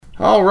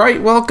All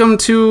right, welcome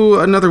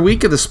to another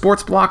week of the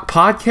Sports Block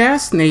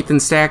Podcast. Nathan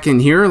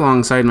Stacken here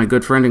alongside my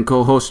good friend and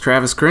co-host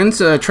Travis Krins.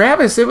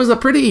 Travis, it was a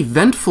pretty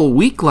eventful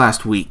week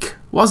last week,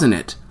 wasn't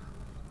it?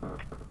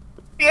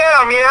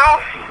 Yeah,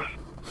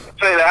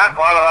 say that. A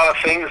lot of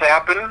things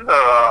happened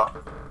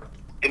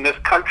in this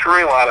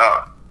country. A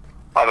lot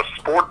of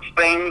sports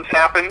things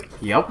happened.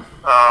 Yep.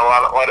 A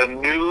lot of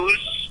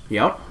news.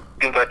 Yep.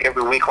 Seems like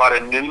every week a lot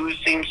of news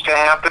seems to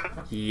happen.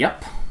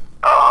 Yep.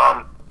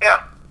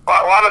 Yeah.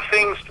 A lot of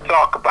things to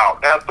talk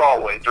about, as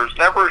always. There's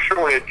never a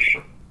shortage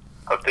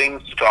of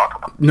things to talk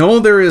about. No,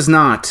 there is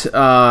not.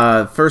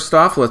 First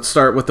off, let's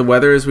start with the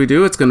weather as we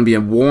do. It's going to be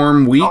a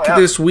warm week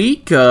this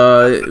week.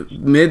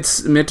 Mid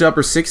to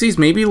upper 60s,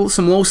 maybe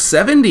some low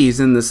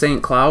 70s in the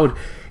St. Cloud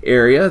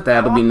area.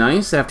 That'll be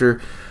nice after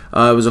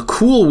it was a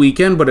cool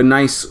weekend, but a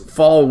nice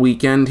fall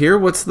weekend here.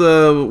 What's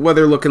the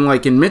weather looking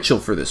like in Mitchell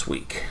for this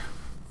week?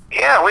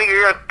 Yeah, we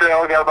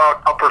got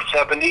about upper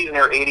 70s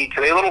near 80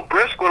 today. A little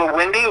brisk, a little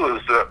windy. It was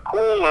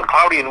cool and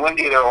cloudy and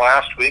windy there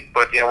last week,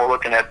 but yeah, we're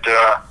looking at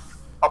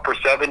upper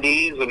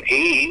 70s and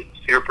 80s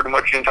here pretty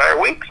much the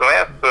entire week. So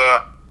that's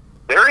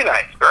very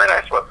nice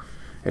weather.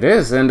 It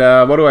is, and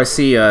what do I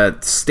see?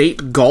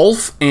 State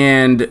golf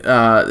and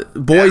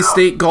boys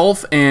state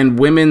golf and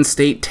women's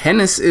state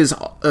tennis is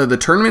the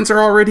tournaments are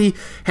already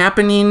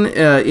happening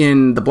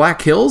in the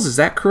Black Hills. Is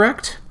that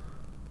correct?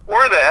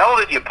 Where the hell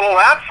did you pull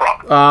that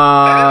from?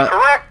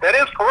 That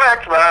is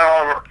correct.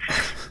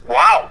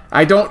 Wow.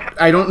 I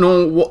don't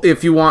know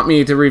if you want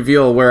me to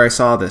reveal where I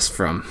saw this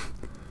from.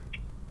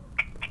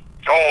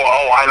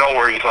 Oh, I know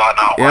where you saw it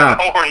now. Yeah.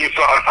 I know where you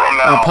saw it from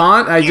now.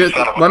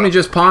 Let me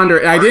just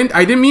ponder. I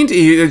didn't mean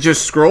to. I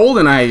just scrolled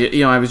and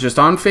I was just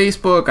on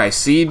Facebook. I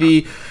see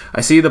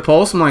the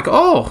post. I'm like,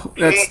 oh,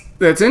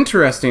 that's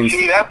interesting.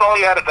 See, that's all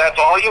you had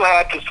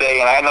to say,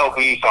 and I know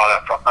who you saw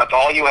that from. That's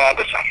all you had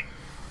to say.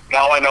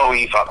 Now I know who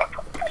you saw that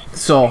from.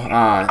 So,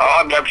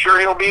 I'm sure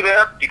he'll be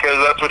there because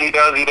that's what he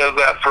does. He does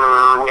that for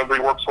whoever he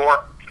works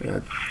for.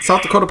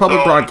 South Dakota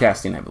Public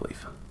Broadcasting, I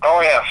believe.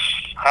 Oh yes,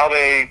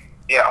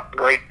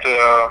 great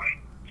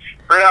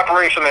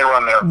operation they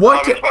run there.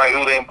 Obviously by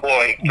who they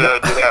employ to do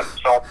that.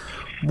 So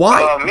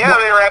why? They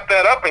wrapped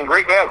that up in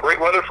great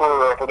weather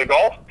for the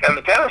golf and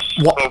the tennis.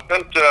 What?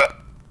 So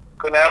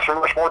couldn't ask for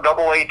much more.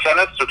 Double-A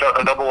tennis, or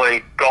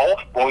Double-A golf.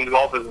 Boys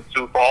golf is in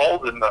Sioux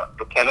Falls, and the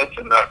tennis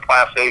and the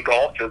Class A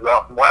golf is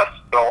out in West.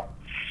 So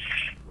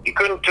you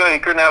couldn't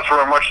ask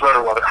for much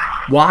better weather.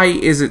 Why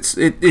is it?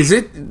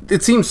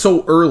 It seems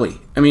so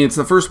early. I mean, it's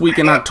the first week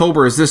in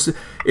October. Is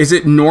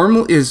it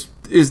normal?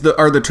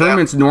 Are the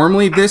tournaments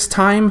normally this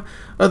time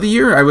of the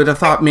year? I would have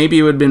thought maybe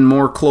it would have been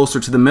more closer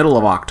to the middle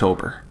of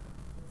October.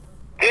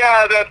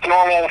 Yeah, that's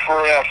normal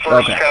for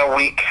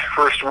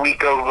first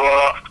week of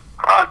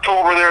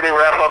October. There, they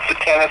wrap up the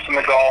tennis and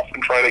the golf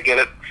and try to get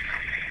it.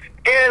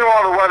 And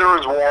while the weather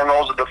is warm,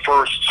 those are the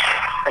first.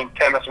 I think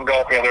tennis and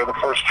golf, they're the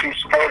first two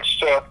sports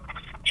to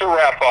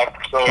wrap up.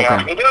 So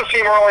it does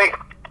seem early.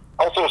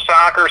 Also,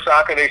 soccer,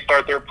 they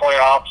start their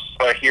playoffs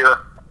here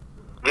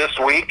this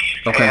week,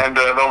 and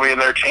they'll be in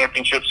their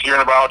championships here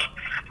in about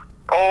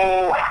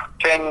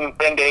 10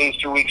 days,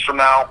 2 weeks from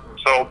now.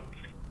 So,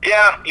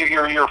 yeah,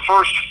 your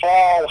first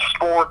fall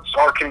sports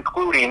are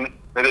concluding.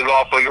 It is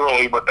awfully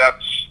early, but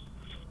that's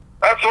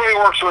the way it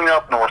works when you're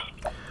up north.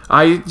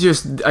 I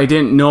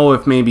didn't know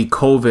if maybe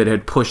COVID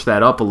had pushed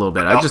that up a little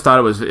bit. I just thought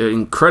it was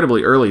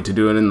incredibly early to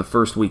do it in the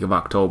first week of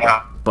October.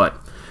 Yeah. But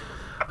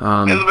it's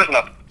a bit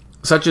nothing.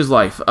 Such is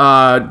life.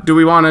 Do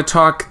we want to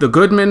talk the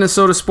good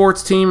Minnesota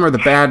sports team or the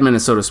bad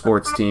Minnesota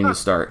sports team to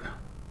start?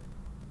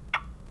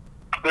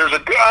 There's the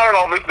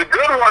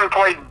good one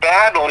played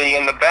badly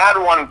and the bad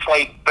one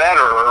played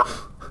better.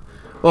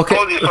 Okay.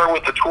 Suppose you start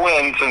with the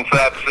Twins since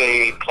that's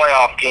a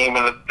playoff game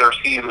and their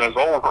season is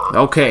over.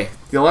 Okay.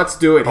 Yeah, let's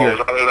do it here.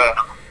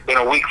 In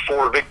a Week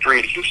 4 victory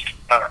at Houston.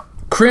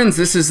 Krins,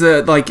 this is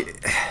the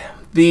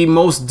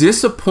most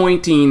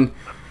disappointing.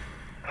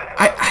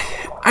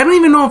 I don't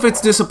even know if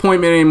it's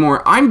disappointment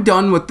anymore. I'm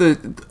done with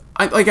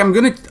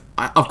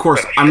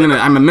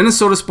I'm a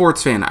Minnesota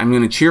sports fan. I'm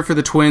going to cheer for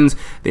the Twins.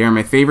 They are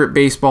my favorite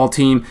baseball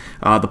team.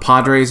 The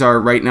Padres are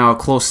right now a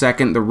close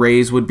second. The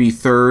Rays would be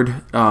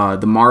third.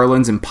 The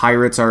Marlins and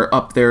Pirates are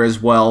up there as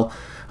well.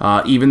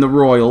 Even the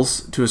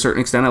Royals, to a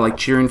certain extent. I like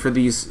cheering for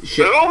these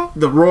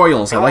the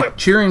Royals. I like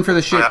cheering for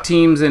the shit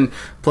teams, and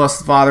plus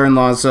the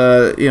father-in-law's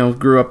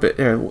grew up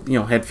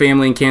had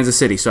family in Kansas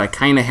City, so I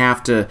kind of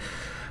have to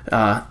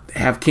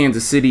have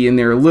Kansas City in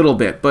there a little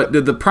bit. But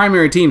the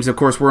primary teams, of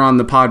course, were on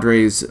the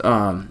Padres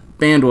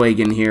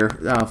bandwagon here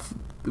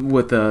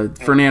with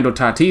Fernando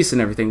Tatis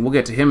and everything. We'll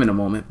get to him in a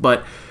moment.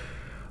 But,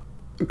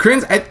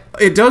 Krins,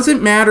 it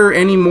doesn't matter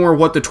anymore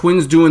what the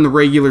Twins do in the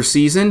regular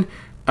season.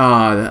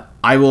 I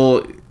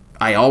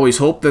always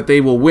hope that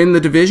they will win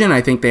the division.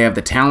 I think they have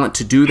the talent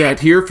to do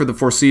that here for the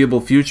foreseeable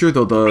future,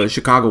 though the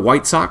Chicago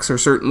White Sox are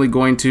certainly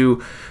going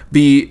to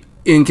be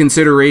in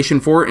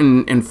consideration for it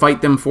and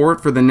fight them for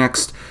it for the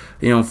next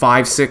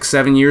 5, 6,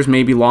 7 years,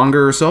 maybe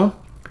longer or so.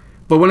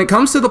 But when it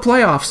comes to the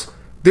playoffs,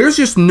 there's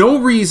just no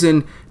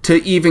reason to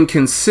even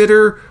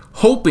consider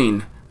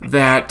hoping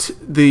that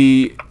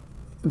the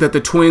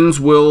Twins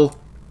will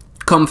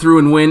come through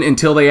and win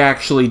until they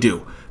actually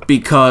do.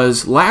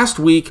 Because last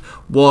week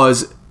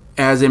was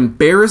as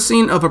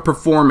embarrassing of a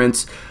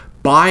performance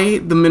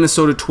by the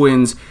Minnesota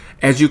Twins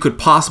as you could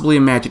possibly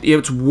imagine.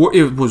 It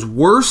was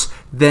worse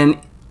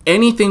than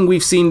anything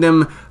we've seen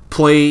them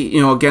play,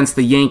 against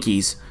the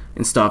Yankees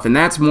and stuff. And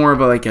that's more of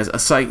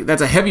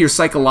that's a heavier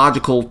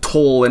psychological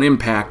toll and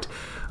impact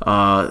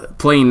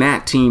playing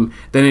that team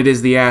than it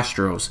is the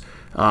Astros.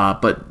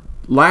 But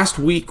last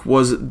week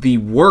was the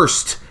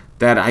worst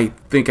that I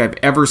think I've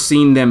ever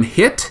seen them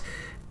hit.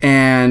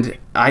 And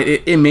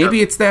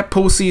maybe it's that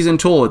postseason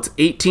toll. It's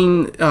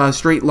 18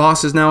 straight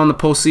losses now in the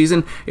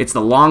postseason. It's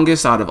the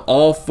longest out of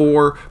all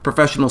 4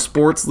 professional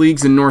sports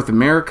leagues in North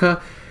America.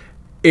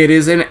 It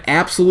is an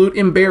absolute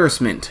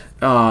embarrassment.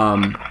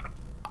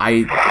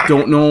 I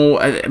don't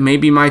know.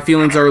 Maybe my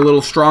feelings are a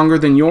little stronger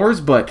than yours,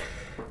 but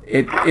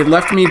it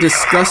left me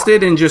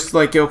disgusted and just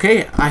like,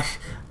 okay,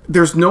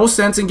 there's no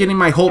sense in getting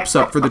my hopes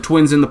up for the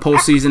Twins in the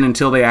postseason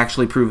until they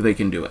actually prove they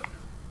can do it.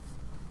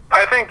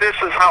 I think this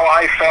is how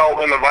I felt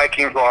when the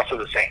Vikings lost to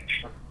the Saints.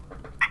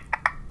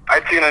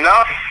 I'd seen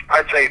enough.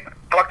 I'd say,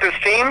 fuck this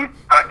team.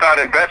 I got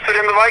invested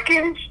in the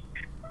Vikings.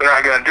 They're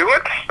not going to do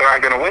it. They're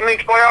not going to win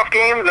these playoff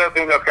games. I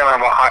think that's kind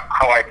of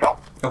how I felt.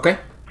 Okay.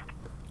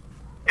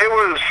 It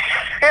was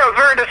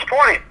very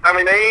disappointing. I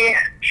mean, they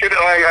should,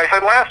 like I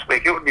said last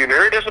week, it would be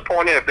very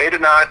disappointing if they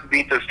did not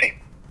beat this team.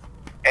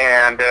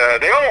 And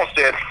they almost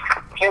did.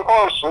 Came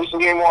close, at least in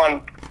game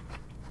 1.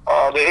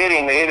 The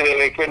hitting,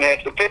 they couldn't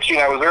hit the pitching.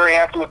 I was very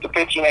happy with the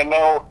pitching. I had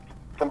no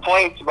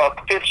complaints about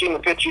the pitching. The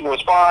pitching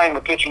was fine.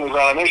 The pitching was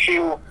not an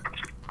issue.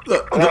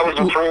 That was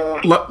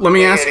improved. Let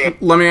me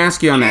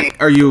ask you on that.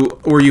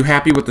 Were you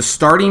happy with the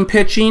starting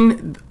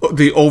pitching,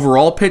 the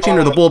overall pitching,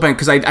 or the bullpen?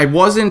 Because I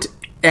wasn't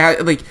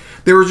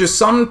there were just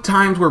some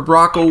times where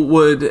Bracco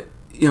would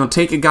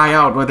take a guy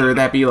out, whether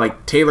that be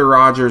like Taylor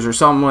Rogers or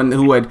someone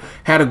who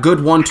had a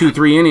good 1, 2,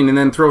 3 inning, and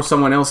then throw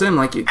someone else in.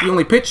 Like, you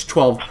only pitched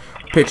 12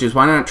 pitches.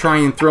 Why not try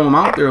and throw them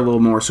out there a little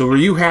more? So were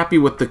you happy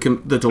with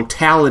the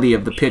totality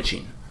of the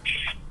pitching?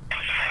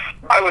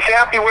 I was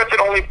happy with it.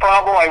 Only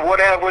problem I would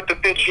have with the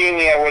pitching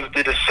was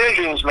the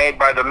decisions made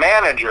by the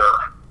manager.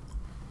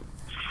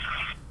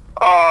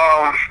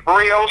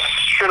 Rios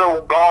should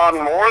have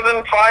gone more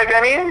than 5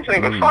 innings. I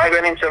think it was 5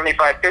 innings,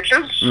 75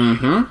 pitches.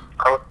 Mm-hmm.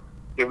 I would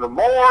give them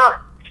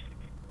more.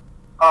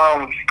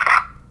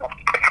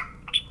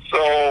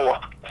 So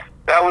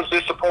that was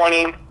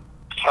disappointing.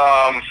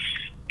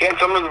 And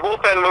some of the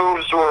bullpen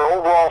moves were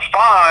overall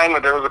fine,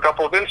 but there was a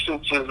couple of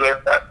instances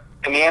there that,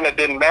 in the end, it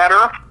didn't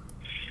matter.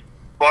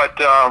 But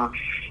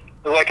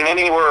like an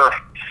inning where,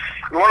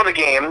 in one of the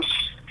games,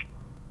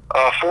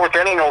 4th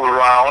inning rolled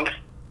around,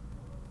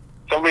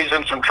 somebody's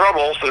in some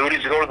trouble, so who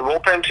needs to go to the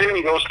bullpen to?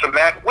 He goes to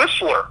Matt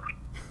Whistler,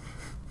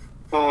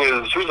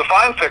 who's a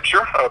fine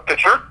pitcher.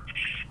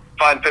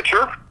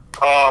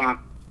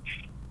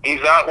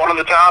 He's not one of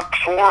the top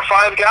 4 or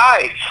 5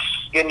 guys.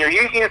 And you're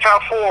using your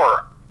top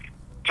 4.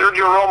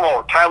 Sergio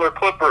Romo, Tyler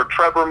Clippard,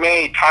 Trevor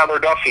May, Tyler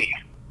Duffy.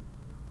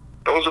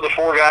 Those are the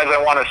 4 guys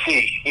I want to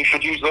see. You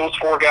should use those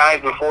 4 guys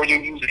before you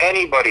use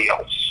anybody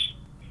else.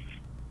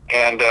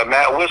 And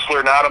Matt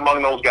Whistler, not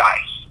among those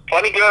guys.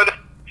 Plenty good,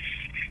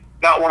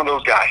 not one of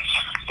those guys.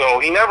 So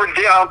he never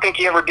did. I don't think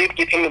he ever did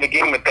get into the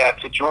game with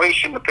that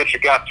situation. The pitcher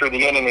got through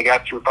the inning. They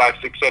got through 5,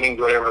 6 innings,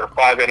 whatever,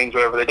 5 innings,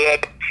 whatever they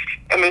did.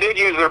 And they did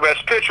use their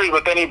best pitchers,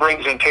 but then he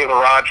brings in Taylor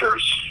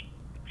Rogers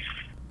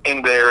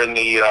in there in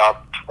the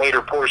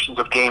later portions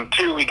of game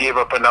 2. He gave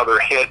up another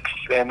hit,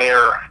 and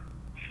their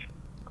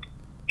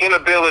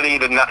inability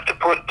to not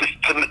put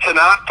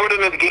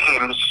him in the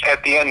games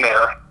at the end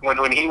there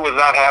when he was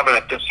not having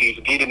it this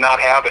season. He did not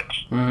have it.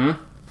 Mm-hmm.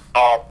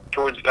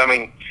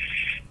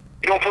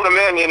 You don't put him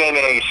in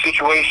a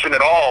situation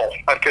at all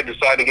that could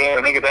decide the game.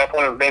 I think at that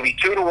point it was maybe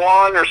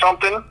 2-1 or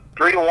something,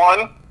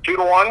 3-1,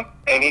 2-1,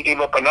 and he gave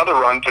up another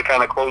run to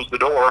kind of close the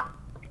door.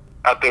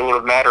 Not that it would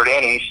have mattered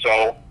any.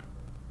 So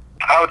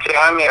I would say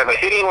the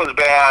hitting was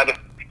bad.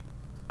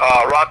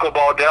 Rocco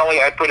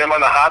Baldelli, I put him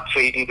on the hot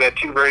seat. He's had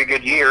 2 very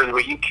good years,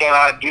 but you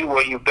cannot do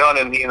what you've done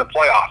in the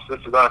playoffs. This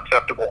is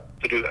unacceptable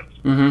to do this.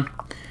 Mm-hmm.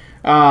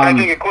 I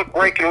take a quick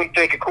break. Can we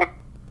take a quick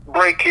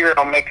break here?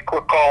 I'll make a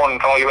quick call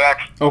and call you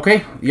back.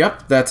 Okay.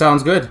 Yep. That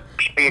sounds good.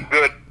 Should be a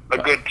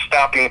good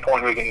stopping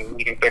point we can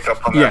pick up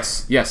from there.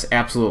 Yes,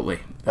 absolutely.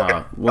 Okay.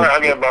 All right,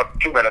 I'll give about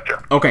 2 minutes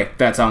here. Okay,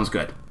 that sounds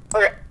good.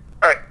 Okay.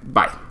 All right.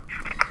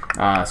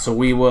 Bye. So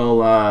we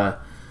will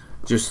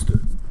just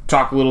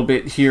talk a little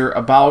bit here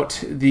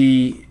about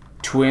the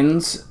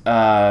Twins.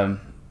 I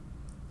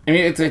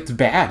mean, it's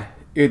bad.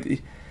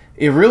 It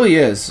really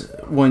is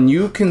when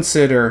you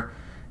consider.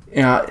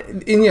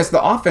 And yes,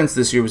 the offense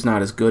this year was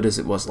not as good as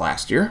it was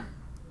last year,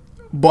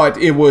 but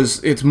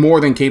it's more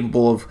than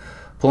capable of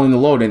pulling the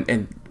load,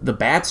 and the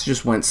bats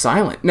just went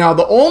silent. Now,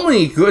 the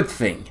only good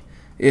thing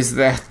is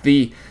that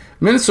the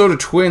Minnesota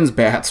Twins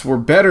bats were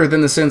better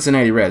than the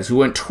Cincinnati Reds,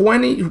 who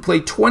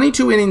played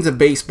 22 innings of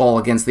baseball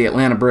against the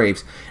Atlanta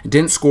Braves and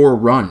didn't score a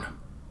run.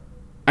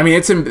 I mean,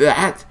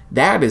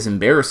 that is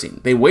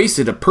embarrassing. They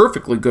wasted a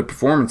perfectly good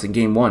performance in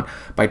Game 1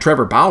 by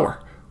Trevor Bauer,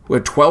 who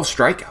had 12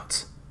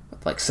 strikeouts,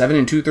 like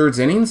 7 2/3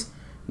 innings.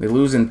 They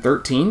lose in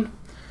 13.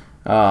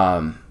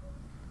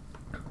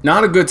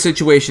 Not a good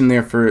situation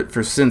there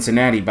for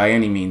Cincinnati by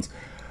any means.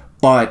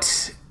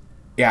 But,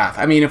 yeah,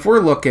 I mean, if we're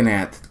looking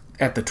at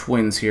the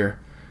Twins here,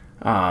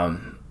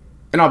 and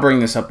I'll bring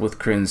this up with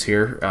Krins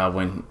here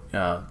when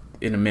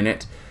in a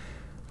minute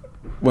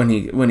when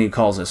he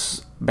calls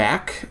us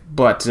back.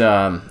 But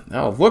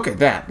look at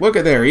that! Look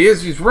at there, he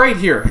is. He's right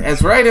here,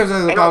 as I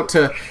was about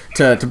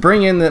to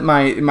bring in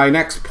my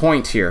next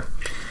point here.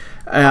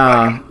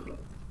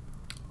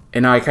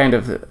 And I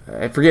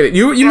forget it.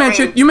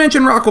 You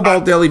mentioned Rocco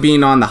Baldelli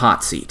being on the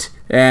hot seat,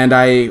 and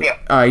I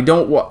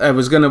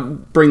was gonna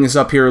bring this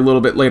up here a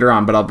little bit later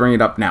on, but I'll bring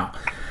it up now.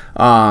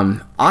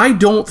 I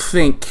don't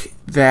think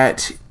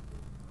that.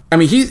 I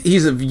mean,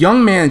 he's a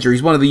young manager.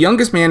 He's one of the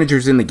youngest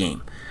managers in the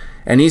game,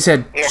 and he's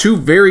had 2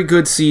 very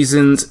good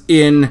seasons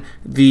in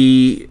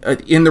the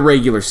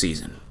regular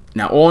season.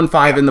 Now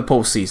 0-5 in the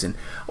postseason.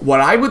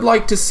 What I would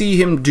like to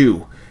see him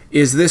do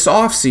is this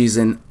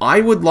offseason,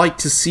 I would like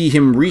to see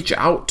him reach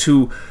out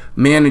to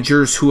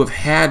managers who have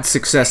had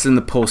success in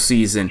the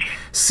postseason,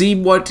 see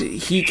what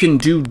he can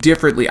do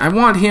differently. I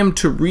want him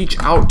to reach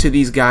out to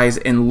these guys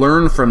and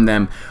learn from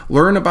them,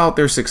 learn about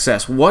their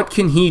success. What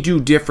can he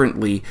do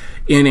differently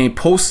in a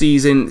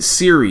postseason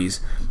series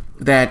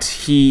that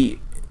he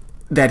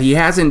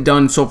hasn't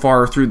done so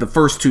far through the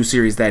first 2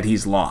 series that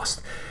he's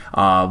lost?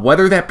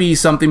 Whether that be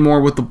something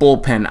more with the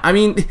bullpen. I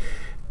mean,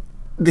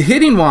 the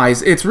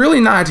hitting-wise, it's really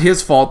not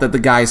his fault that the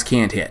guys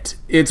can't hit.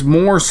 It's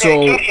more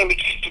so. You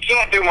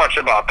can't do much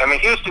about that. I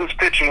mean, Houston's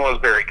pitching was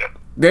very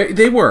good.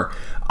 They were.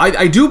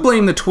 I do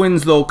blame the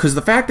Twins, though, because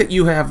the fact that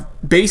you have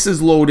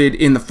bases loaded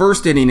in the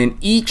first inning in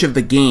each of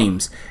the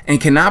games and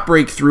cannot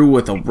break through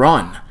with a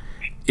run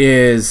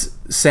is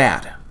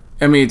sad.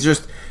 I mean, it's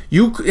just,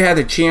 you had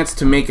a chance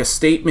to make a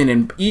statement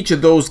in each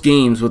of those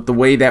games with the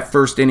way that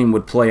first inning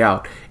would play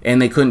out, and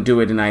they couldn't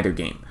do it in either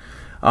game.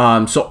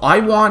 So I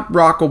want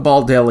Rocco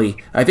Baldelli.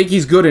 I think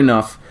he's good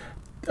enough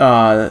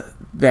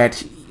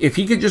that if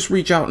he could just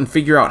reach out and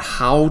figure out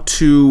how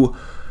to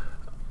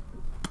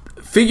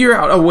figure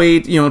out a way,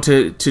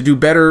 to do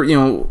better,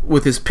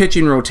 with his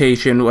pitching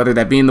rotation, whether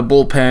that be in the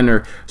bullpen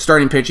or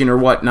starting pitching or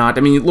whatnot.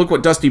 I mean, look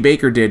what Dusty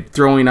Baker did,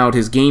 throwing out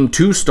his Game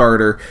 2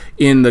 starter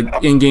in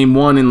Game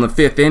 1 in the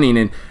 5th inning,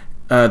 and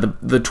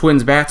the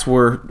Twins' bats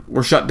were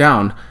shut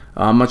down.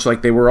 Much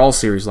like they were all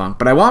series long.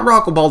 But I want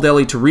Rocco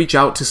Baldelli to reach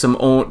out to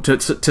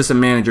some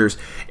managers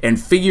and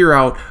figure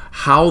out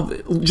how,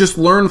 just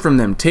learn from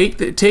them, take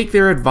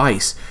their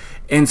advice,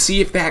 and see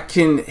if that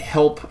can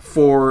help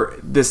for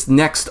this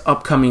next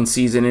upcoming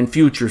season and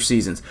future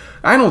seasons.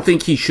 I don't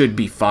think he should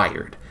be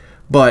fired,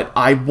 but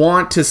I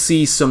want to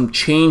see some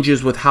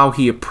changes with how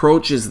he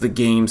approaches the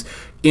games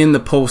in the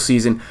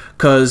postseason.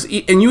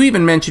 And you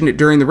even mentioned it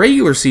during the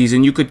regular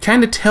season, you could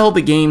kind of tell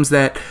the games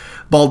that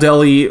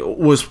Baldelli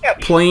was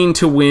playing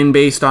to win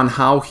based on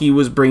how he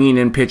was bringing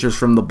in pitchers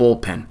from the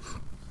bullpen.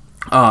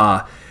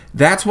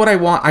 That's what I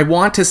want. I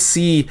want to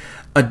see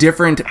a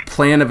different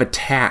plan of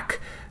attack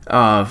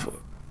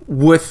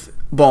with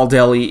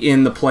Baldelli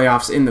in the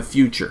playoffs in the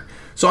future.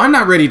 So I'm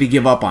not ready to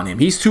give up on him.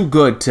 He's too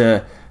good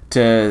to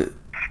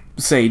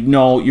say,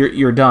 no,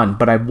 you're done.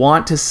 But I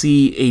want to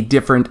see a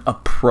different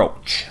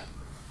approach.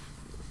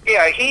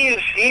 Yeah, he's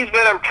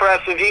been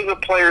impressive. He's a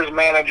player's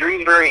manager.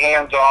 He's very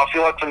hands-off. He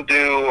lets them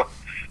do...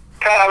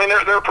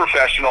 they're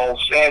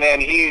professionals,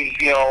 and he's,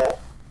 a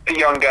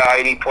young guy,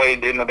 and he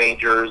played in the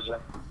majors.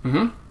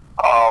 And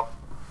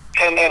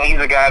he's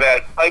a guy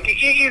that, like,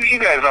 you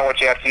guys know what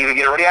you have to do to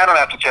get ready. I don't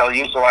have to tell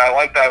you, so I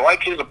like that. I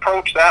like his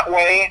approach that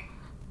way.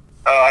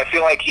 I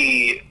feel like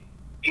he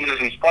uses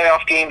these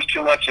playoff games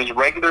too much as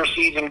regular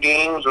season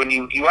games when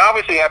you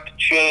obviously have to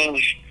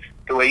change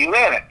the way you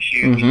manage.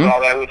 You saw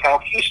that with how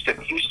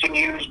Houston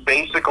used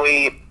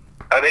basically,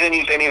 they didn't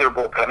use any of their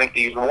bullpen. I think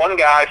they used one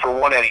guy for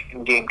 1 inning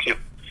in Game 2.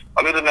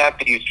 Other than that,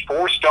 they used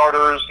 4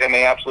 starters, and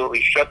they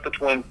absolutely shut the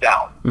Twins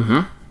down.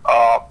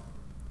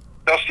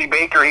 Dusty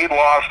Baker, he'd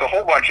lost a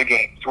whole bunch of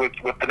games with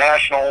the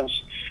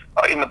Nationals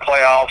in the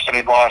playoffs, and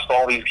he'd lost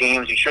all these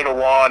games he should have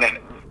won, and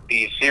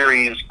these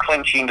series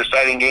clinching,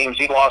 deciding games,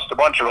 he lost a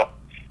bunch of them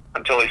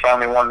until he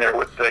finally won there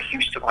with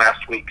Houston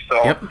last week.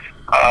 So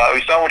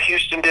we saw what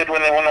Houston did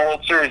when they won the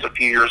World Series a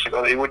few years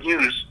ago. They would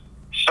use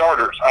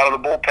starters out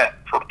of the bullpen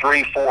for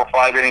 3, 4,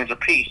 5 innings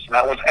apiece, and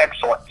that was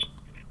excellent.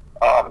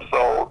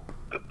 So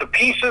the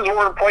pieces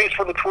were in place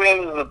for the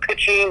Twins. The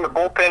pitching, the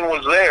bullpen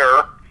was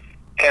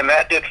there, and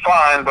that did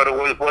fine, but it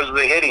was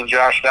the hitting.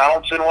 Josh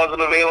Donaldson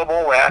wasn't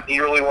available. He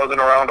really wasn't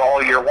around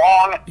all year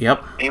long.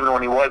 Even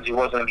when he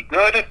wasn't any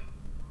good.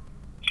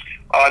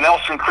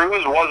 Nelson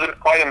Cruz wasn't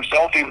quite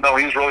himself, even though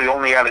he's really the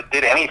only guy that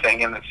did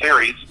anything in the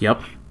series. I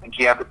think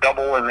he had the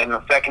double in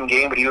the second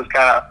game, but he was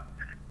kind of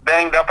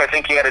banged up. I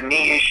think he had a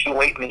knee issue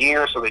late in the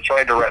year, so they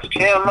tried to rest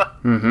him.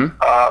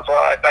 So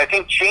I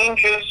think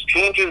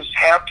changes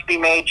have to be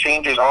made.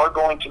 Changes are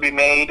going to be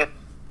made.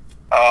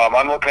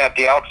 I'm looking at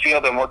the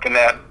outfield. I'm looking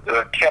at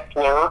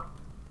Kepler,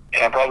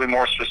 and probably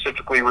more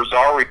specifically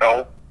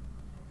Rosario.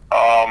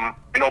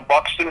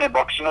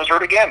 Buxton was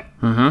hurt again.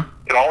 Mm-hmm.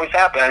 It always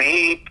happens. And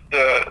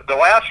the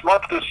last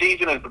month of the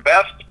season is the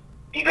best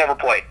he's ever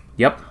played.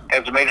 Yep.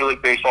 As a Major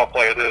League Baseball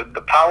player,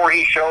 the power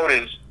he showed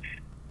his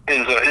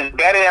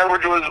batting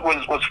average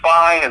was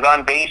fine. His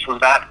on base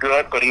was not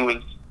good, but he was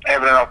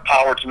having enough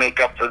power to make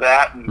up for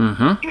that. And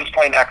he was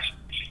playing excellent.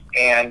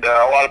 And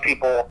a lot of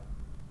people,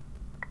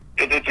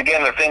 it's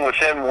again the thing with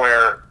him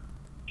where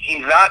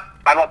he's not.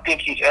 I don't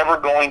think he's ever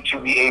going to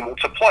be able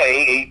to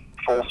play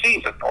a full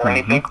season or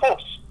anything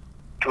close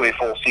to a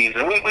full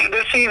season.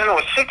 This season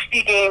was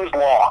 60 games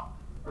long,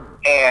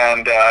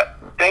 and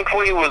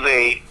thankfully it was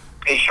a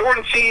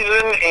shortened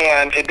season,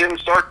 and it didn't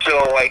start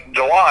till like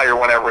July or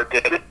whenever it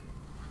did.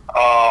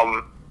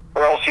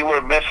 Or else he would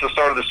have missed the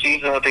start of the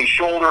season with a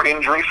shoulder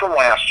injury from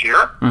last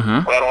year.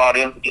 That allowed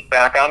him to get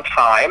back on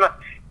time.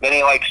 Then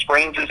he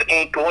sprains his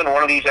ankle in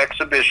one of these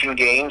exhibition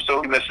games,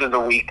 so he misses a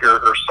week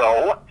or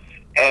so.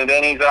 And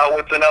then he's out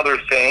with another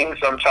thing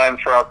sometime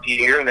throughout the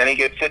year, and then he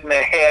gets hit in the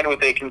head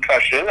with a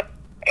concussion.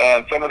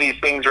 And some of these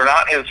things are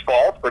not his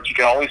fault, but you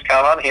can always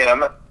count on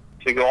him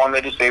to go on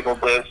the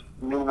disabled list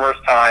numerous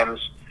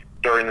times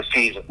during the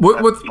season.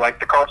 Like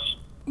the Cardinals.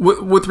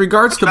 With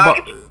regards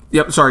to...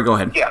 Yep, sorry, go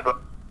ahead. Yeah, go.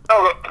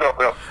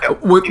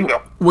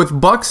 With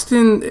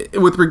Buxton,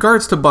 with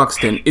regards to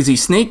Buxton, is he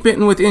snake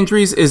bitten with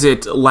injuries? Is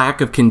it lack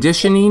of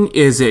conditioning?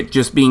 Is it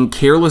just being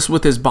careless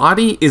with his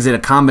body? Is it a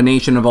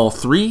combination of all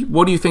three?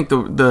 What do you think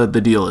the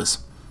deal is?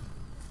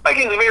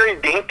 He's a very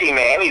dainty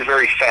man. He's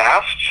very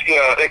fast.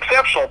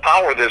 Exceptional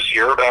power this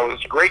year. That was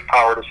great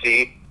power to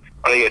see.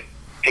 He had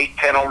 8,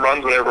 10 home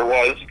runs, whatever it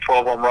was.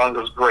 12 home runs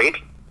was great.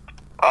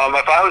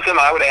 If I was him,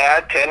 I would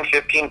add 10,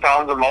 15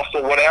 pounds of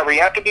muscle, whatever. You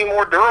have to be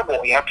more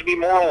durable. You have to be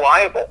more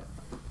reliable.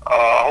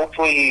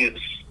 Hopefully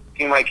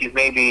seemed like he's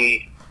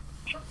maybe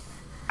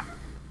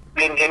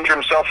injured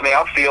himself in the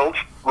outfield,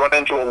 run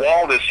into a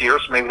wall this year,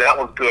 so maybe that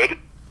was good.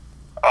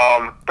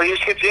 But he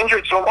just gets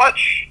injured so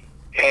much.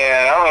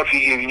 And I don't know if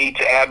you need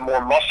to add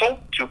more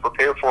muscle to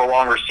prepare for a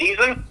longer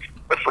season,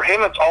 but for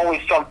him, it's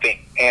always something.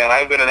 And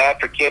I've been an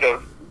advocate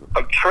of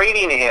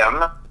trading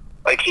him.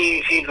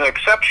 He's an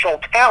exceptional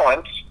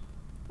talent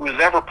who's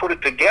never put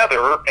it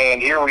together,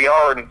 and here we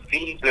are in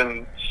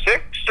season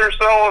 6 or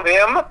so of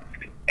him,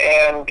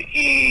 and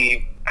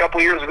a couple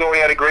of years ago he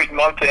had a great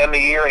month to end the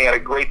year, and he had a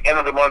great end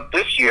of the month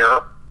this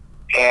year,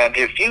 and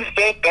if you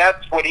think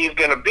that's what he's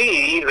going to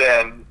be,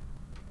 then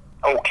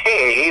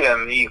okay,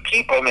 then you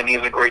keep him, and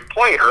he's a great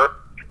player.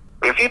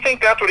 But if you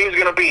think that's what he's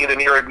going to be, then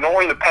you're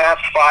ignoring the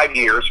past 5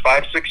 years,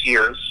 6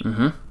 years.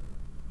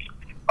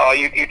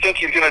 You think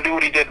he's going to do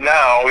what he did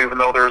now, even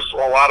though there's a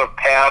lot of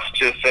past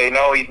to say,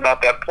 no, he's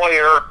not that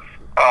player.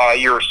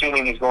 You're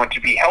assuming he's going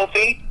to be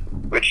healthy,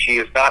 which he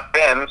has not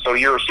been. So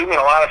you're assuming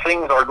a lot of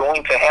things are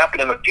going to happen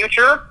in the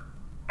future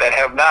that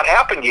have not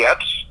happened yet.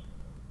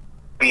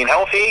 Being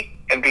healthy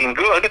and being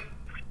good,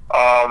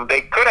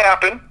 they could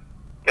happen.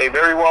 They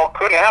very well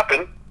could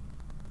happen.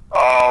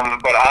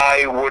 But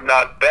I would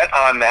not bet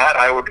on that.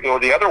 I would go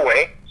the other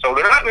way. So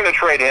they're not going to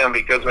trade him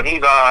because when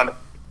he's on,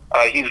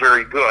 he's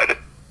very good.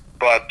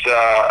 But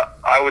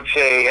I would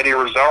say Eddie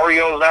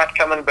Rosario is not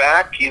coming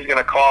back. He's going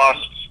to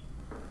cost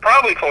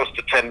probably close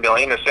to $10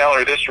 million. His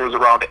salary this year was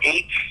around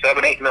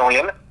 $8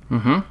 million.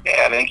 And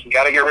I think you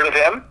got to get rid of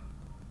him.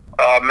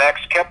 Max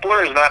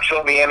Kepler has not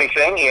shown me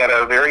anything. He had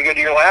a very good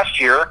year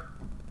last year.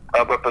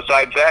 But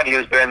besides that, he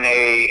has been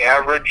an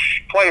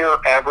average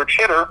player, average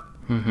hitter.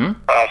 So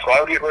I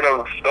would get rid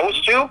of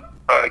those two,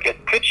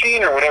 get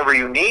pitching or whatever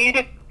you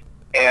need.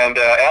 And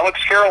Alex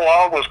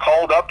Kirilloff was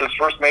called up. His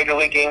first major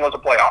league game was a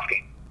playoff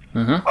game.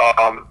 I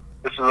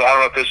don't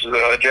know if this is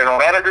a general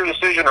manager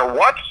decision or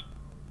what,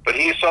 but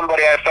he's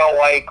somebody I felt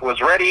like was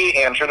ready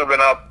and should have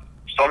been up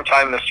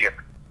sometime this year.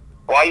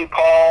 Why you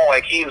call,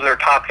 he's their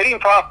top hitting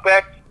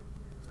prospect.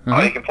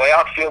 He can play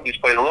outfield. He's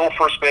played a little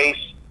first base.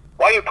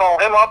 Why you call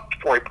him up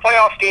for a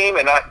playoff game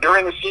and not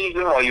during the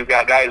season while you've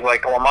got guys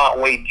like Lamont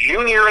Wade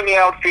Jr. in the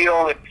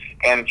outfield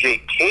and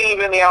Jake Cave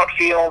in the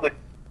outfield,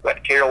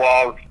 but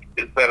Kirilloff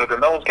is better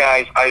than those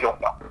guys? I don't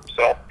know.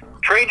 So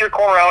trade your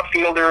corner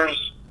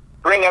outfielders.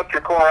 Bring up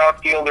your corner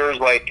outfielders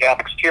like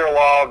Alex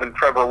Kirilloff and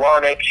Trevor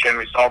Larnach, and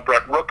we saw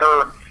Brett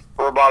Rooker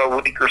for about a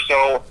week or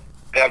so.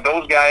 Have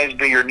those guys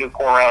be your new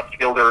corner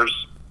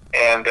outfielders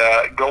and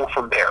go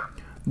from there.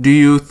 Do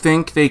you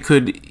think they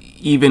could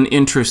even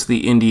interest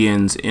the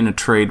Indians in a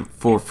trade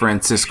for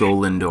Francisco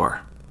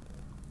Lindor?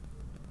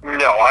 No,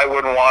 I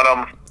wouldn't want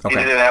him. Okay.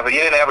 He didn't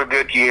have a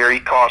good year. He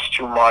cost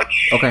too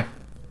much. Okay.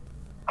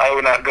 I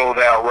would not go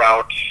that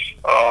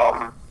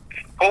route.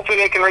 Hopefully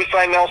they can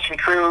re-sign Nelson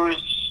Cruz.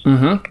 He's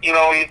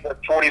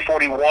at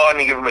 40-41.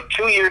 You give him a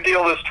 2-year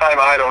deal this time.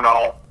 I don't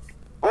know.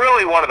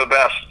 Really one of the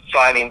best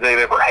signings they've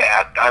ever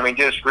had. I mean,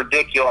 just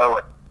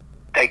ridiculous.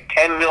 Take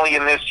 $10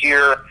 million this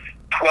year,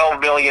 $12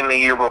 million the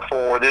year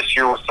before. This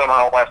year was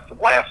somehow less than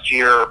last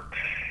year.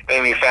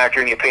 Then you factor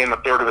in, you pay him a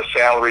third of the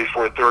salary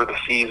for a third of the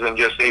season.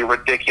 Just a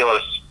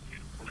ridiculous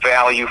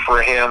value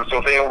for him. So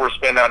if they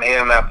overspend on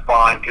him, that's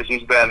fine because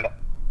he's been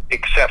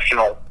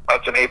exceptional.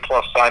 That's an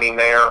A-plus signing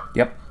there.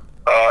 Yep.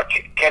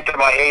 Kenta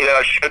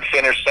Maeda should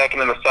finish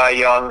second in the Cy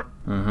Young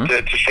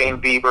to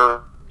Shane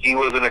Bieber. He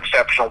was an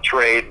exceptional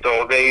trade.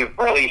 So they've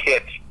really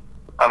hit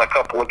on a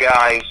couple of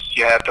guys.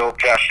 You have to hope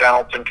Josh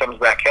Donaldson comes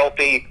back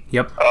healthy.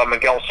 Yep.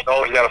 Miguel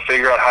Sano's got to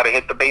figure out how to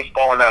hit the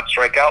baseball and not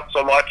strike out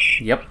so much.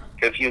 Yep.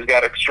 Because he's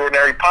got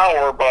extraordinary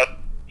power. But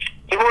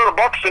similar to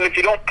Buxton, if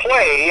you don't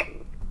play,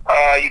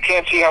 you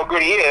can't see how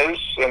good he is.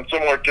 And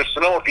similar to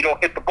Sano, if you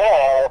don't hit the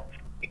ball,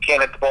 you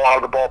can't hit the ball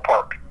out of the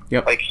ballpark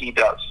like he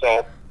does.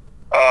 So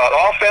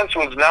the offense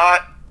was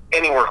not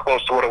anywhere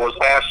close to what it was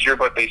last year,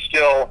 but they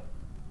still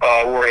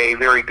were a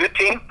very good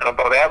team, an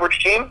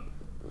above-average team,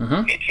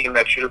 a team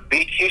that should have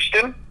beat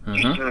Houston.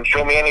 Houston didn't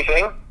show me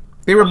anything.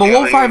 They were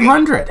below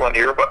 500.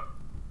 Year, but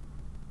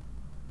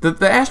the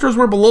Astros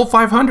were below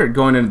 500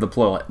 going into the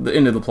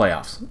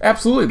playoffs.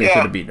 Absolutely, they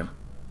should have beaten them.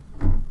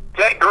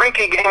 That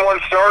Greinke game one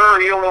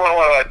starter, he only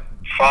went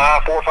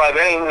 4 or 5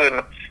 innings,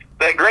 and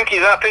that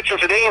Greinke's not pitching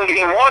today in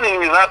game one,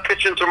 and he's not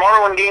pitching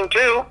tomorrow in game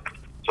two.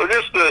 So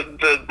just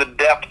the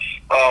depth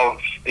of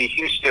the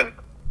Houston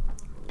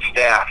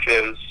staff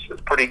is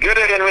pretty good,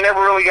 and we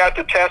never really got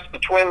to test the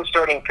Twins'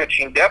 starting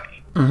pitching depth.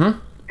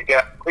 We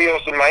got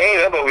Rios and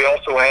Maeda, but we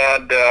also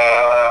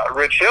had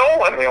Rich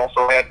Hill, and we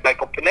also had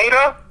Michael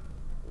Pineda.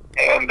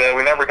 And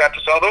we never got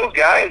to saw those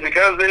guys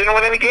because they didn't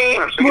win any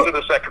games to get to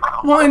the second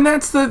round. Well, and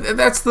that's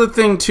the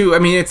thing too. I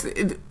mean,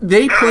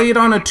 they played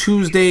on a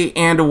Tuesday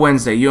and a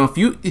Wednesday. You know,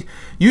 if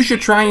you should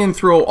try and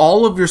throw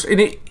all of your,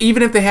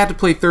 even if they had to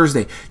play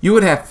Thursday, you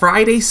would have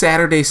Friday,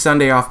 Saturday,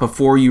 Sunday off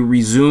before you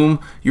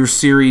resume your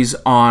series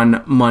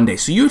on Monday.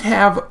 So you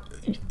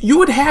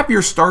would have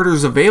your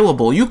starters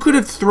available. You could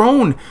have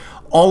thrown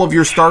all of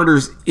your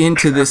starters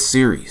into this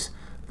series,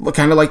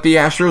 kind of like the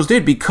Astros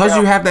did, because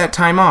you have that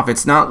time off.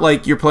 It's not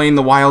like you're playing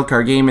the wild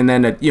card game and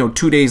then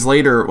 2 days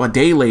later, a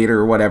day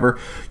later or whatever,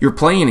 you're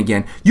playing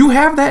again. You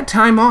have that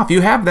time off.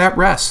 You have that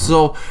rest.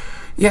 So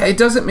yeah, it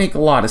doesn't make a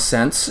lot of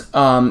sense.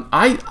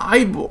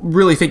 I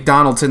really think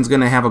Donaldson's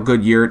going to have a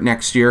good year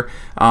next year.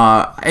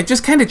 I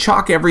just kind of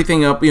chalk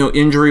everything up,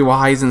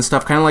 injury-wise and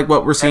stuff, kind of like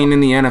what we're seeing in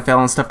the NFL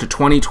and stuff, to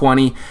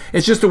 2020.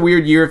 It's just a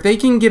weird year. If they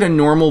can get a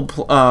normal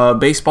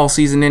baseball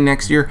season in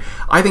next year,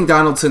 I think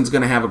Donaldson's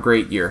going to have a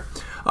great year.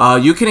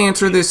 You can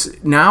answer this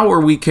now,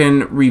 or we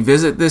can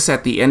revisit this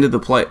at the end of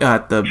the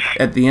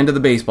at the end of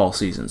the baseball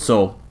season.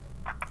 So,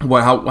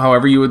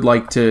 however you would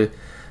like to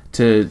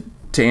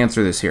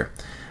answer this here.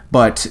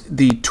 But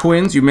the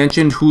Twins, you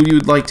mentioned who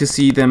you'd like to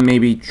see them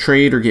maybe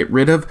trade or get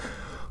rid of.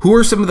 Who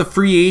are some of the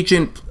free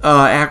agent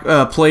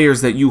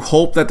players that you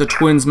hope that the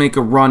Twins make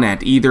a run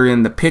at, either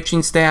in the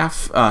pitching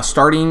staff,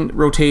 starting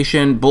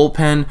rotation,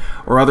 bullpen,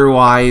 or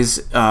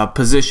otherwise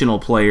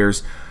positional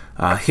players?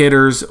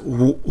 Hitters,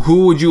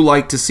 who would you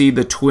like to see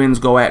the Twins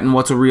go at, and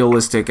what's a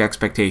realistic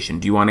expectation?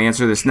 Do you want to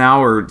answer this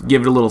now, or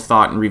give it a little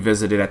thought and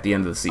revisit it at the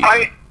end of the season?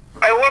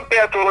 I looked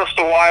at the list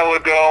a while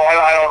ago.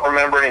 I don't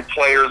remember any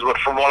players, but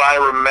from what I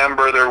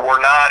remember, it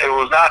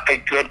was not a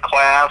good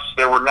class.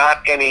 There were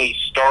not any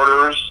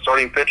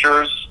starting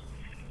pitchers,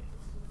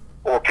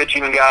 or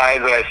pitching guys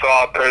that I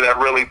saw out there that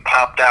really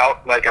popped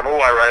out. Like,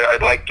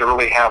 I'd like to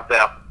really have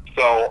them.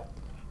 So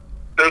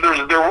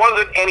there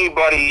wasn't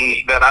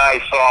anybody that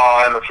I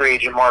saw in the free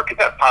agent market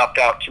that popped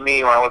out to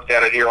me when I looked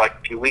at it here like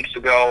a few weeks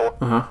ago.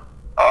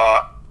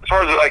 As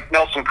far as like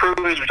Nelson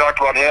Cruz, we talked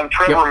about him.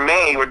 Trevor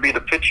May would be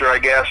the pitcher, I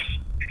guess.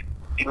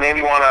 You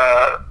maybe want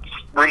to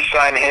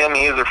re-sign him.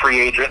 He is a free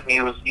agent.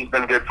 He's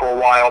been good for a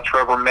while.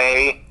 Trevor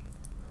May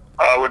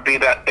would be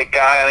that big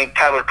guy. I think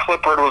Tyler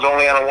Clippard was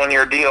only on a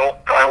 1-year deal.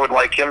 I would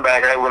like him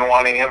back. I've been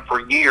wanting him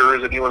for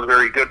years, and he was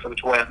very good for the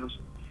Twins.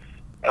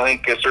 I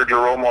think Sergio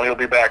Romo, he'll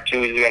be back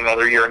too. He's got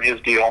another year in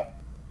his deal.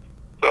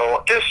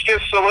 So just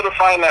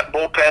solidifying that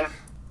bullpen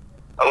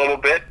a little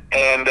bit.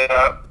 And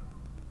I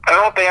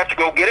don't know if they have to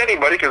go get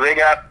anybody, because they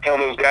got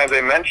those guys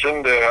I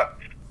mentioned,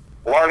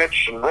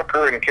 Larnach and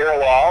Rooker and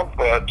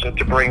Kirilov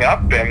to bring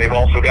up. And they've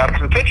also got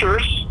some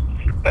pitchers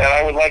that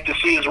I would like to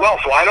see as well.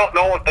 So I don't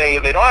know if they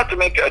don't have to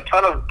make a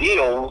ton of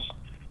deals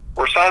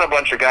or sign a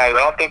bunch of guys. I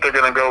don't think they're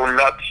going to go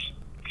nuts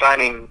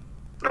signing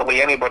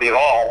really anybody at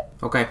all.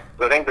 Okay.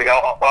 So I think they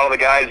got a lot of the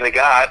guys they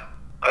got.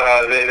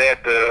 They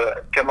had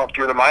to come up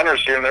through the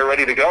minors here, and they're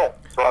ready to go.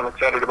 So I'm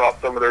excited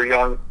about some of their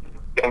young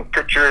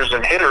pitchers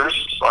and hitters.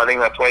 So I think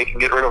that's why you can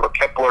get rid of a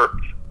Kepler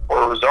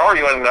or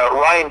Rosario. And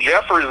Ryan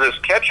Jeffers, this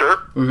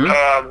catcher,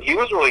 he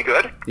was really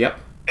good. Yep.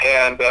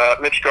 And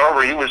Mitch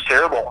Garver, he was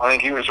terrible. I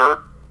think he was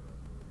hurt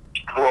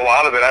for a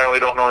lot of it. I really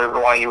don't know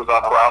even why he was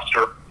on the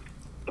roster,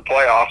 the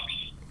playoffs.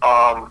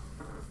 And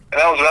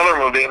that was another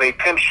move. They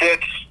pinch hit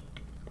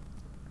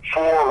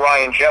for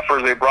Ryan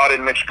Jeffers. They brought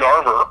in Mitch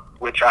Garver,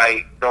 which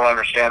I don't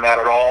understand that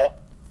at all.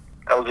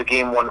 That was a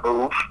game one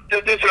move.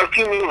 There's a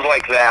few moves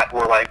like that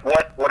where, like,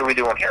 what are we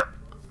doing here?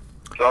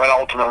 So, and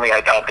ultimately,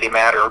 I doubt they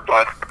matter,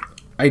 but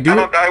I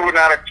would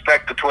not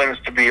expect the Twins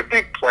to be a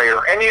big player.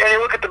 And you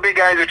look at the big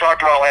guys we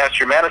talked about last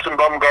year. Madison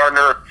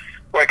Bumgarner,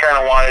 who I kind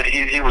of wanted,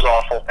 he was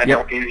awful. And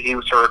he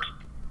was hurt.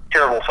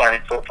 terrible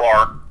signing so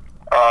far.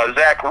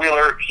 Zach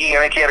Wheeler, I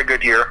think he had a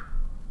good year.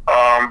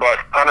 But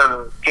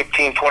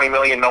 115, 20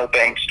 million, no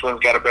thanks. Twins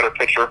got a better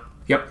pitcher.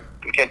 Yep.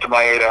 Kenta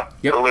Maeda,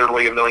 for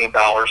literally $1 million.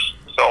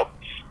 So,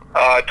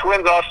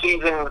 Twins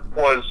offseason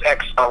was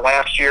excellent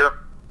last year.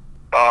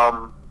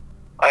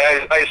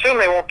 I assume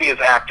they won't be as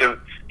active.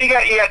 You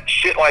got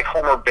shit like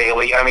Homer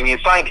Bailey. I mean, you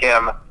signed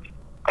him.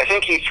 I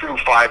think he threw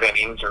 5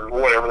 innings or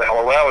whatever the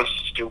hell. Well, that was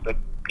stupid.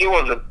 That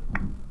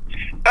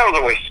was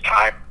a waste of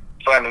time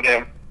signing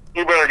him.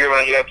 You better give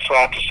that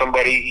spot to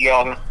somebody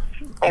young.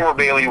 Homer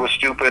Bailey was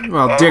stupid.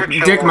 Well,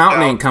 Dick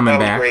Mountain ain't coming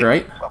back,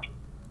 right?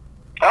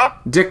 Huh?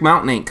 Dick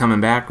Mountain ain't coming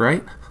back,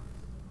 right?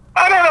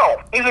 I don't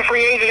know. He's a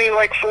free agent. He's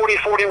like 40,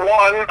 41.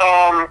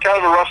 Kind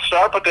of a rough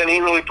start, but then he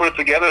really put it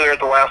together there at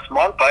the last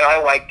month.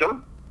 I liked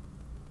him.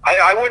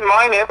 I wouldn't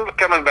mind him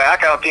coming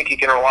back. I don't think you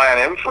can rely on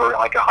him for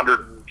like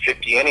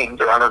 150 innings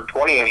or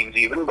 120 innings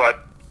even,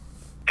 but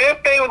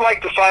if they would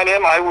like to sign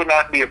him, I would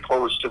not be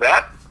opposed to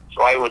that.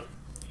 So I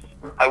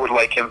would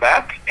like him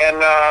back.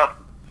 And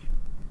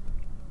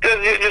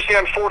just the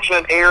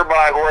unfortunate error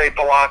by Jorge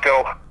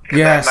Polanco in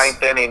that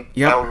 9th inning.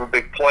 Yep. That was a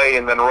big play,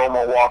 and then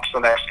Romo walks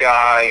the next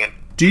guy. And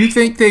do you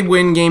think they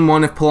win Game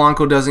 1 if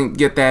Polanco doesn't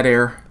get that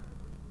error?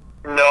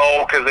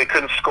 No, because they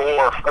couldn't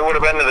score. It would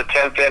have been to the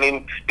 10th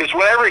inning. Because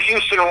whenever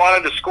Houston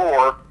wanted to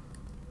score,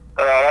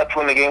 that's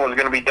when the game was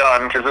going to be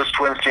done, because this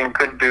Twins team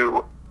couldn't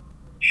do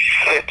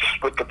shit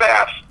with the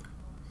bats.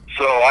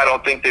 So I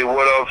don't think they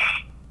would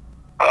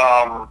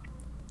have.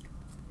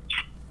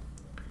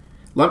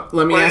 Let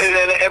me ask.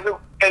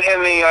 And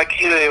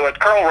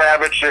Carl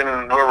Ravitch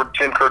and whoever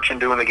Tim Kirchin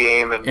doing the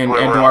game and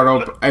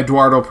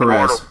Eduardo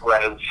Perez.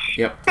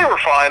 Yep. They were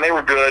fine. They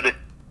were good.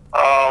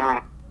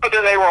 But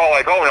then they were all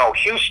like, "Oh no,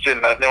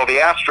 Houston! The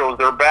Astros,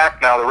 they're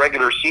back now. The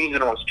regular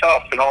season was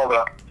tough and all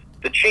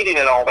the cheating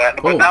and all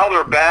that. But now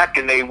they're back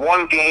and they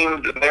won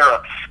games and they're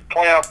a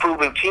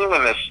playoff-proven team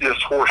in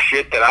this horse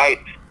shit that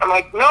I'm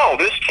like, no,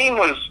 this team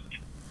was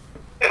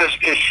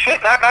is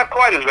shit. Not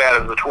quite as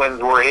bad as the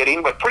Twins were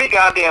hitting, but pretty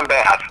goddamn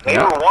bad. They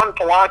were one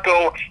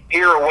Polanco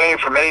here away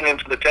from heading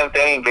into the 10th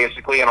inning,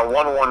 basically, in a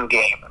 1-1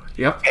 game.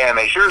 Yep. And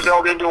they sure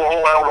delved into a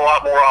whole hell of a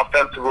lot more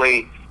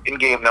offensively in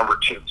game number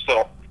 2.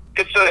 So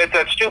it's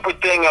that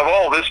stupid thing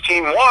of, this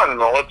team won.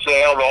 Well, let's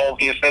say all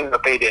these things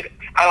that they did.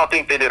 I don't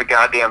think they did a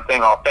goddamn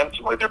thing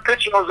offensively. Their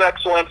pitching was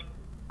excellent.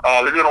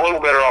 They're doing a little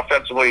better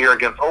offensively here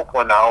against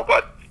Oakland now,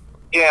 but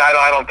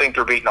I don't think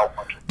they're beating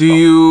Oakland. Do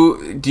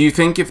you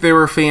think if there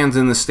were fans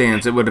in the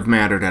stands, it would have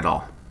mattered at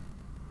all?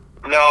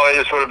 No, it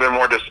just would have been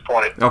more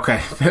disappointing.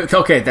 Okay,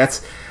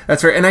 that's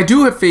right. And I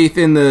do have faith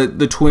in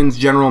the Twins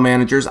general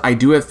managers. I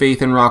do have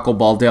faith in Rocco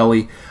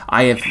Baldelli.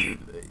 I have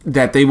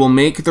that they will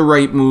make the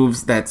right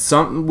moves, that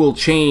something will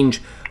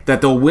change, that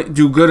they'll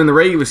do good in the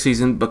regular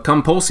season, but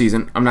come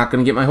postseason, I'm not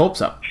going to get my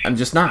hopes up. I'm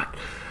just not.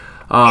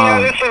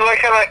 This is like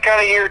kind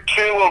of year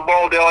 2 of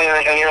Baldelli,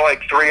 and you're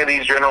like 3 of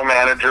these general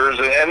managers,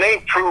 and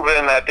they've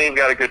proven that they've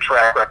got a good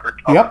track record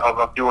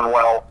of doing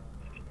well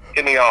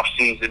in the off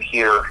season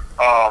here.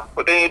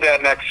 But they need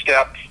that next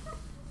step,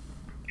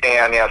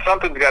 and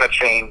something's got to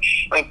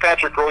change. I think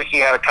Patrick Royce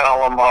had a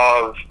column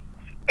of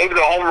maybe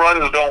the home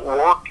runs don't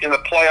work in the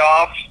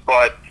playoffs,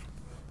 but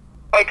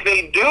like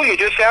they do, you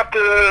just have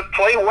to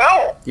play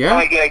well.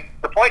 Yeah.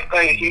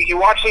 You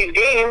watch these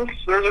games,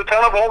 there's a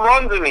ton of home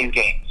runs in these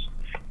games.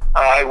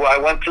 I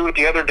went through it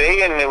the other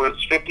day, and it was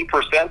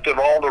 50% of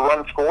all the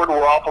runs scored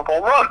were off of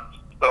home runs.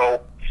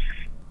 So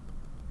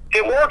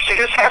it works. You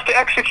just have to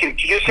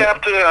execute. You just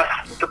have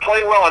to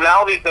play well. And now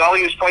all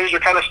these players are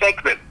kind of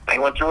snake bit. They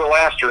went through it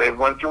last year. They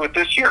went through it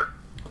this year.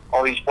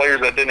 All these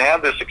players that didn't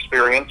have this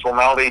experience, well,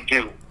 now they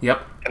do.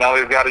 Yep. And now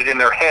they've got it in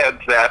their heads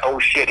that, oh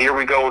shit, here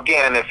we go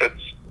again. If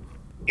it's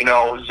 0-0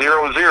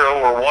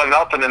 or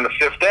 1-0 in the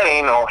 5th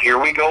inning, here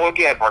we go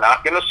again. We're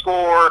not going to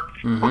score.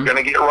 Mm-hmm. We're going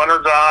to get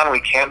runners on. We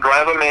can't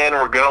drive them in.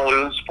 We're going to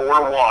lose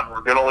 4-1.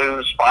 We're going to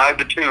lose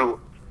 5-2.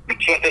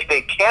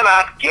 They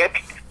cannot get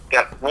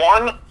that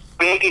one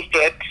big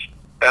hit,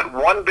 that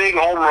one big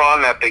home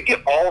run that they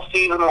get all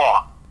season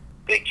long.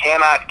 They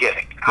cannot get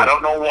it. I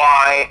don't know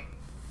why.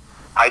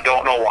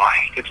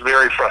 It's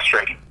very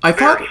frustrating. I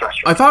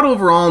thought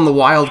overall in the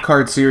wild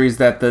card series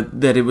that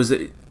it was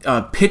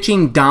a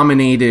pitching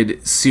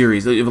dominated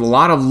series. It was a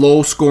lot of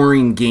low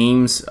scoring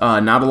games.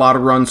 Not a lot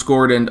of runs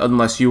scored,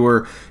 unless you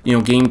were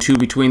game 2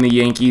 between the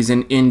Yankees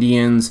and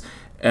Indians,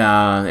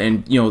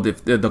 and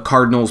the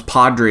Cardinals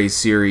Padres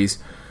series.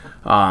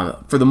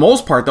 For the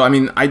most part, though, I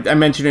mean, I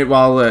mentioned it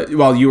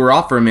while you were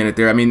off for a minute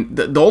there. I mean,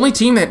 the only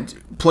team that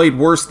played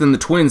worse than the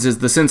Twins is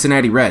the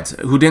Cincinnati Reds,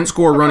 who didn't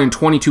score a run in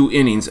 22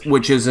 innings,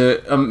 which is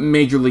a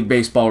Major League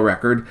Baseball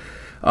record.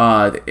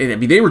 I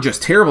mean, they were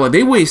just terrible.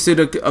 They wasted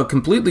a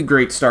completely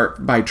great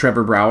start by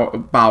Trevor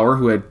Bauer,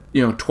 who had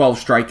 12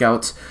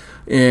 strikeouts.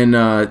 in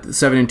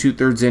 7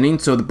 2/3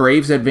 innings. So the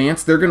Braves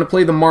advance. They're going to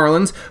play the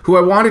Marlins, who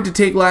I wanted to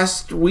take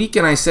last week,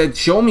 and I said,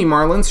 "Show me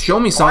Marlins, show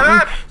me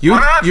something."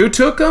 You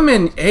took them,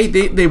 and hey,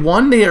 they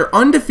won. They are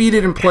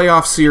undefeated in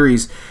playoff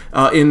series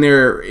in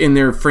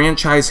their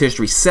franchise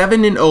history,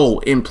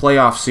 7-0 in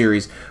playoff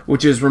series,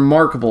 which is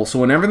remarkable. So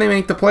whenever they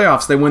make the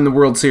playoffs, they win the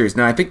World Series.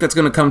 Now I think that's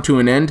going to come to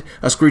an end,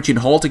 a screeching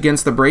halt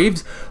against the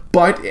Braves,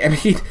 but I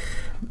mean.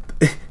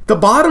 The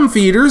bottom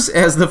feeders,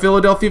 as the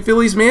Philadelphia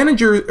Phillies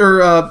manager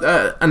or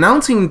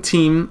announcing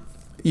team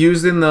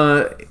used in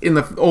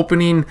the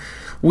opening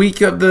week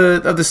of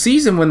the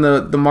season when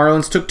the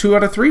Marlins took 2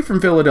 out of 3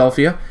 from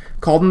Philadelphia,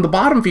 called them the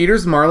bottom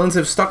feeders. The Marlins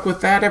have stuck with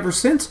that ever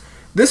since.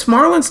 This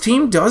Marlins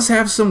team does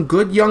have some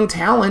good young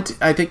talent.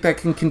 I think that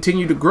can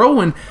continue to grow,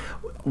 and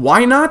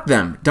why not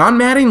them? Don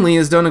Mattingly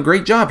has done a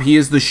great job. He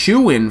is the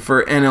shoo-in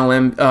for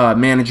NLM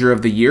Manager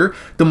of the Year.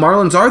 The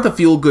Marlins are the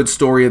feel-good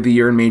story of the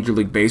year in Major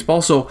League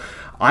Baseball, so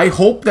I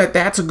hope that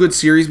that's a good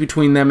series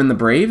between them and the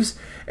Braves.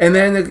 And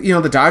then,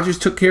 the Dodgers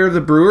took care of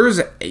the Brewers,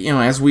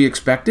 as we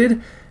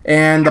expected.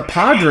 And the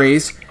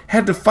Padres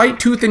had to fight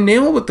tooth and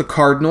nail with the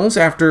Cardinals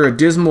after a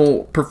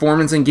dismal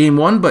performance in Game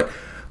 1. But,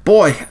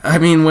 boy, I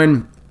mean,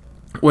 when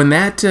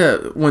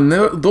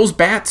those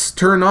bats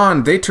turn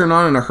on, they turn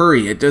on in a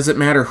hurry. It doesn't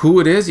matter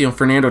who it is.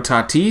 Fernando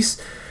Tatis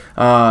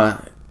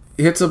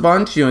hits a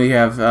bunch. You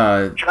have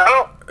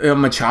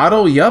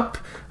Machado. Yep.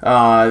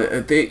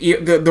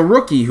 The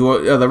rookie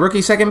the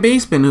rookie second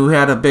baseman who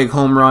had a big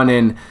home run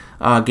in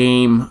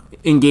game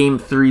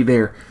 3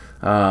 there.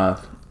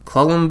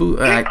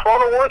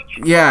 Cronenworth?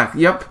 Yeah.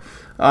 Yep.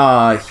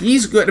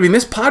 He's good. I mean,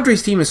 this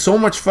Padres team is so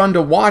much fun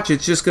to watch.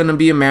 It's just going to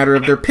be a matter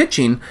of their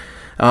pitching.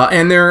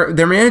 And their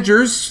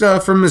manager's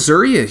from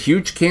Missouri, a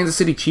huge Kansas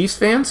City Chiefs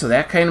fan, so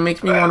that kind of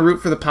makes me want to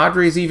root for the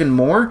Padres even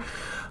more.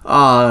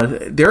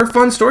 They're a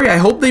fun story. I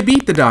hope they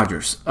beat the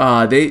Dodgers.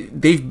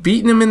 They've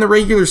beaten them in the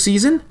regular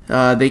season.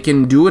 They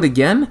can do it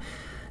again.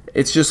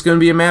 It's just going to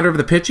be a matter of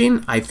the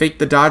pitching. I think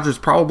the Dodgers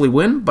probably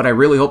win, but I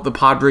really hope the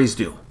Padres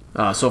do.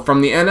 So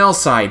from the NL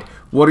side,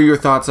 what are your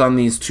thoughts on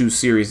these two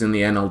series in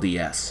the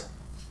NLDS?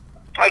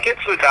 Like,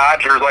 it's the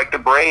Dodgers. Like, the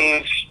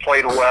Braves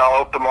played well. I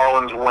hope the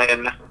Marlins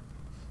win.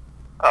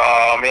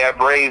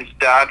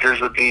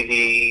 Braves-Dodgers would be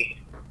the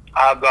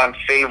odds-on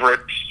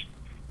favorites.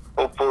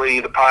 Hopefully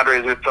the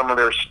Padres get some of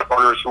their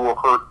starters who will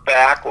hurt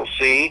back. We'll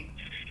see.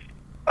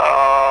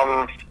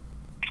 The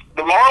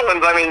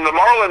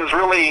Marlins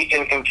really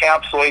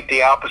encapsulate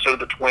the opposite of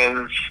the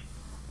Twins.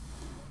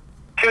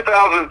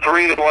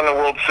 2003, they won the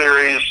World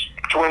Series.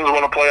 Twins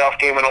won a playoff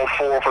game in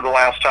 2004 for the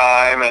last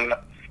time, and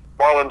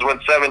Marlins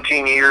went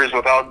 17 years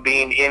without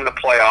being in the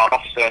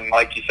playoffs. And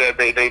like you said,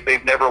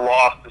 they've never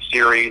lost the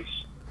series.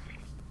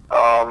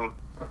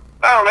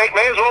 I don't know,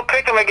 may as well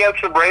pick them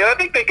against the Braves. I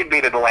think they could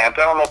beat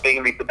Atlanta. I don't know if they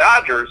can beat the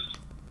Dodgers.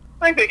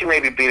 I think they can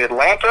maybe beat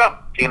Atlanta,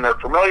 team they're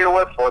familiar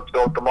with. So let's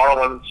go with the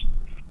Marlins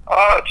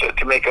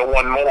to make it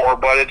one more.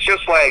 But it's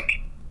just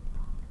like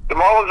the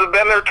Marlins have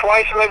been there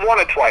twice and they've won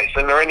it twice.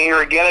 And they're in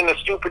here again in a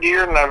stupid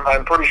year. And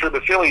I'm pretty sure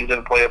the Phillies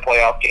didn't play a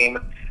playoff game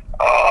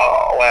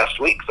last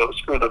week. So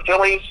screw the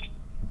Phillies.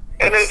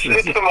 And it's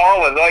the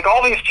Marlins. Like,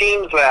 all these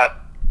teams that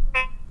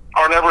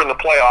are never in the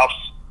playoffs,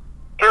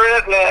 they're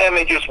in it and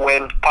they just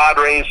win.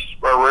 Padres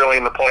are really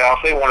in the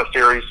playoffs. They won a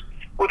series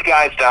with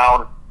guys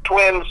down.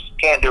 Twins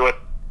can't do it.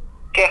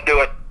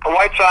 The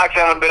White Sox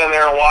haven't been in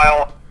there in a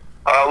while.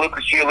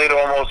 Lucas Giolito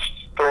almost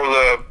threw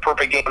the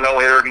perfect game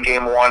no-hitter in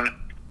Game 1.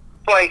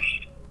 It's like,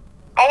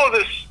 all of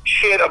this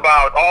shit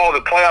about all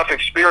the playoff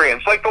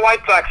experience, like the White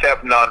Sox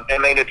have none,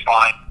 and they did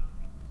fine.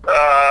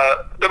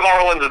 The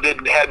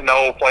Marlins had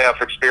no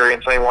playoff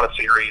experience, and they won a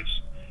series.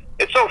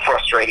 It's so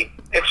frustrating.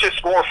 It's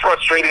just more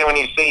frustrating when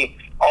you see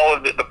all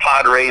of the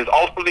Padres,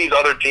 all of these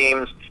other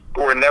teams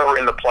who are never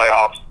in the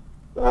playoffs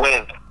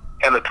win.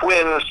 And the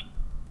Twins,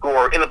 who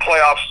are in the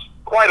playoffs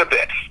quite a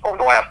bit over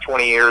the last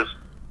 20 years,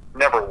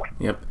 never win.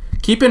 Yep.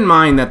 Keep in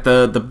mind that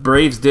the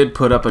Braves did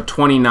put up a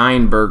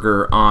 29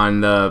 burger on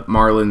the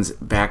Marlins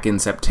back in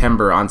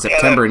September, on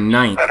September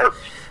 9th.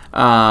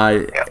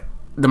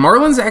 The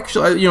Marlins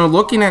actually,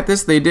 looking at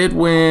this, they did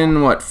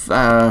win,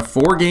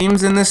 4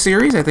 games in this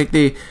series? I think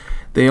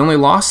they only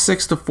lost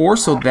 6-4,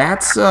 so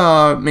that's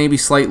maybe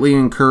slightly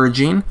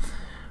encouraging.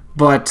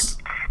 But,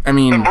 I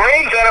mean, the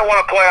Braves hadn't won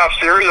a playoff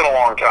series in a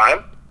long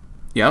time.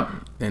 Yep,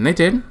 and they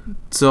did.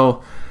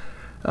 So,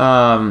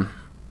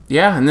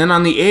 yeah, and then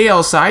on the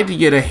AL side, you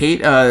get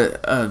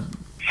a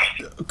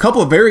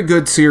couple of very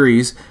good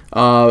series.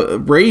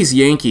 Rays,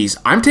 Yankees.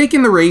 I'm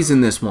taking the Rays in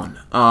this one.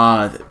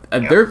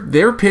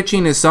 Their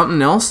pitching is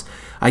something else.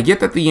 I get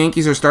that the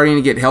Yankees are starting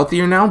to get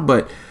healthier now,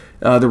 but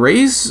the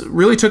Rays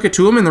really took it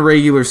to them in the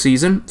regular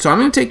season. So I'm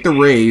going to take the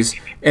Rays.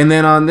 And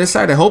then on this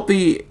side, I hope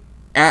the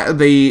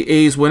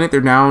A's win it.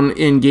 They're down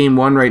in Game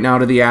 1 right now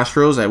to the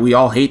Astros. We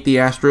all hate the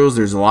Astros.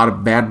 There's a lot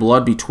of bad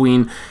blood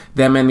between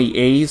them and the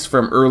A's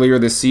from earlier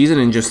this season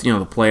and just, the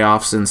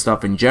playoffs and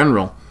stuff in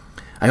general.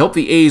 I hope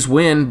the A's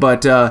win,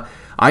 but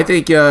I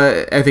think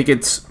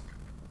it's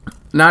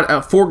not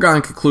a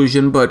foregone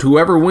conclusion, but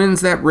whoever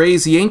wins that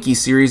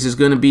Rays-Yankees series is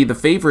going to be the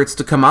favorites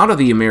to come out of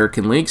the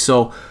American League.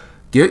 So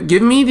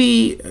give me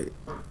the...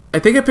 I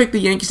think I picked the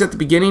Yankees at the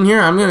beginning here.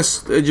 I'm going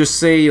to just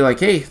say,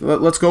 like, hey,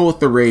 let's go with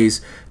the Rays,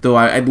 though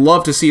I'd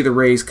love to see the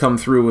Rays come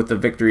through with the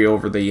victory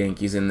over the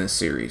Yankees in this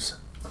series.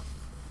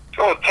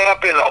 So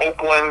Tampa and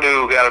Oakland,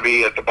 who got to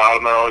be at the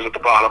bottom, they're always at the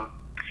bottom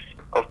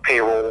of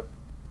payroll.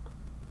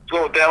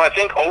 Go with them. I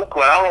think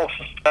Oakland,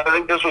 I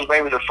think this was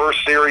maybe the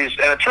first series,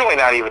 and it's really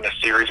not even a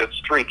series,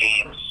 it's 3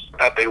 games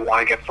that they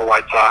won against the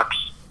White Sox.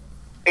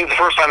 I think it's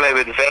the first time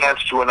they've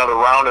advanced to another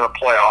round in the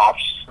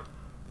playoffs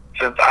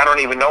since, I don't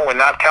even know when,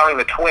 not counting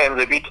the Twins.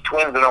 They beat the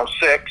Twins in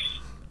 06,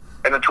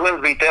 and the Twins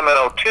beat them in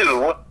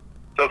 02.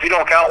 So if you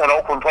don't count when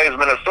Oakland plays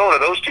Minnesota,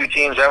 those 2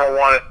 teams haven't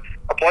won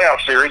a playoff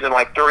series in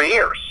like 30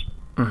 years.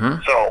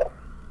 Mm-hmm. So,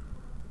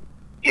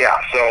 yeah,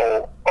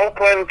 so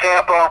Oakland,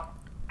 Tampa,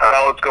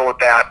 let's go with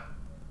that.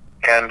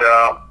 And,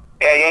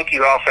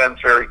 Yankees offense,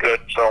 very good.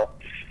 So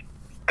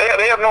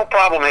they have no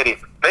problem hitting.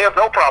 They have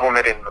no problem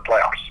hitting in the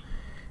playoffs.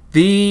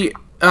 The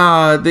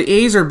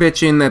A's are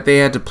bitching that they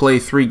had to play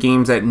 3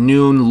 games at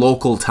noon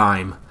local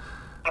time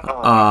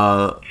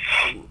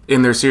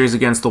in their series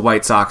against the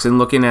White Sox. And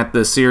looking at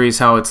the series,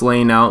 how it's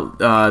laying out,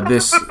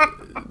 this,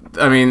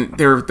 I mean,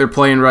 they're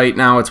playing right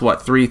now. It's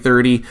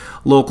 3:30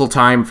 local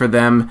time for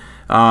them.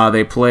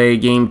 They play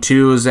Game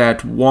 2s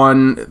at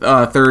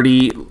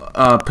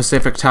 1:30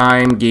 Pacific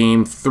time.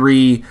 Game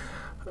 3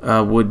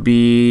 would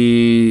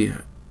be,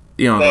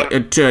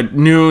 at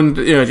noon,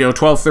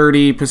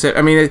 12:30 Pacific.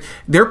 I mean,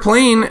 they're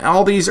playing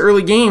all these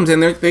early games,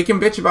 and they can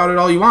bitch about it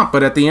all you want,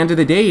 but at the end of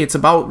the day, it's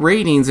about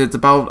ratings. It's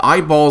about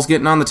eyeballs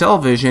getting on the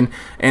television,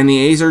 and the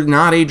A's are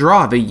not a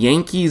draw. The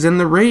Yankees and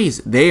the Rays,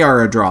 they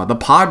are a draw. The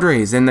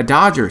Padres and the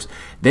Dodgers,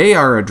 they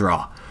are a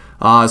draw.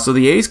 So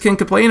the A's can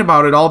complain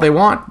about it all they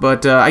want,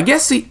 but I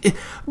guess.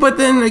 But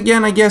then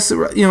again, I guess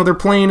they're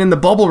playing in the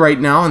bubble right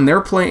now, and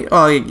they're playing.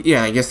 I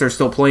guess they're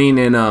still playing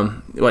in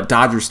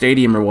Dodger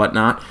Stadium or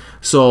whatnot.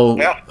 So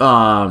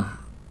yeah.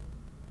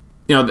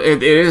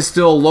 It is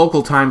still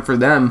local time for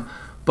them.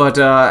 But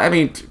I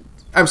mean,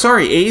 I'm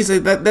sorry, A's.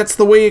 That's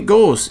the way it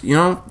goes.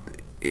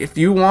 If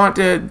you want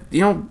to,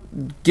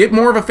 get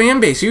more of a fan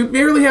base, you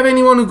barely have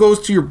anyone who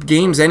goes to your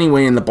games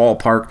anyway in the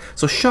ballpark.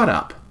 So shut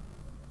up.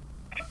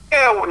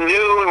 Yeah,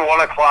 noon,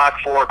 1 o'clock,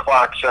 4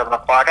 o'clock, 7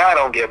 o'clock. I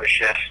don't give a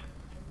shit.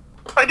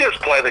 I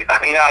just play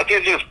I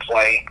just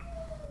play.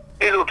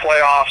 These are the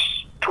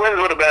playoffs. Twins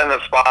would have been in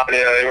the spot.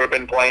 They would have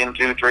been playing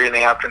 2, 3 in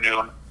the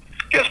afternoon.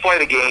 Just play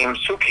the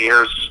games. Who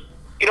cares?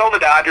 The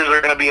Dodgers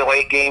are going to be a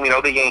late game.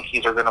 The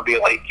Yankees are going to be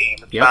a late game.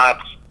 It's not,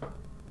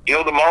 the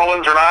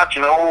Marlins are not,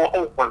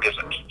 Oakland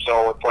isn't.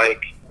 So it's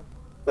like,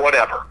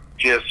 whatever.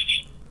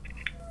 Just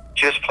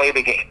play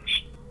the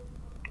games.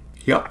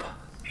 Yep.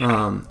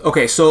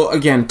 Okay, so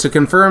again, to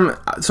confirm,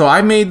 so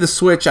I made the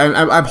switch.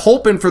 I'm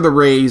hoping for the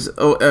Rays.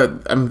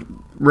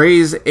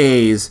 Rays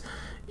A's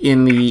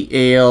in the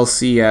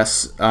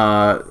ALCS.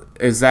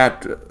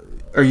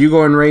 Are you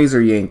going Rays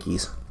or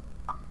Yankees?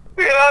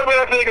 Yeah,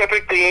 I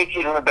picked the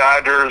Yankees and the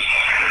Dodgers.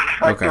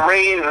 Okay. The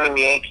Rays and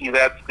the Yankees,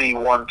 that's the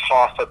one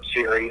toss-up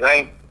series.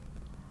 I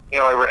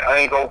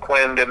think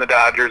Oakland and the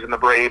Dodgers and the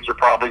Braves are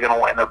probably going to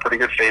win. They're pretty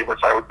good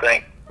favorites, I would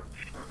think.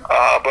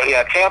 But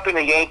yeah, Tampa and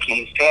the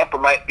Yankees. Tampa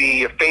might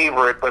be a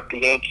favorite, but the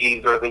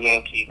Yankees are the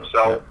Yankees.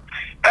 So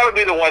that would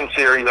be the one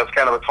series that's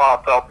kind of a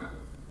toss-up.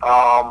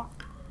 I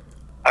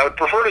would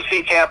prefer to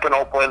see Tampa and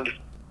Oakland,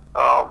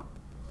 and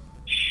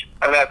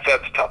that's a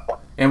tough one.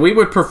 And we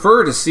would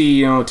prefer to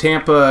see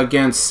Tampa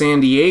against San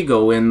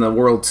Diego in the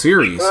World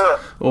Series,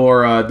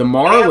 or the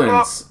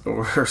Marlins,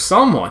 or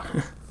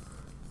someone.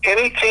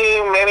 Any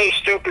team, any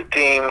stupid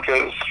team,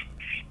 because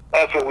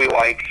that's what we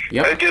like.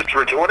 Yep.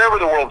 Whatever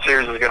the World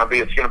Series is going to be,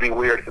 it's going to be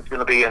weird. It's going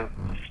to be in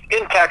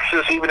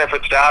Texas, even if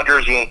it's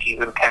Dodgers, Yankees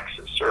in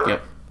Texas,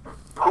 or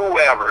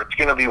whoever. It's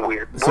going to be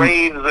weird.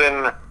 Braves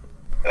and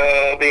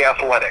the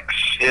Athletics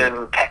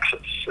in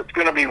Texas. It's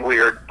going to be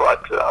weird,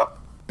 but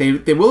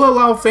they will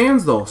allow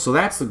fans though, so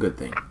that's the good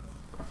thing.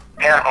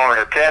 Yeah,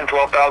 only 10,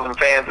 12,000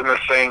 fans in this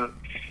thing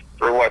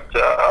for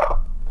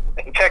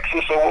in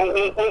Texas.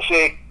 So we'll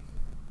see.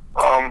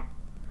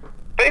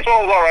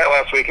 Baseball was all right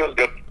last week. It was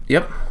good.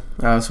 Yep.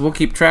 So we'll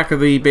keep track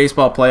of the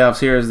baseball playoffs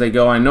here as they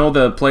go. I know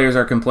the players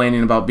are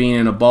complaining about being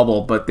in a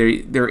bubble, but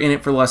they're in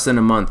it for less than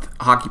a month.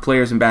 Hockey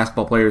players and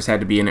basketball players had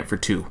to be in it for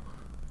 2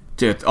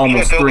 to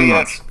almost 3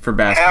 months for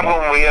basketball. Half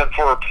of them we had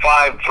for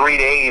 3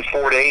 days,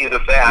 4 days,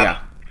 if that. Yeah.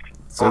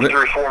 So 3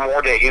 or 4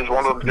 more days.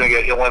 One of them's going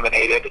to get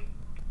eliminated.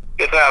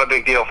 It's not a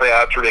big deal for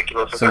that. It's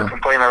ridiculous. If they're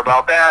complaining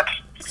about that.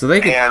 So they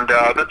can.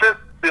 And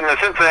in the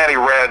Cincinnati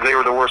Reds, they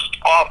were the worst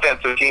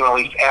offensive team, at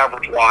least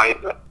average-wise.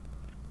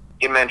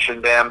 You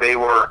mentioned them. They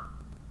were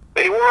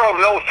of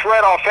no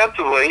threat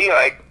offensively.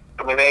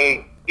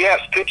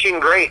 Pitching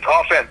great.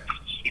 Offense,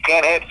 you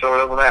can't hit, so it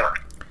doesn't matter.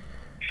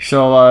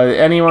 So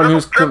anyone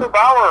who's Trevor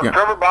Bauer,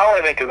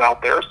 I think, is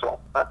out there. So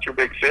that's your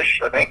big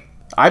fish, I think.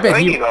 I bet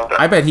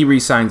he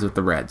re-signs with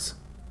the Reds.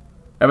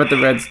 I bet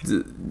the Reds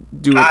do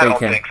what they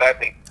can. I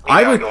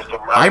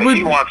If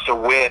he wants to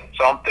win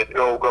something,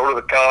 go to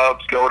the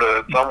Cubs, go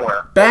to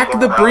somewhere. Back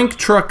the Brink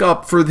truck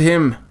up for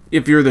him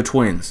if you're the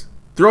Twins.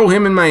 Throw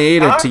him and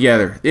Maeda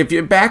together. If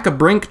you back a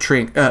Brink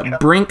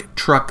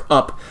truck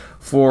up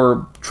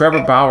for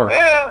Trevor Bauer.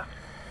 Yeah.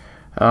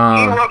 He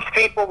rubs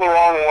people the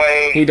wrong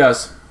way. He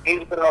does.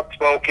 He's been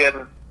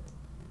outspoken.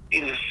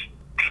 He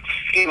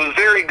was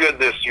very good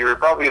this year,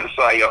 probably the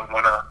Cy Young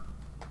winner.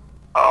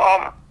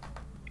 I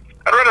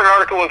read an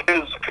article of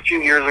his a few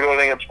years ago, I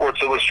think in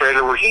Sports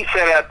Illustrated, where he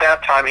said at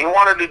that time he didn't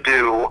want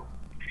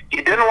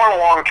a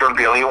long-term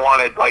deal. He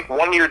wanted like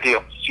 1-year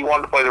deals. He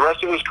wanted to play the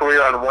rest of his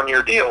career on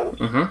 1-year deals,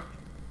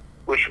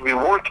 which would be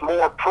worth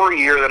more per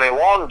year than a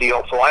long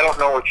deal. So I don't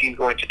know if he's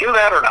going to do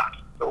that or not.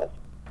 So.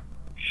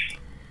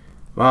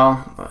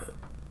 Well,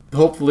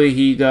 hopefully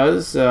he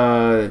does.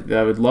 I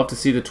would love to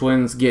see the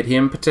Twins get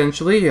him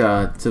potentially.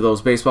 To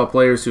those baseball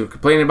players who are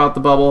complaining about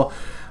the bubble,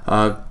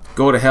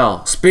 go to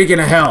hell. Speaking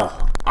of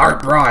hell,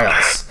 Art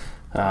Briles,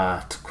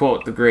 to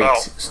quote the great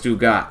Stu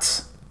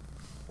Gatz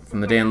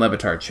from the Dan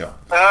Levitard Show.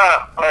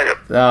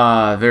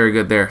 Very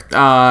good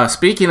there.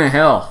 Speaking of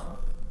hell,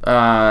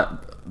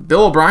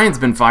 Bill O'Brien's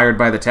been fired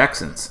by the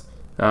Texans,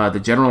 the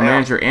general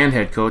manager and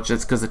head coach.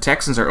 That's because the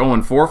Texans are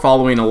 0-4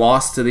 following a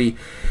loss to the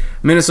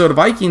Minnesota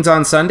Vikings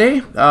on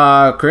Sunday.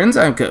 Crins,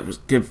 I'm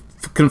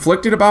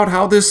conflicted about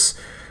how this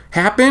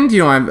happened.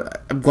 I'm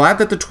glad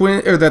that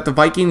the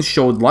Vikings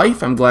showed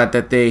life. I'm glad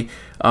that they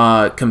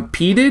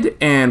competed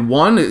and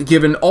won,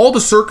 given all the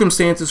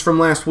circumstances from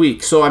last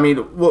week. So,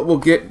 we'll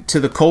get to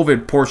the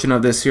COVID portion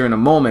of this here in a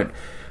moment.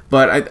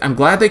 But I'm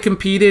glad they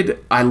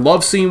competed. I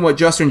love seeing what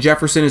Justin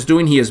Jefferson is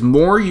doing. He has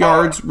more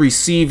yards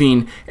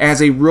receiving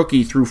as a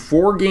rookie through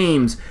 4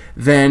 games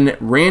than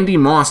Randy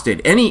Moss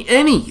did.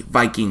 Any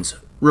Vikings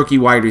rookie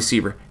wide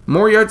receiver.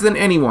 More yards than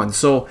anyone.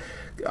 So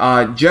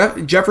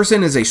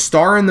Jefferson is a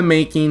star in the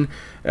making.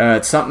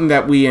 It's something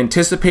that we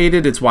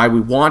anticipated. It's why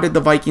we wanted the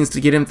Vikings to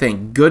get him.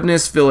 Thank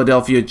goodness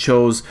Philadelphia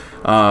chose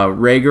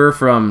Rager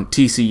from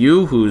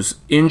TCU, who's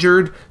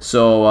injured.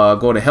 So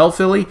go to hell,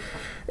 Philly.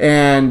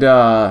 And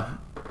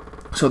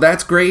so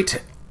that's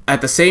great.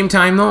 At the same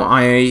time, though,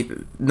 I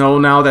know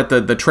now that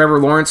the Trevor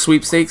Lawrence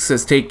sweepstakes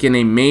has taken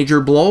a major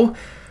blow.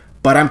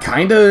 But I'm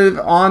kind of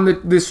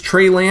on this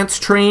Trey Lance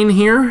train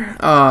here.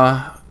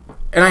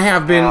 And I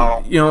have been,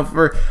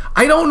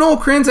 I don't know,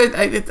 Crins.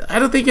 I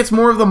don't think it's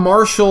more of the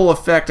Marshall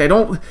effect.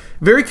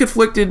 Very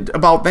conflicted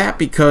about that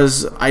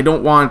because I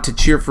don't want to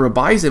cheer for a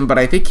Bison, but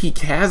I think he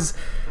has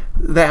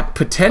that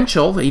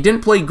potential. He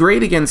didn't play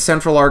great against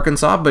Central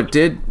Arkansas, but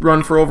did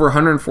run for over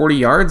 140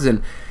 yards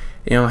and,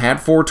 had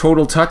 4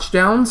 total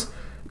touchdowns.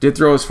 Did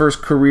throw his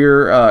first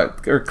career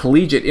or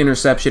collegiate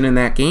interception in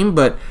that game,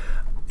 but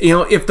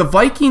if the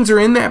Vikings are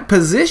in that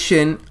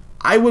position,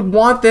 I would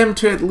want them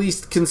to at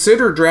least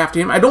consider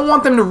drafting him. I don't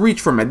want them to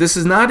reach for him. This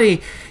is not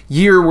a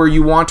year where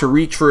you want to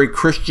reach for a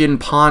Christian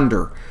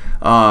Ponder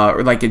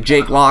or like a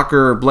Jake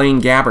Locker or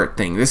Blaine Gabbert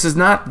thing. This is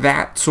not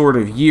that sort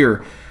of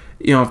year.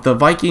 If the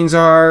Vikings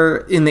are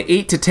in the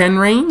 8 to 10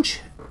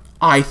 range,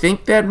 I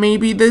think that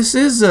maybe this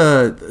is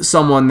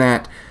someone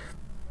that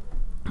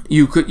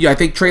you could. I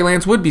think Trey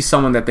Lance would be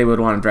someone that they would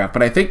want to draft.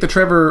 But I think the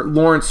Trevor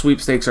Lawrence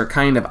sweepstakes are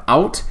kind of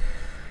out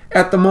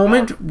at the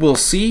moment. We'll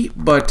see.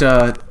 But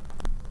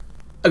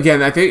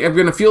again, I think I'm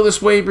going to feel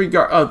this way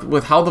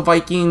with how the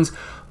Vikings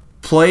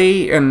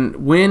play and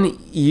win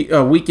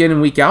week in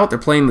and week out. They're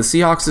playing the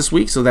Seahawks this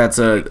week, so that's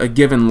a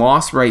given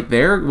loss right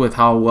there with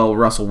how well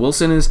Russell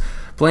Wilson is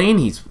playing.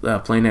 He's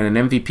playing at an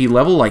MVP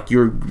level like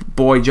your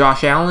boy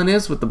Josh Allen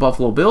is with the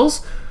Buffalo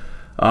Bills.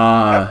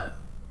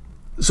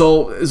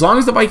 So as long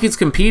as the Vikings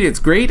compete, it's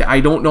great.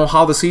 I don't know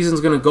how the season's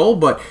going to go,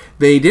 but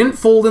they didn't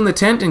fold in the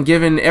tent, and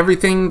given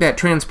everything that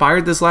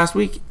transpired this last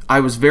week,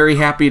 I was very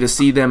happy to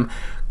see them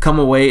come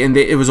away, and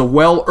it was a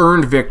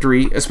well-earned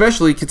victory,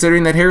 especially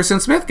considering that Harrison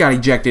Smith got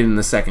ejected in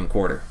the second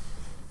quarter.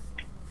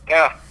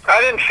 Yeah, I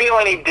didn't feel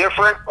any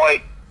different,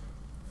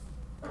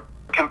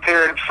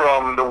 compared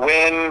from the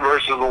win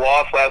versus the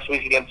loss last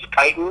week against the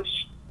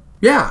Titans.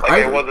 Yeah.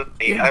 I wasn't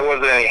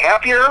any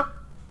happier.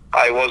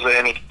 I wasn't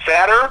any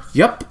sadder.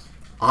 Yep.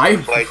 They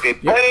played,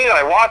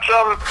 I watch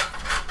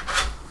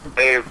them.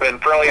 They've been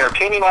fairly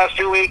entertaining last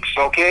 2 weeks.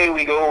 Okay,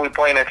 we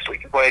play next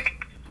week.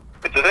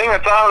 It's a thing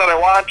that's on that I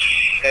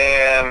watch,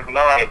 and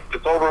all right,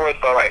 it's over with.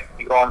 All right,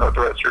 you go on with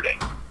the rest of your day.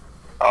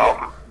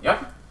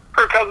 Yep.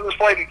 Kirk Cousins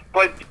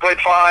played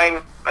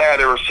fine.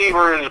 Their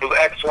receivers was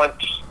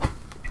excellent.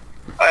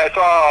 I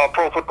saw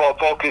Pro Football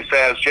Focus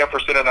has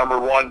Jefferson at number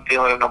 1,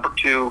 Thielen at number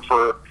 2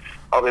 for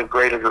how they've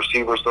graded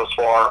receivers thus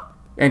far.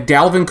 And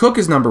Dalvin Cook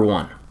is number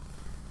 1.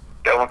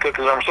 Dalvin Cook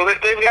is number. So they've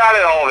got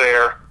it all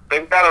there.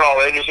 They've got it all.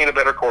 They just need a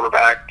better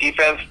quarterback.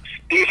 Defense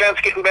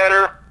getting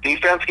better.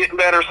 Defense getting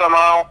better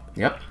somehow.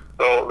 Yep.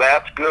 So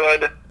that's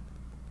good.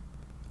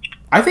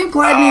 I think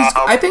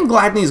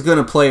Gladney's going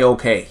to play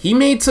okay. He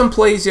made some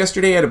plays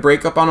yesterday, had a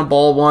breakup on a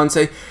ball once.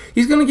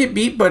 He's going to get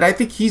beat, but I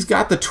think he's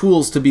got the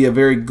tools to be a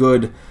very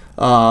good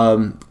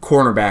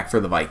cornerback for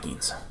the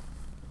Vikings.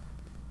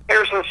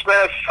 Harrison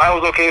Smith, I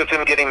was okay with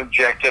him getting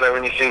ejected.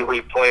 When you see the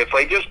replay, if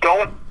they just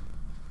don't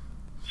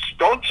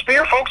don't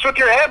spear folks with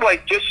your head.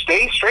 Like, just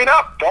stay straight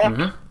up.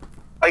 Don't.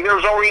 Like, there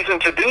was no reason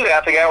to do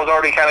that. The guy was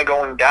already kind of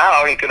going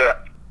down. He could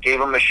have gave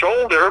him the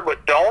shoulder,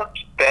 but don't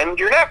bend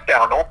your neck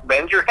down. Don't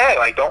bend your head.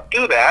 Like, don't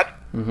do that.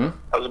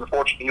 I was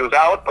unfortunate he was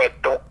out, but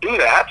don't do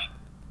that.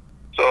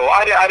 So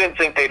I didn't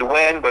think they'd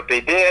win, but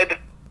they did. And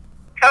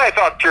I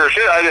thought, sure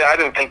shit, I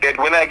didn't think they'd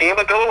win that game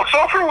until it was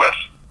over with.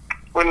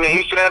 When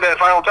Houston had that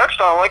final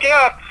touchdown, I'm like,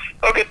 yeah,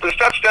 they'll get this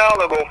touchdown,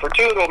 they'll go for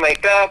 2, they'll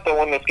make that, they'll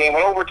win this game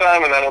in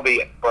overtime, and that'll be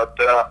it. But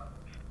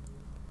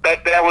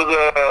that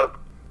was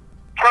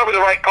probably the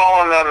right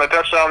call on the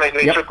touchdown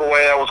they took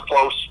away. That was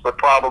close, but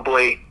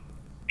probably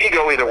he'd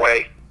go either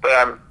way.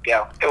 But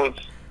yeah, it was.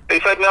 They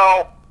said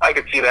no. I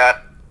could see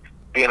that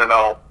being a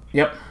no.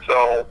 Yep.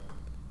 So,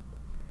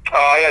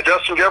 yeah,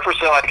 Justin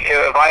Jefferson. Like,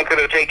 if I could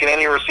have taken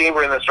any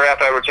receiver in this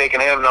draft, I would have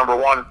taken him number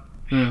 1,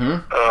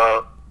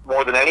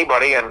 more than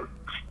anybody. And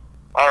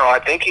I don't know. I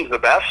think he's the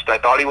best. I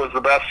thought he was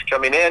the best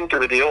coming into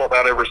the deal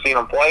without ever seeing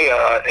him play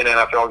an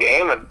NFL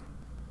game. And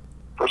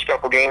first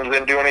couple games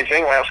didn't do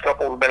anything. Last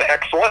couple have been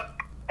excellent.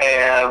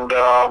 And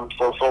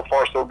so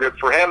far, so good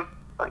for him.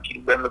 I think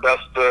he's been the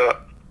best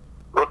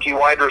rookie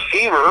wide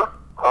receiver.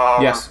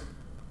 Yes.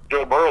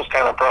 Joe Burrow's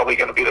kind of probably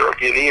going to be the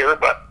rookie of the year,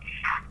 but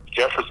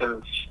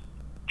Jefferson's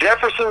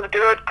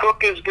good.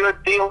 Cook is good.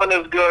 Thielen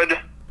is good.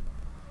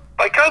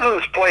 My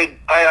Cousins played.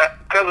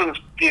 Cousins,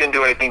 he didn't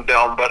do anything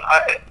dumb, but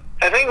I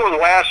think it was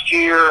last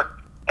year.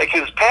 Like,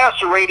 his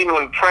passer rating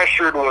when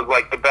pressured was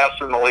like the best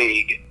in the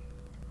league,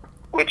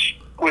 which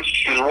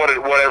is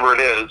whatever it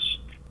is.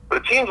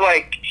 But it seems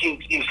like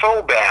he's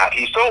so bad.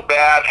 He's so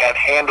bad at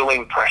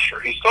handling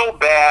pressure. He's so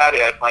bad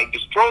at, like,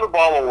 just throw the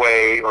ball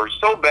away, or he's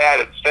so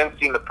bad at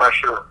sensing the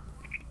pressure.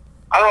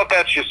 I don't know if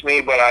that's just me,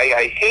 but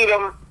I hate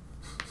him.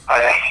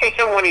 I hate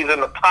him when he's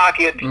in the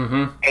pocket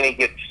and he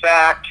gets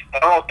sacked. I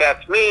don't know if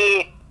that's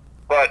me,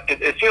 but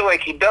it feels like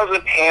he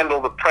doesn't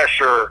handle the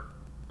pressure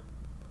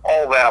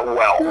all that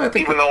well,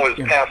 even though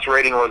his passer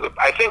rating was,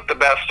 I think, the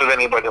best of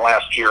anybody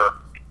last year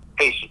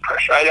facing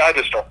pressure. I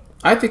just don't.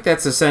 I think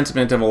that's the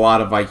sentiment of a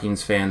lot of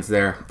Vikings fans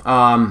there.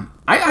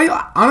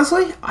 I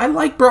honestly, I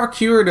like Brock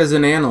Huard as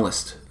an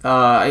analyst.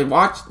 I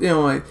watched,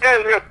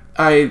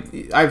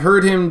 I've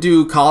heard him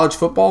do college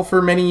football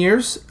for many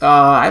years.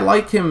 I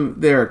like him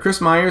there.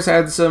 Chris Myers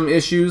had some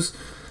issues.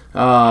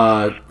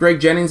 Greg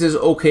Jennings is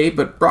okay,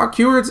 but Brock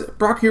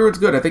Huard's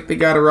good. I think they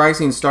got a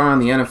rising star on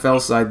the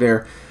NFL side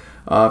there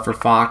for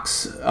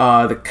Fox.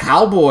 The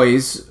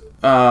Cowboys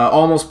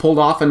almost pulled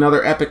off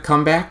another epic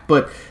comeback,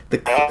 but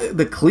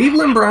the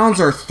Cleveland Browns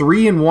are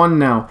 3-1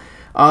 now.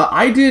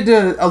 I did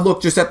a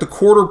look just at the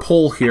quarter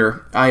poll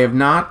here. I have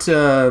not.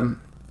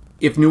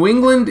 If New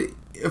England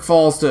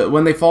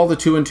when they fall to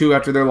 2-2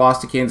 after their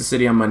loss to Kansas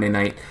City on Monday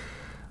night,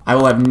 I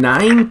will have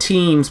 9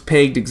 teams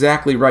pegged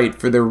exactly right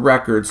for their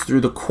records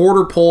through the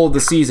quarter poll of the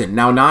season.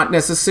 Now, not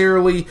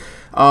necessarily,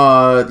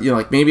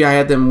 like maybe I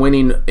had them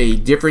winning a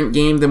different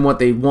game than what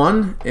they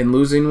won and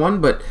losing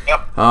one, but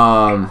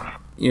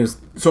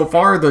so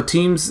far the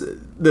teams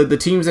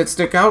that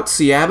stick out,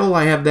 Seattle,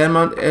 I have them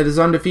as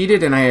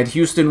undefeated, and I had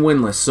Houston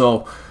winless.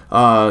 So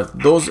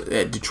those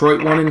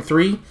Detroit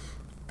 1-3,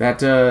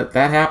 that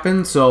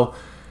happened. So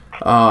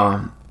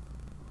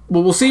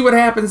we'll see what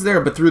happens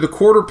there. But through the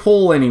quarter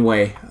poll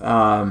anyway,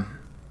 I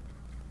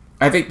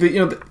think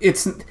that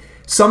it's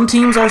some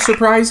teams are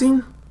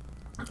surprising.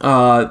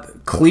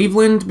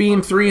 Cleveland being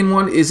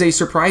 3-1 is a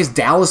surprise.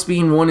 Dallas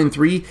being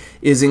 1-3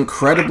 is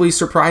incredibly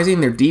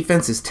surprising. Their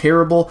defense is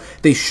terrible.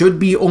 They should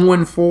be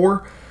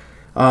 0-4.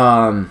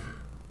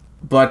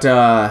 But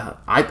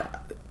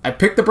I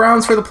picked the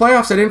Browns for the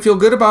playoffs. I didn't feel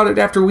good about it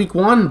after week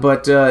 1,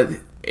 but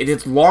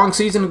it's a long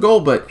season to go,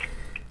 but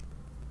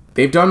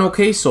they've done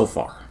okay so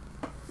far.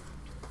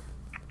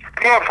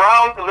 Yeah,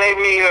 Browns,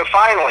 maybe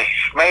finally.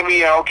 Maybe,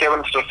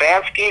 Kevin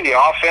Stefanski, the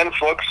offense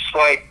looks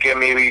like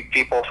maybe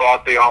people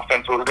thought the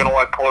offense was going to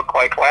look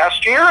like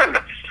last year, and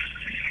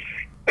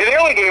they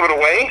nearly gave it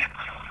away.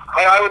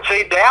 I would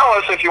say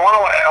Dallas, if you want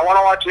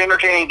to watch an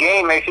entertaining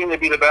game, they seem to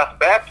be the best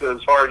bet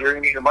as far as you're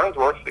going to get your money's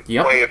worth. If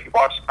you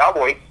watch the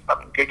Cowboys,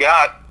 good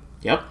God.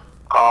 Yep.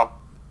 I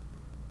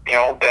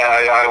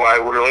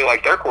would really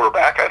like their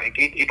quarterback. I think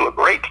he'd look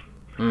great.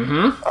 I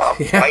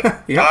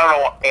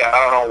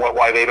don't know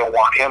why they don't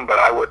want him, but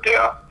I would,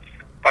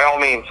 by all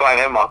means, sign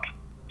him up.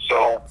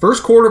 So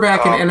first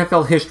quarterback in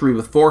NFL history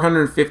with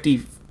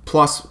 450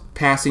 plus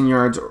passing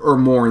yards or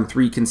more in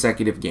 3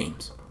 consecutive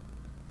games.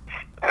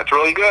 That's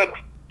really good.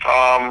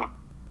 Some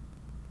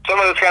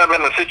of it's kind of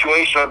been the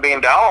situation of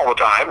being down all the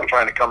time and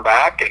trying to come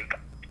back,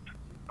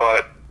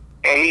 but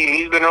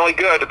he's been really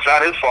good. It's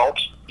not his fault.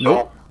 So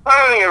nope.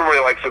 I think everybody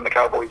likes when the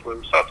Cowboys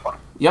lose. So that's fine.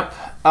 Yep.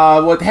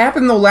 What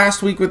happened though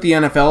last week with the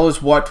NFL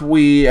is what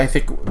I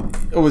think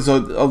it was a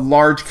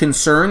large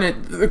concern.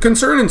 A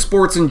concern in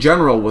sports in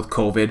general with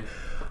COVID.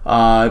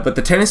 But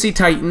the Tennessee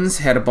Titans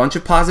had a bunch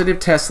of positive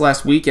tests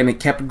last week, and it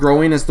kept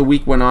growing as the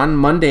week went on.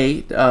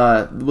 Monday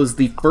was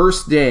the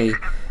first day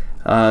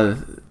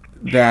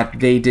that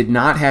they did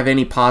not have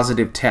any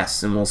positive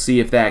tests, and we'll see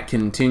if that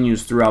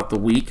continues throughout the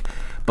week.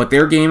 But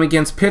their game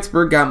against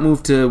Pittsburgh got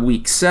moved to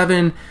week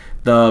 7.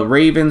 The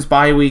Ravens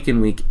bye week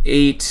in week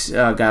 8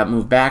 got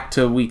moved back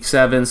to week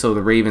 7, so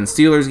the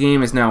Ravens-Steelers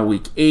game is now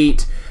week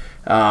 8.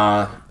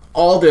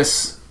 All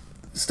this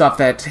stuff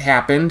that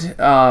happened,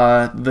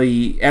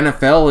 the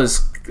NFL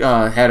has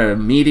had a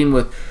meeting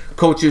with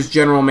coaches,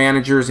 general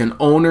managers, and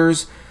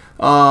owners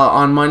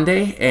on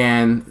Monday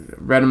and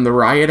read them the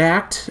Riot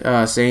Act,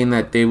 saying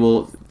that they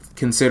will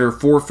consider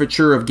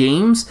forfeiture of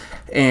games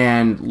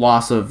and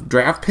loss of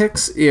draft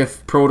picks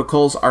if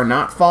protocols are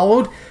not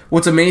followed.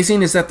 What's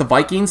amazing is that the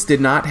Vikings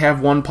did not have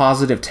one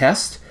positive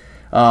test.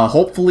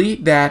 Hopefully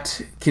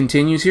that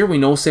continues here. We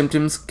know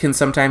symptoms can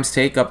sometimes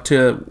take up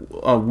to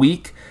a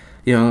week,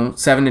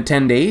 7 to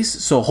 10 days.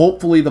 So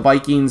hopefully the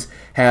Vikings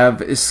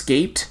have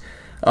escaped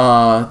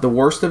the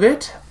worst of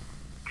it.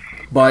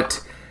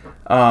 But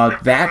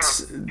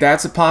that's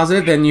a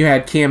positive. Then you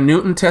had Cam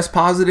Newton test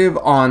positive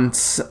on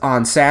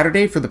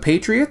Saturday for the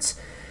Patriots.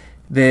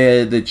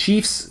 The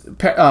Chiefs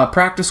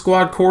practice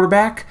squad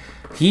quarterback,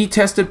 he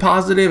tested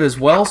positive as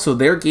well, so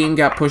their game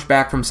got pushed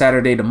back from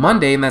Saturday to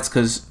Monday, and that's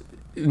because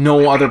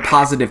no other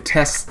positive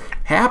tests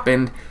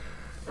happened.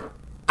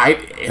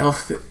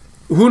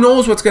 Who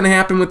knows what's going to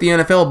happen with the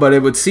NFL, but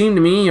it would seem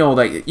to me,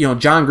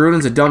 John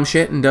Gruden's a dumb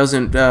shit and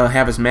doesn't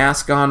have his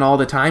mask on all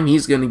the time.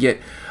 He's going to get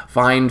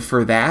fined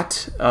for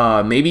that,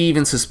 maybe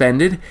even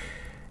suspended.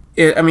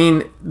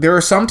 There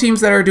are some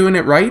teams that are doing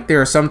it right. There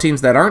are some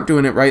teams that aren't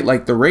doing it right,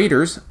 like the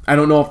Raiders. I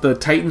don't know if the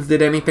Titans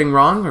did anything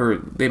wrong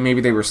or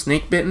maybe they were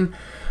snake bitten.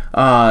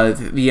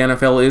 The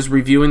NFL is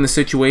reviewing the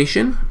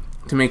situation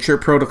to make sure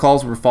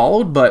protocols were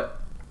followed,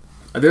 but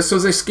this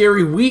was a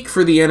scary week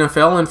for the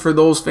NFL and for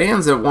those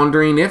fans that are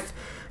wondering if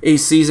a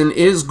season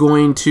is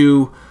going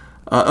to,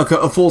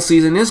 a full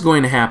season is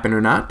going to happen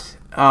or not.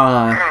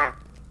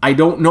 I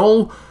don't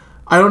know.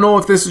 I don't know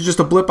if this is just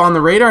a blip on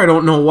the radar. I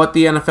don't know what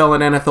the NFL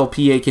and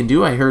NFLPA can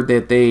do. I heard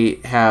that they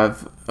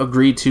have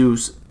agreed to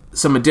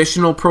some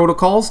additional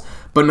protocols,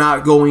 but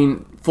not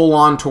going full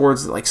on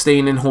towards like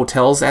staying in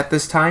hotels at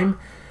this time.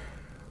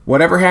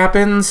 Whatever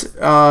happens,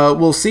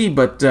 we'll see.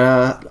 But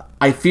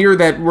I fear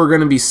that we're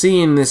going to be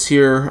seeing this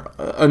here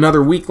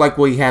another week like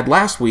we had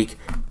last week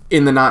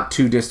in the not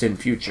too distant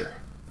future.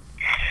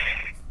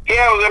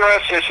 Yeah, it was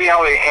interesting to see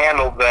how they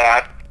handled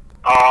that.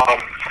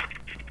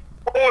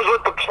 What was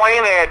with the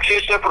plane? They had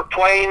 2 separate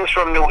planes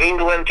from New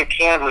England to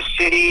Kansas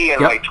City,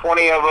 and like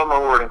 20 of them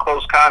who were in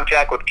close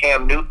contact with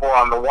Cam Newton were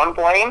on the one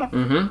plane.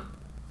 Mm-hmm.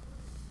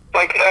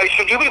 Like,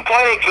 should you be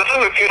playing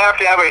exam if you have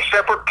to have a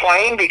separate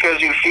plane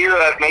because you fear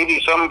that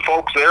maybe some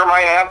folks there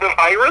might have the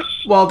virus?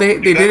 Well, they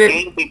did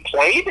it. Be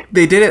played?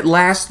 They did it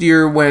last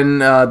year when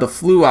the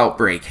flu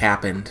outbreak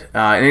happened,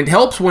 and it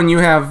helps when you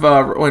have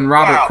when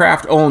Robert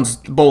Kraft owns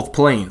both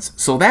planes,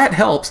 so that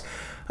helps.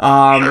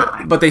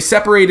 Sure. But they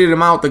separated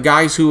them out. The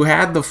guys who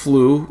had the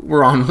flu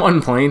were on one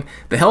plane.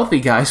 The healthy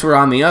guys were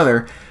on the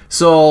other.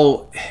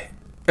 So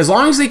as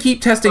long as they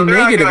keep testing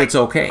negative, it's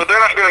okay. But they're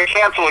not going to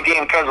cancel a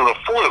game because of the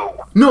flu.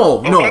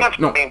 No.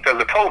 Cancel a game because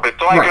of COVID.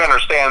 So I can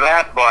understand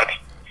that. But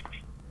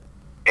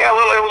yeah, it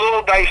was a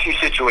little dicey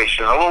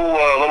situation. A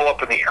little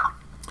up in the air.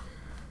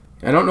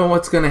 I don't know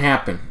what's going to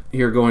happen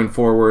here going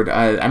forward.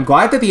 I'm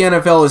glad that the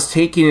NFL is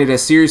taking it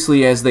as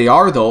seriously as they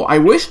are, though. I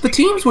wish the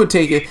teams would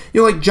take it.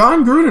 Like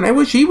John Gruden, I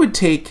wish he would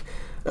take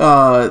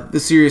the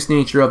serious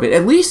nature of it.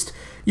 At least,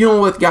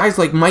 with guys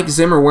like Mike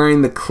Zimmer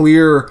wearing the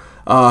clear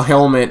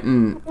helmet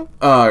and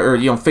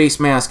or face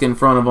mask in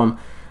front of them,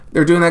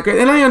 they're doing that great.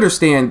 And I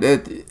understand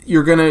that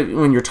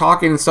when you're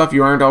talking and stuff,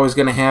 you aren't always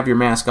gonna have your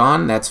mask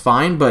on. That's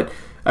fine, but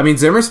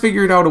Zimmer's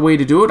figured out a way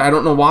to do it. I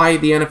don't know why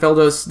the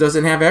NFL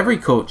doesn't have every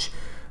coach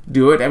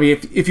do it.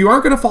 If you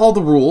aren't going to follow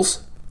the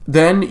rules,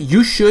 then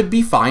you should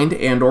be fined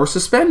and or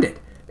suspended.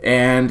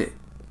 And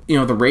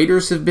the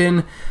Raiders have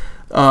been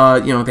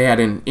they had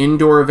an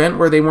indoor event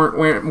where they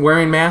weren't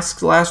wearing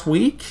masks last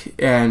week,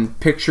 and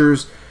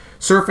pictures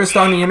surfaced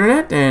on the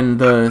internet, and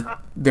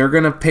they're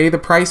going to pay the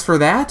price for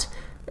that.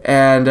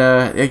 And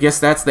I guess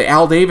that's the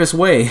Al Davis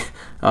way.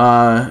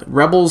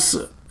 Rebels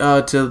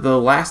to the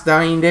last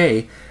dying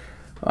day.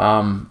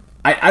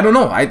 I don't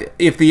know.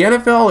 If the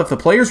NFL, if the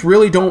players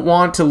really don't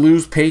want to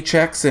lose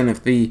paychecks, and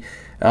if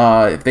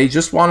they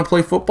just want to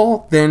play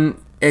football, then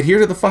adhere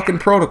to the fucking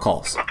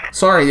protocols.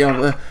 Sorry,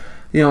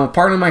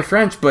 pardon my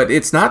French, but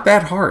it's not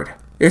that hard.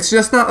 It's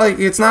just not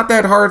it's not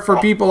that hard for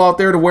people out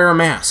there to wear a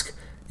mask.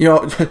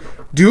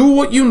 Do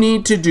what you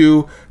need to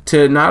do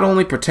to not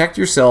only protect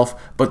yourself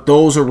but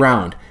those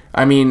around.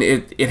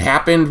 It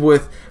happened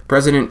with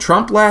President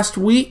Trump last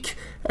week,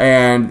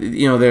 and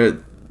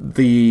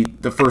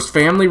the first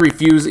family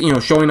refused,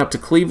 showing up to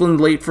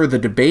Cleveland late for the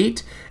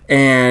debate,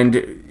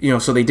 and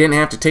so they didn't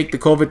have to take the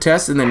COVID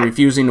test, and then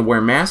refusing to wear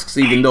masks,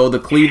 even though the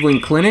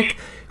Cleveland Clinic,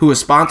 who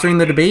was sponsoring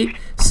the debate,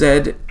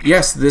 said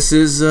yes,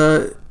 these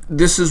are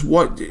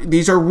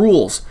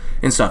rules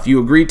and stuff.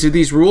 You agreed to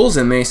these rules,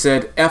 and they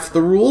said F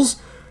the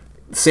rules.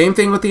 Same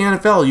thing with the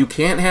NFL. You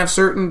can't have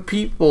certain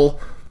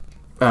people,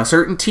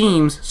 certain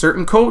teams,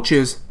 certain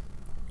coaches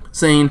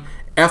saying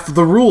F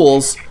the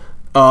rules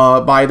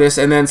by this,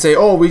 and then say,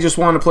 oh, we just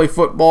want to play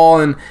football,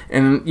 and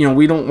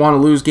we don't want to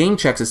lose game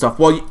checks and stuff.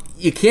 Well,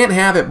 you can't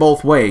have it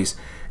both ways.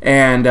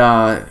 And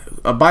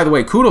by the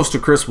way, kudos to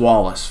Chris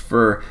Wallace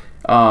for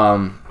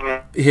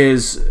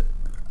his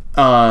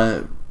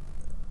somehow.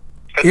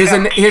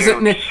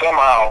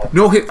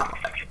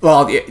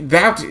 Well,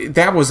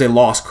 that was a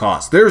lost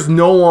cause. There's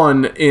no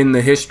one in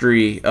the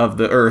history of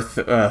the earth.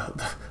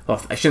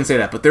 Well, I shouldn't say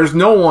that, but there's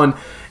no one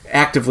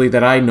actively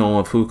that I know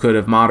of who could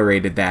have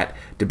moderated that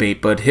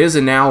debate. But his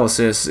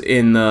analysis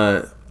in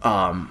the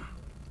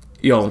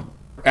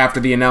after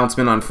the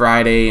announcement on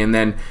Friday, and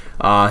then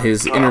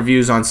his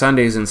interviews on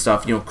Sundays and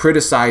stuff,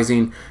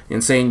 criticizing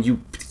and saying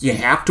you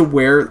have to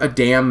wear a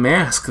damn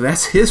mask.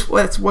 That's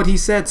what he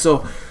said.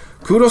 So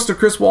kudos to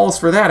Chris Wallace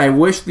for that. I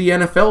wish the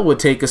NFL would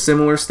take a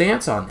similar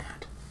stance on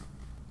that.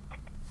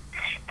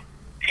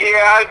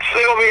 Yeah,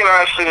 it'll be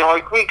interesting.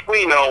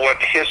 We know what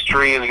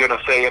history is going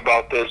to say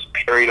about this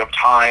period of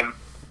time.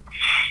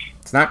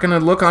 It's not going to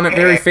look on it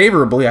very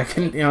favorably.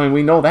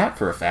 We know that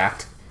for a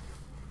fact.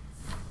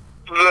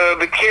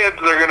 The kids,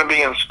 they're going to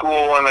be in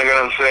school and they're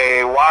going to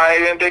say, why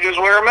didn't they just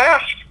wear a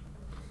mask?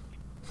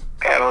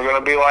 And we're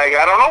going to be like,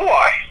 I don't know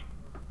why.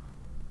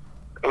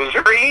 It was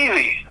very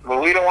easy,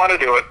 but we don't want to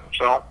do it,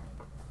 so.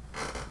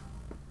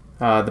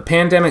 The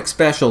pandemic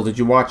special, did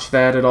you watch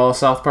that at all,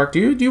 South Park?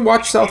 Do you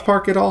watch South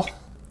Park at all?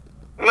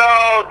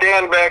 No,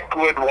 Dan Beck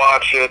would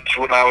watch it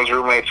when I was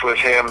roommates with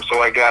him,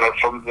 so I got it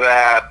from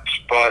that,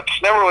 but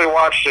never really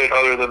watched it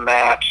other than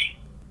that.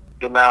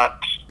 Did not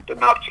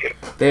see it.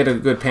 They had a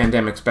good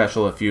pandemic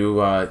special. If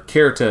you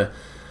care to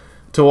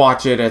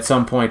watch it at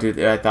some point,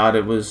 I thought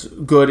it was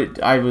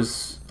good. I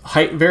was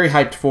very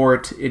hyped for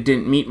it. It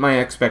didn't meet my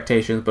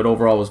expectations, but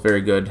overall was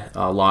very good.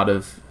 A lot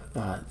of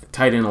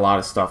tied in a lot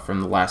of stuff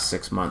from the last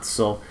 6 months.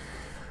 So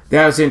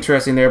that was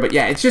interesting there. But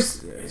yeah, it's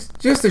just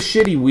a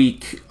shitty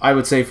week, I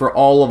would say, for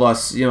all of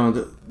us.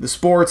 The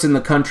sports and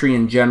the country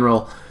in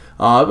general.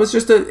 It was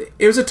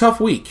a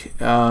tough week,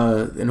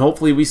 and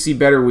hopefully we see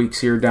better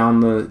weeks here down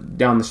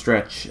the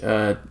stretch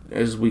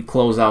as we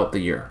close out the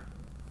year.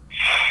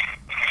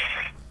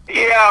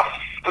 Yeah,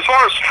 as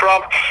far as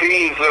Trump,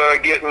 he's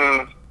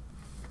getting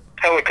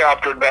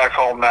helicoptered back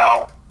home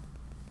now.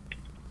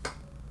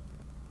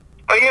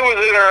 It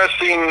was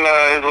interesting,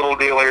 his little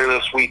deal here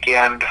this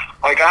weekend.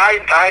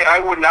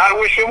 I would not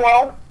wish him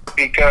well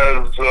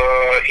because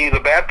he's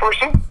a bad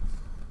person.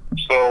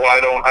 So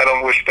I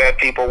don't wish bad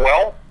people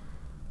well.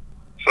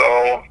 So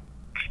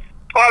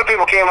a lot of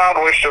people came out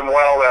and wished him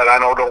well that I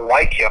know don't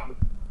like him.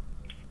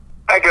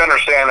 I can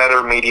understand that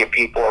they're media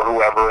people or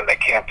whoever, and they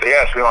can't say,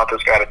 yes, we want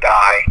this guy to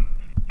die.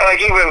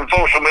 And even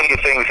social media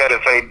things had to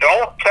say,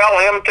 don't tell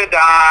him to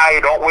die,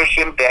 don't wish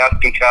him death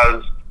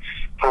because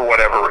for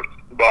whatever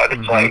reason. But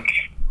it's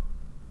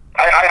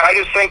I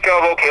just think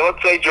of, okay,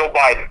 let's say Joe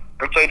Biden.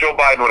 Let's say Joe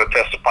Biden would have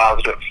tested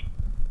positive.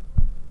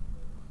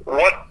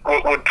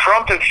 Would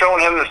Trump have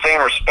shown him the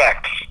same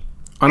respect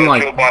as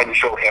Joe Biden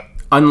showed him?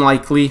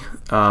 Unlikely,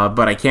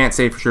 but I can't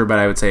say for sure, but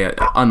I would say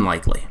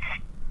unlikely.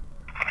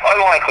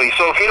 Unlikely.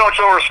 So if you don't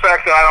show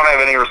respect, then I don't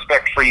have any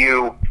respect for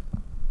you.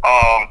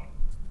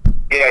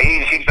 Yeah,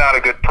 he's not a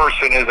good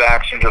person. His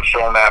actions have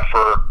shown that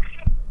for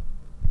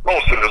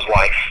most of his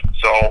life.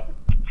 So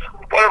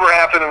whatever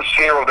happens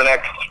here over the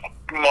next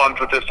month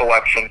with this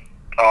election,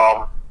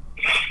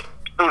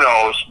 who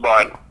knows?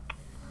 But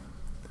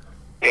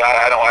yeah,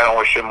 I don't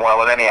wish him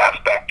well in any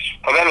aspect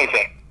of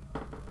anything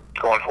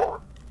going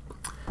forward.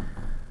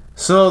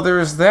 So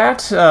there's that.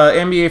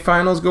 NBA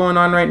Finals going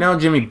on right now.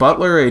 Jimmy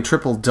Butler, a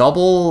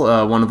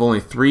triple-double, one of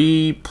only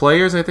 3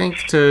 players, I think,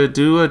 to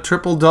do a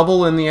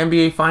triple-double in the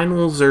NBA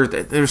Finals. Or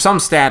there's some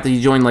stat that he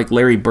joined like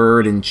Larry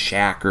Bird and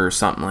Shaq or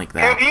something like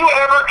that. Have you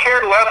ever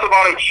cared less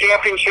about a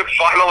championship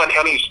final in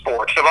any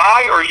sport? Have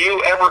I or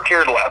you ever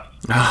cared less?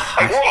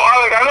 I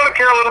want to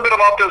care a little bit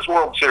about this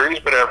World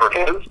Series, whatever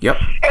it is, yep,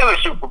 and the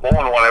Super Bowl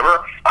and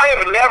whatever. I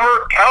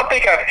don't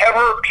think I've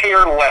ever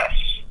cared less.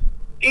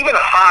 Even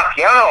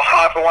hockey, I don't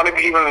know if I want to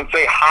even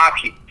say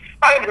hockey.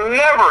 I've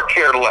never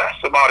cared less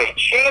about a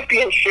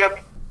championship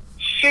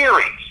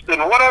series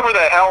than whatever the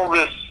hell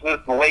this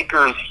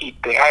Lakers Heat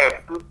thing. I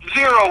have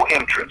zero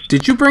interest.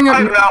 Did you bring up? I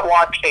have not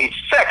watched a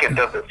second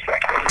of this thing.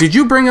 Did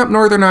you bring up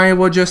Northern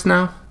Iowa just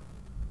now?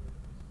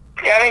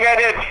 Yeah, I think I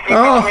did. You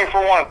got me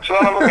for once.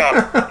 Son of a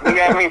gun. You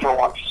got me for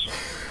once.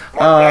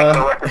 Mark back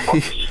the record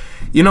books.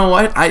 You know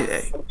what,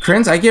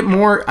 Trends, I get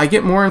more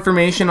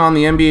information on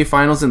the NBA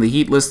Finals and the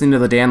Heat listening to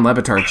the Dan Le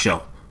Batard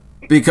show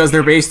because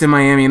they're based in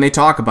Miami and they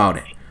talk about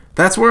it.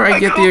 That's where I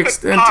get the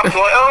extent.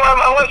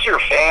 Unless you're a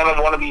fan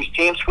of one of these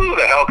teams, who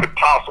the hell could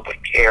possibly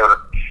care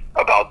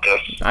about this?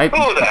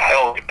 Who the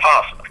hell could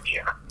possibly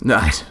care?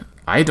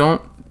 I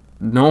don't.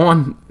 No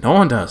one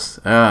does.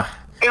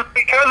 It's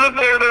because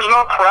there's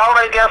no crowd,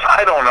 I guess.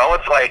 I don't know.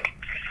 It's like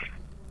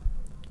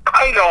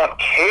I don't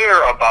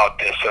care about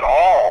this at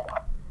all.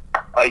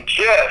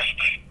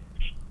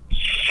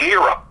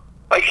 Zero.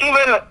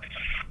 Even,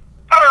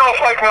 I don't know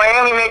if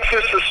Miami makes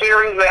this a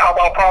series,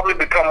 I'll probably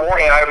become more,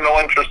 and I have no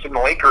interest in the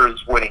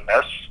Lakers winning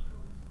this.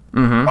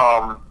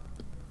 Mm-hmm.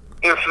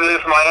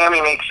 If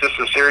Miami makes this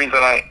a series,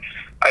 then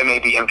I may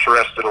be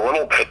interested a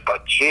little bit,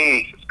 but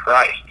Jesus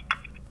Christ.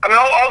 I mean,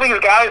 all these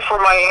guys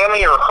from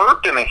Miami are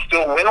hurt, and they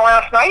still win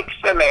last night,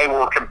 and they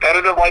were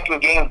competitive like in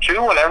Game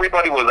 2 when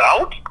everybody was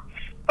out.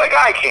 Like,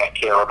 I can't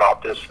care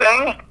about this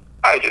thing.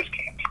 I just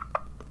can't.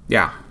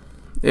 Yeah,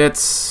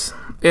 it's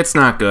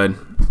not good.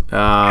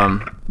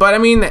 But, I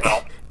mean,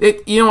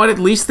 you know what? At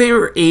least they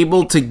were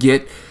able to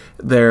get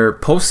their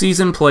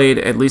postseason played.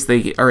 At least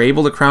they are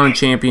able to crown a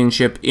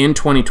championship in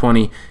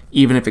 2020,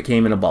 even if it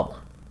came in a bubble.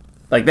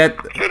 Like that.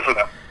 Good for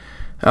them.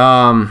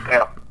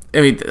 Yeah. I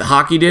mean,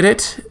 hockey did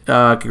it.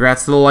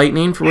 Congrats to the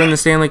Lightning for winning the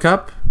Stanley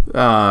Cup.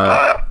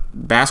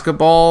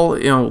 Basketball,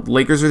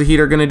 Lakers or the Heat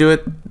are going to do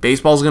it.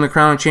 Baseball's going to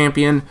crown a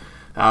champion.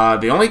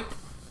 The only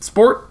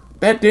sport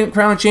that didn't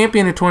crown a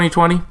champion in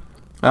 2020,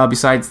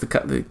 besides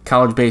the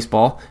college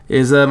baseball,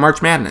 is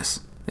March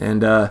Madness.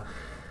 And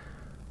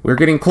we're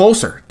getting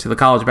closer to the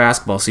college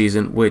basketball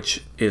season,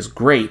 which is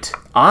great.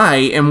 I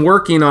am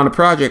working on a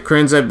project,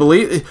 Krins. I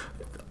believe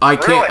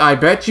I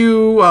bet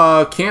you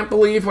can't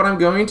believe what I'm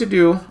going to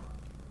do.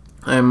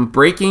 I'm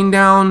breaking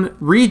down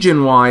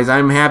region-wise.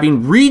 I'm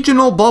having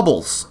regional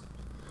bubbles.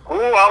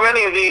 Ooh, how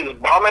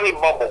many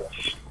bubbles?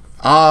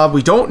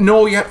 We don't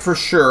know yet for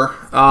sure.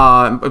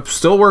 I'm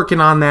still working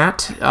on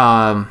that.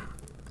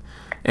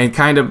 And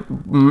kind of,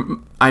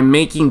 I'm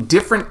making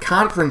different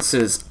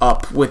conferences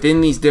up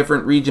within these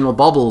different regional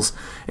bubbles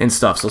and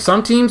stuff. So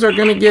some teams are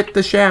going to get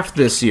the shaft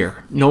this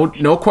year.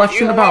 No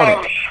question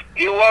about it.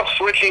 You love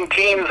switching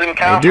teams and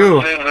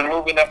conferences and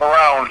moving them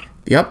around.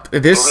 Yep.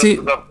 This is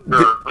up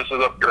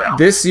your alley.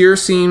 This year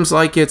seems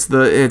like it's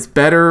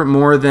better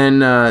more than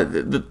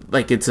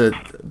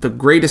the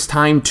greatest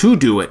time to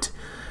do it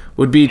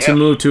would be to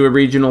move to a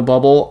regional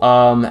bubble.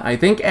 I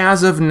think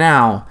as of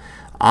now,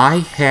 I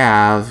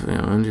have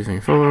 1, 2, 3,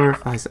 4,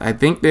 5. I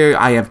think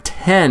I have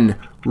 10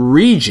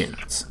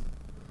 regions.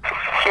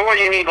 So what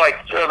do you need? Are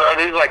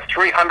these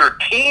 300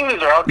 teams,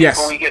 or how deep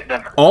are we getting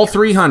in? All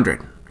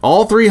 300.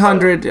 All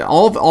 300.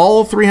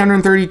 All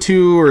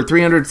 332 or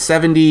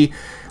 370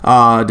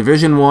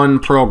 Division I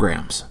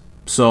programs.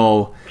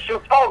 So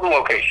follow the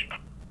location.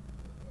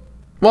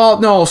 Well,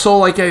 no.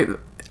 So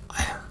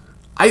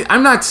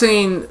I'm not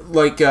saying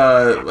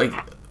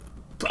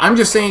I'm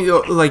just saying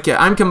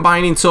I'm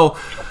combining. So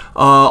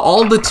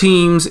all the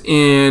teams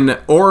in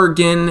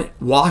Oregon,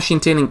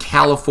 Washington, and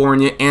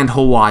California, and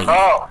Hawaii.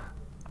 Oh.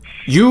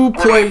 You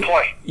play.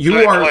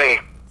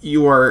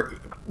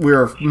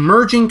 We're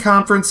merging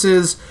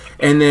conferences,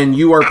 and then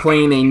you are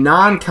playing a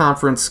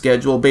non-conference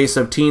schedule based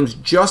on teams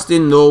just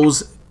in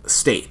those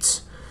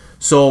states.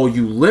 So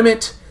you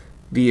limit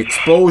the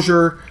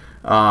exposure,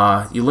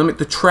 you limit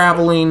the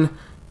traveling.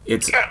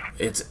 It's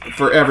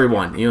for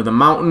everyone. The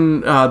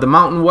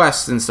Mountain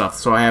West and stuff.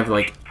 So I have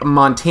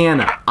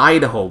Montana,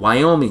 Idaho,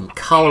 Wyoming,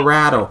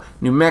 Colorado,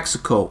 New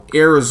Mexico,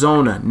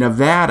 Arizona,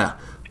 Nevada,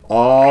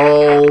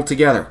 all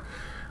together.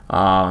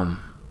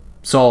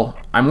 So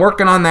I'm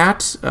working on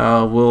that.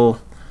 We'll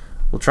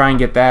try and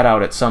get that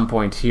out at some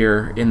point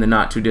here in the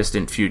not too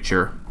distant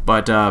future.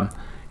 But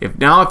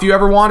if you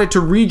ever wanted to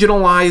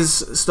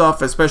regionalize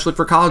stuff, especially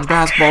for college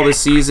basketball this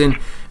season,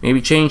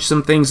 maybe change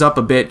some things up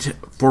a bit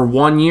for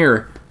 1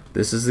 year,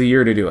 this is the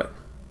year to do it.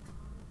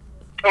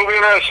 It'll be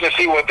interesting to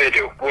see what they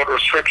do, what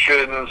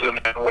restrictions and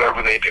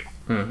whatever they do.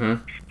 Mm-hmm.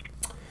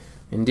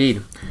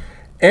 Indeed.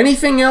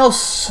 Anything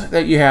else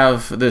that you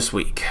have this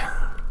week?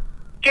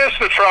 Just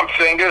the Trump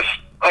thing.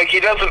 He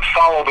doesn't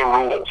follow the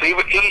rules. He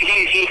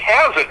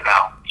has it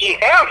now. He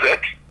has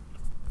it.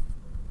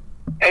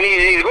 And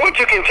he's going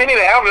to continue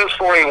to have this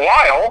for a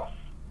while.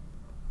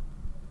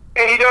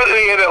 And he had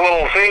that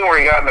little thing where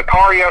he got in the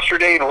car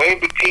yesterday and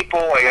waved at people.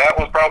 That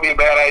was probably a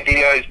bad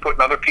idea. He's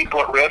putting other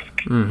people at risk.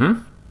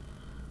 Mm-hmm.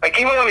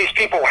 Even when these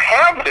people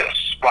have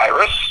this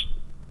virus,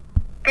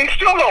 they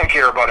still don't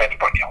care about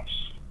anybody else.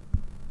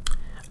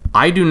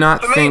 I do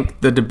not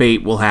think the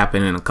debate will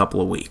happen in a couple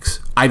of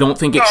weeks. I don't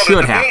think it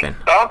should happen.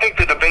 I don't think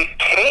the debate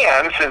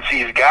can, since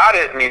he's got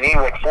it and he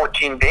needs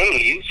 14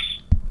 days.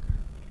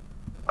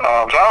 So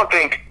I don't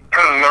think,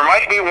 because there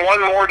might be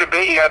one more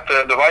debate. You got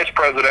the vice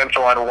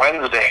presidential on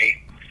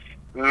Wednesday.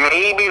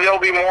 Maybe there'll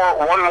be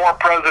one more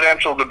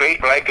presidential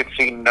debate, but I could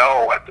see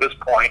no at this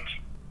point.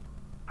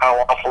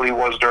 How awful he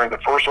was during the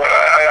first one.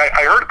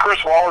 I heard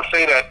Chris Wallace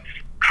say that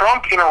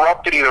Trump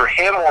interrupted either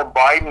him or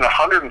Biden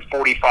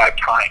 145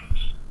 times.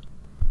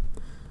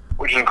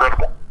 Which is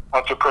incredible.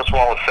 That's what Chris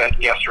Wallace said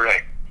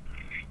yesterday.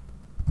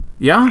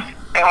 Yeah.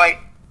 And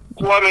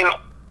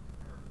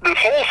this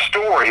whole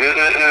story,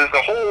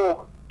 the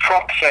whole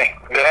Trump thing,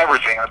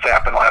 everything that's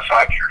happened the last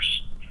 5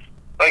 years.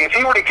 If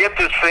he were to get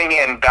this thing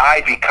and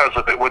die because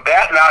of it, would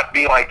that not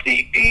be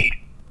the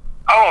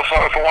I don't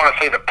know if I want to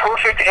say the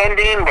perfect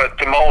ending, but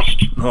the most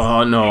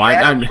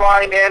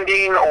satisfying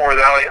ending, or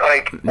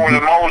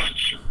the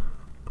most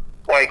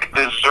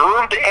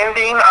deserved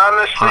ending on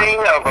this thing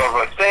of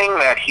a thing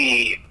that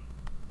he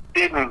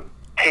didn't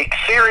take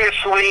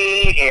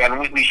seriously, and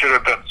we should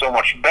have been so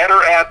much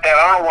better at that.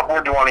 I don't know what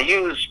word you want to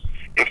use.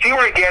 If he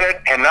were to get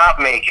it and not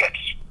make it,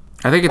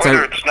 I think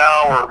whether it's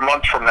now or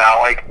months from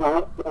now,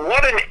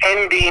 what an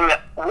ending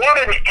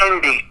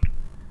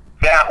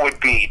that would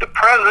be. The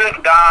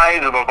president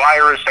dies of a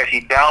virus that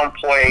he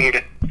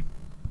downplayed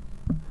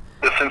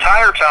this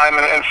entire time,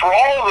 and for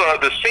all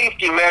the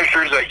safety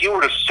measures that you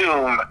would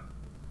assume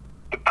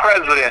the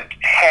president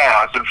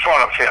has in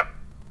front of him,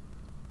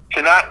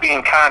 to not be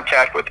in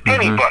contact with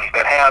anybody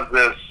that has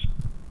this,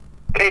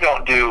 they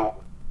don't do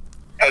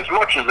as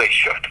much as they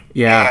should.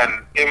 Yeah.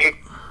 And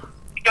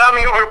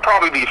he'll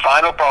probably be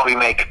fine. He'll probably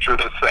make it through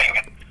this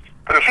thing.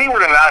 But if he were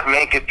to not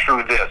make it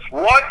through this,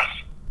 what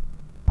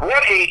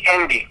a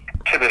ending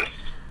to this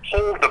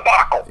whole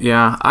debacle.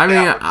 Yeah, I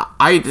mean,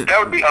 that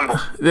would be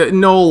unbelievable.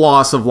 No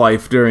loss of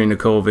life during the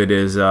COVID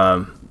is,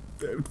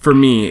 for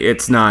me,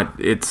 it's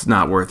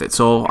not worth it.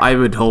 So I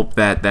would hope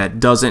that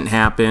doesn't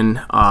happen.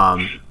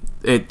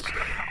 It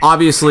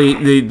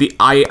obviously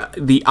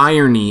the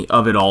irony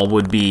of it all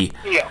would be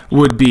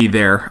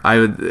there.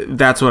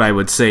 That's what I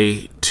would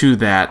say to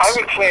that. I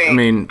would say. I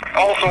mean,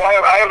 also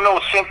I have no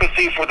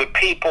sympathy for the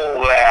people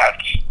that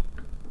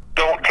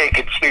don't take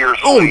it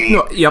seriously. Oh,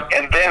 no, yep.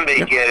 And then they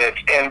get it,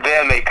 and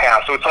then they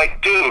pass. So it's like,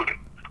 dude,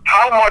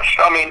 how much?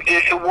 I mean,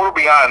 we're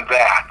beyond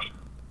that.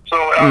 So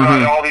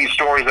all these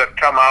stories that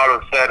come out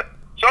have said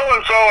so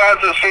and so has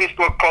this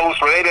Facebook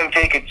post where they didn't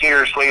take it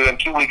seriously, then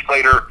 2 weeks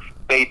later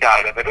they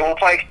died of it. It was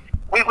like,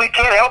 we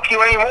can't help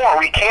you anymore.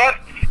 We can't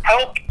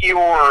help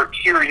your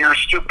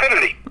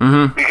stupidity.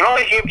 We can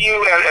only give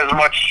you as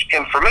much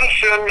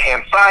information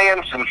and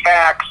science and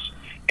facts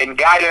and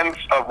guidance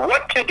of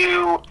what to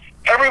do.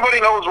 Everybody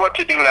knows what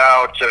to do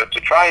now to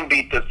try and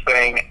beat this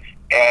thing,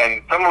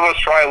 and some of us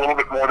try a little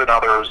bit more than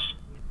others.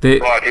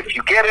 But if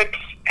you get it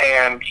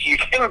and you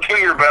can do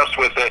your best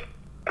with it,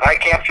 and I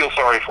can't feel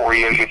sorry for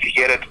you if you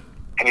get it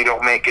and you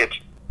don't make it,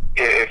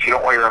 if you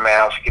don't wear a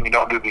mask and you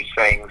don't do these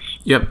things.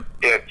 Yep.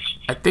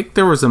 I think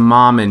there was a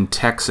mom in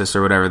Texas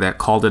or whatever that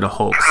called it a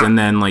hoax, and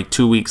then like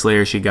 2 weeks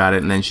later she got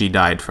it, and then she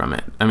died from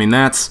it. I mean,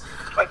 that's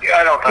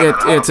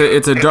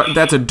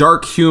that's a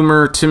dark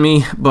humor to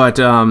me, but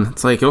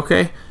it's like,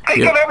 okay.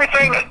 Think of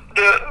everything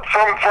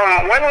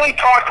from when we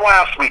talked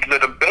last week. The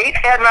debate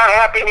had not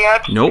happened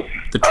yet. Nope.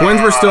 The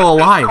Twins were still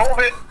alive.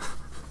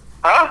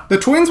 Huh? The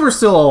Twins were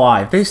still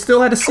alive. They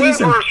still had a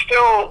season. Twins were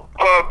still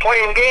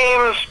playing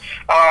games.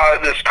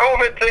 This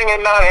COVID thing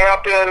had not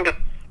happened.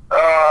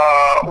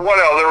 What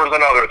else? There was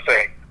another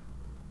thing.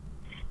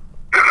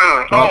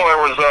 There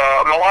was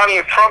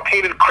Melania Trump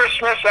hated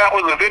Christmas. That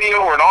was a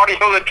video or an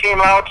audio that came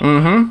out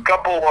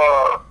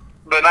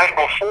the night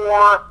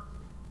before.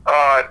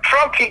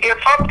 Trump, he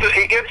gets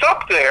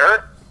up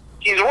there.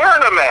 He's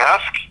wearing a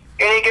mask,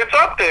 and he gets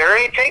up there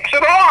and he takes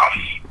it off.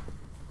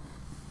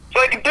 It's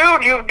like,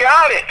 dude, you've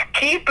got it.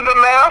 Keep the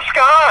mask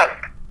on.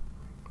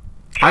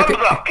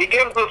 Thumbs up. He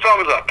gives the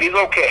thumbs up. He's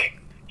okay.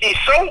 He's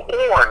so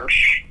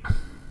orange.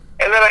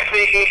 And then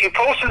he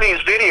posted these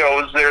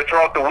videos there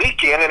throughout the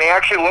weekend, and he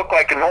actually looked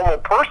like a normal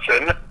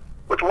person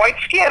with white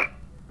skin.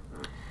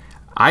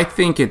 I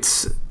think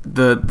it's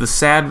the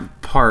sad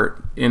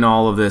part in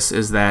all of this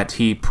is that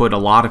he put a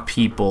lot of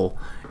people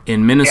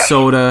in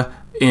Minnesota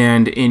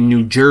and in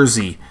New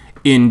Jersey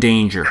in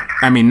danger.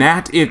 I mean,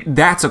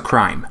 that's a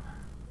crime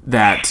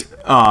that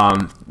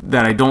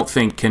I don't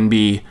think can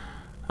be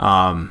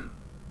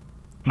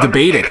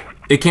debated.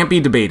 It can't be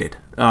debated.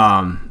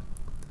 When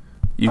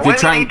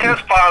did he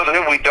test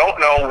positive? We don't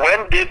know.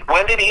 When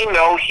did he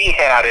know he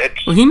had it?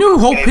 Well, he knew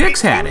Hope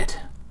Hicks had it.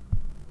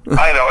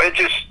 I know. It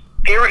just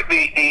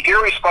the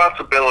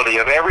irresponsibility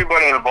of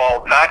everybody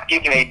involved not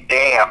giving a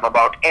damn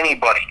about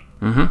anybody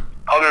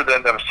other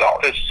than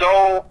themselves. It's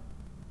so,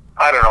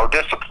 I don't know,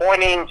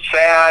 disappointing,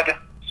 sad,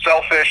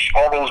 selfish,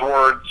 all those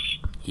words.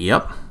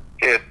 Yep.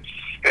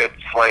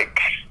 It's like,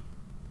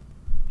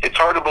 it's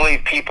hard to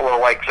believe people are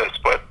like this,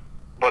 but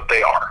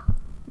they are.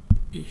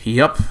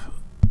 Yep.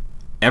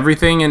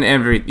 Everything and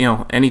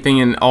anything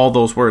in all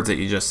those words that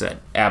you just said.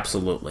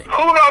 Absolutely.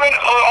 All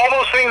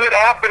those things that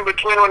happened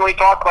between when we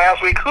talked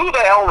last week, who the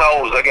hell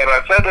knows? Again,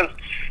 I've said this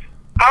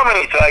how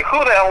many times,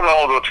 who the hell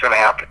knows what's going to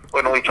happen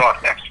when we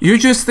talk next week? You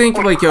just think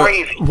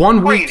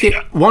one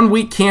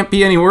week can't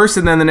be any worse,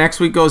 and then the next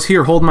week goes,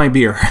 here, hold my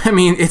beer. I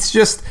mean, it's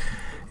just.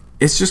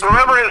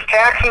 Remember his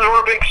taxes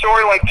were a big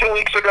story like 2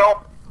 weeks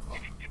ago?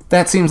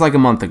 That seems like a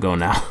month ago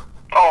now.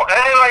 Oh,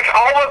 and like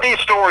all of these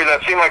stories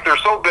that seem like they're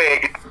so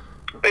big,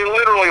 they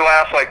literally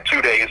last like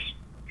 2 days.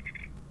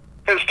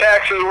 His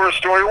taxes were a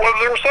story. Well,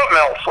 there was something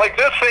else. Like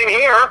this thing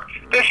here,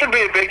 this should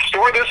be a big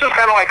story. This is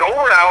kind of like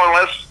over now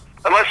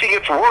unless he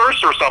gets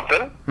worse or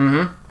something.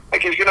 Mm-hmm.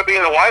 Like he's going to be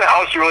in the White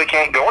House. He really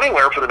can't go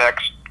anywhere for the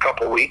next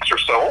couple of weeks or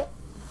so.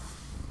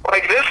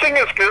 Like this is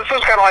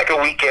kind of like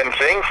a weekend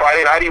thing.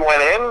 Friday night he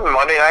went in,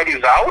 Monday night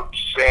he's out,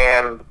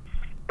 and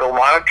they'll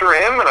monitor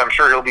him, and I'm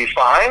sure he'll be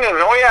fine. And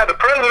the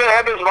president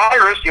had this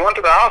virus. He went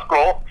to the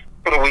hospital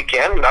for the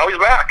weekend, and now he's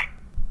back.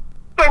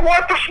 Like,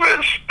 what the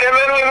fish? And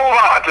then we move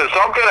on to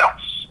something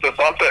else.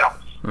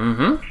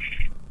 Mm-hmm.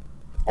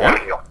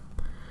 Yeah.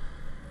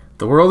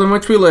 The world in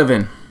which we live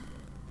in.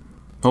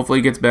 Hopefully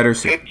it gets better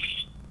soon.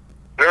 It's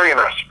very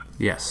interesting.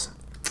 Yes.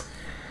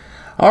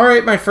 All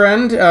right, my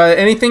friend.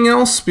 Anything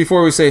else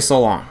before we say so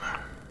long?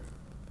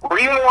 Were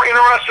you more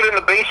interested in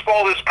the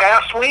baseball this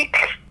past week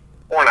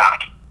or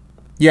not?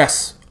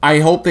 Yes. I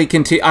hope they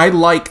continue. I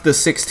like the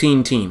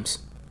 16 teams.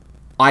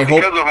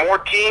 Because of more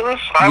teams?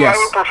 Yes. I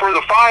would prefer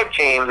the 5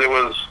 teams. It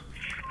was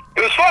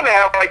fun to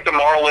have like the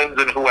Marlins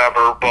and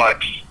whoever,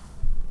 but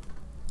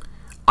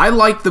I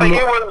like the more.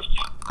 Because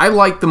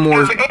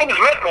the games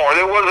meant more.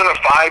 It wasn't a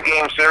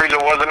 5-game series.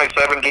 It wasn't a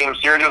 7-game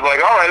series. It was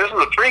like, all right, this is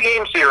a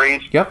 3-game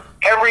series. Yep.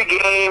 Every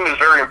game is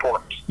very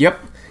important. Yep.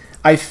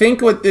 I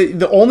think what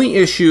the only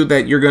issue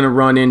that you're going to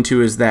run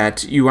into is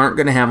that you aren't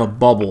going to have a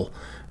bubble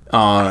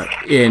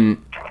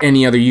in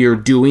any other year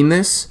doing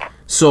this.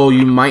 So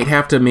you might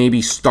have to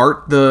maybe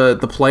start the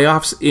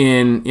playoffs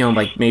in,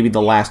 like maybe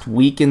the last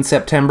week in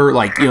September,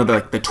 like,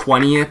 the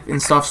 20th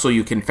and stuff, so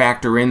you can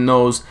factor in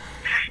those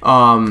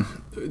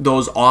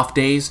off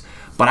days.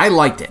 But I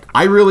liked it.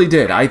 I really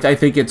did. I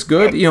think it's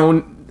good.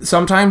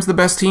 Sometimes the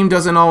best team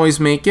doesn't always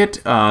make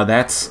it.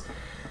 That's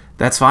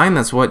fine.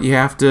 That's what you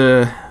have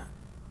to.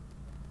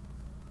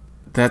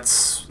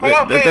 That's what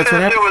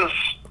happens. It was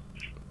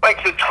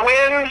like the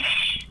Twins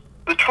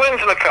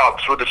and the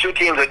Cubs were the 2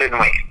 teams that didn't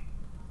make it.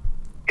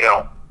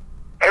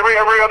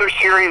 Every other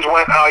series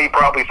went how you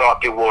probably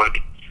thought they would,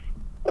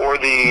 or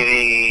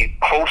the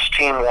host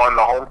team won,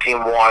 the home team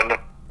won.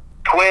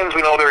 Twins,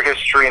 we know their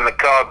history, and the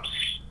Cubs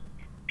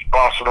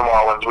lost to the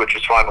Marlins, which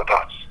is fine with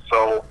us.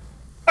 So,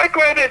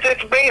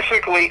 it's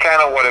basically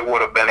kind of what it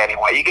would have been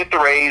anyway. You get the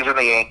Rays and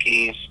the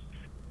Yankees,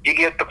 you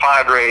get the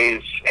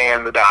Padres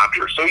and the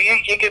Dodgers. So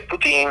you get the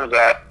teams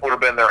that would have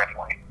been there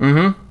anyway.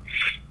 Mm-hmm.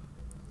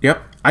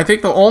 Yep. I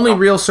think the only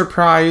real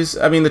surprise,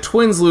 the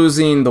Twins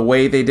losing the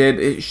way they did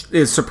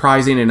is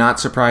surprising and not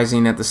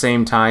surprising at the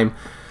same time.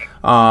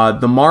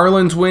 The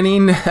Marlins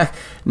winning,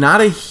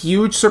 not a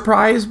huge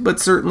surprise, but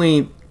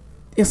certainly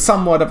is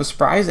somewhat of a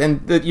surprise.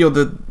 And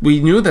we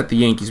knew that the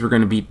Yankees were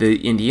going to beat the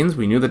Indians.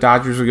 We knew the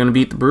Dodgers were going to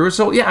beat the Brewers.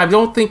 So yeah, I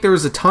don't think there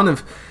was a ton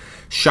of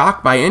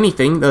shock by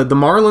anything. The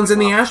Marlins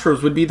and the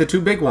Astros would be the 2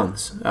 big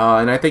ones,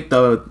 and I think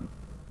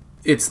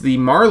it's the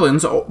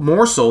Marlins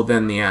more so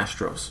than the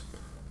Astros.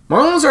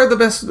 Marlins are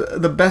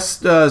the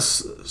best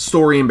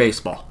story in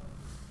baseball.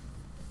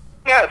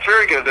 Yeah, it's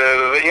very good.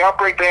 The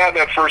outbreak they had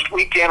that first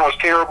weekend was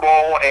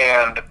terrible,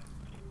 and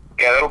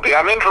yeah,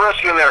 I'm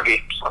interested in their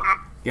games.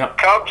 Yep.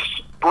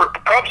 Cubs,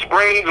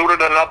 Braves would have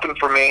done nothing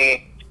for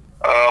me.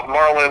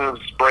 Marlins,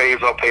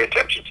 Braves, I'll pay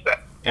attention to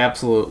that.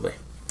 Absolutely.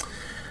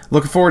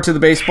 Looking forward to the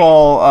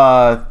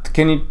baseball.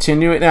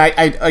 Continue it.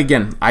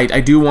 And I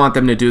do want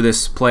them to do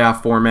this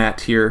playoff format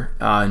here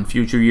in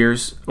future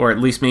years, or at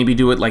least maybe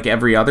do it like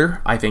every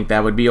other. I think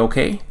that would be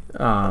okay.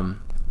 But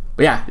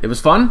yeah, it was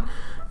fun,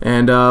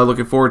 and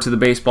looking forward to the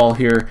baseball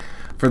here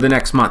for the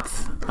next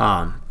month.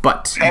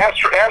 But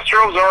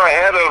Astros are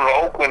ahead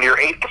of Oakland. You're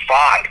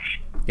 8-5.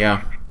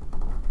 Yeah.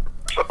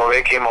 So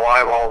they came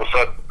alive all of a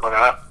sudden.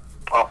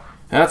 Well,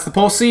 that's the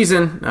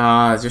postseason.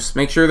 Just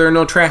make sure there are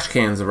no trash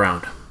cans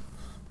around.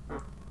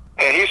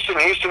 And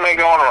Houston may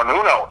go on a run.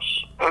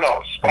 Who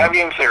knows?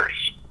 5-game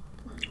series.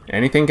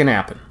 Anything can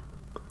happen.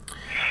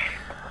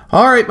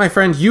 All right, my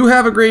friend. You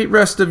have a great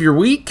rest of your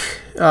week.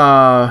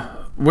 Where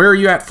are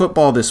you at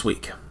football this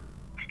week?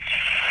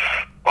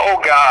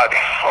 Oh, God.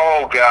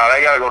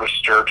 I got to go to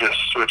Sturgis,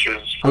 which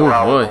is 4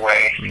 hours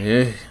away.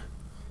 Yeah.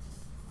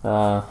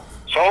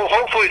 So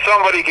hopefully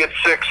somebody gets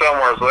sick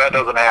somewhere so that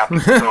doesn't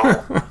happen.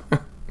 So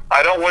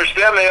I don't wish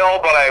them ill,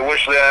 but I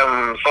wish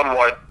them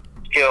somewhat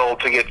ill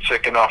to get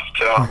sick enough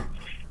to...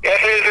 Yeah,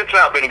 it's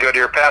not been good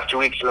here. Past 2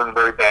 weeks have been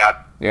very bad.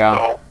 Yeah.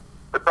 So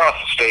across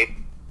the state,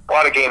 a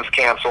lot of games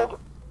canceled,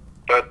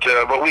 but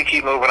we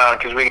keep moving on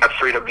because we got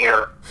freedom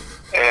here,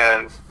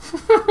 and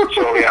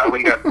so yeah,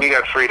 we got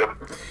freedom.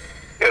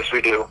 Yes,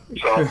 we do.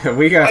 So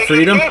we got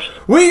freedom.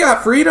 We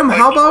got freedom.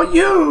 How about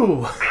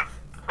you?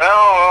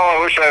 Oh,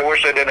 I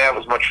wish I didn't have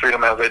as much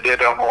freedom as I did.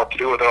 I don't know what to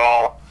do with it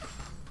all.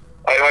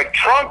 Like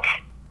Trump,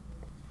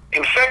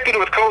 infected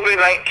with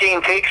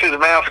COVID-19, takes his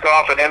mask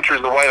off and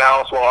enters the White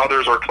House while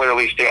others are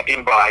clearly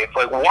standing by. It's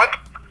like, what?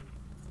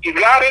 You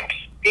got it?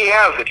 He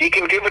has it. He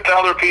can give it to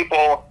other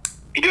people.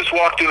 He just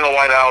walked into the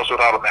White House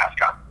without a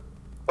mask on.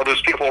 Well,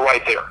 there's people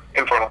right there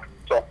in front of him.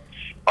 So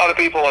a lot of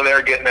people in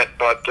there getting it.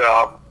 But,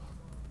 yeah,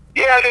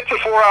 it's a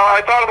 4 hour.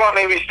 I thought about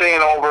maybe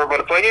staying over, but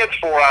it's like, it's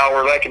 4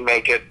 hours. I can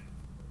make it.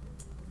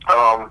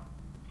 So,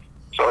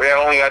 yeah,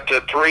 I only got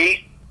to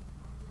 3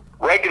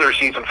 regular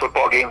season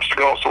football games to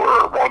go, so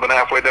we're more than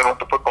halfway done with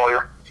the football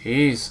year.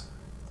 Jeez.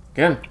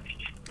 Again,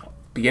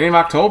 beginning of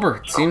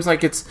October. It seems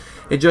like it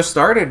just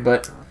started,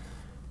 but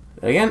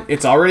again,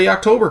 it's already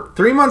October.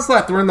 3 months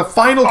left. We're in the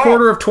final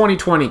quarter of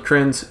 2020,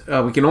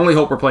 Crins. We can only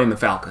hope we're playing the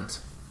Falcons.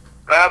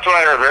 That's what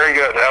I heard. Very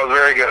good. That was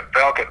very good.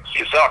 Falcons,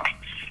 you suck.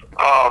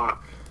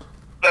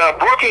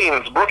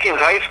 Brookings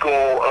High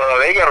School,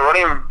 they got a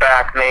running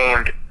back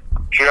named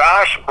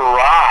Josh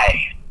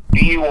Burai.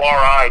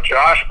 B-U-R-I,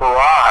 Josh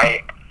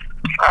Burai.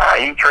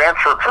 He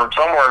transferred from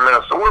somewhere in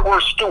Minnesota.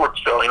 Where's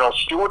Stewartsville? You know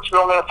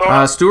Stewartsville,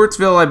 Minnesota?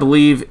 Stewartsville, I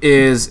believe,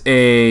 is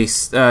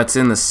it's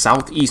in the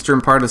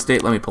southeastern part of the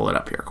state. Let me pull it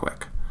up here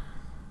quick.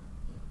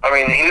 I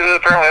mean,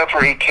 apparently that's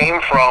where he came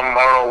from.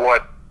 I don't know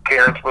what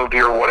parents moved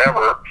here or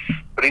whatever.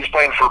 But he's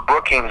playing for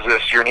Brookings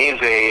this year, and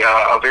he's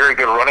a very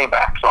good running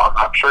back. So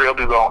I'm sure he'll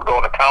be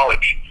going to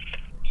college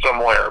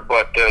somewhere.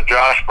 But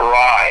Josh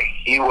Barai,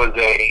 he was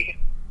a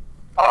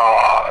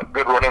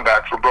good running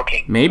back for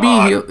Brookings. Maybe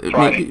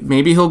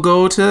he'll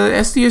go to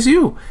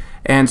SDSU.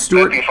 And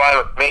Stuart, that'd be fine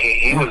with me.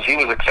 He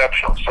was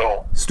exceptional.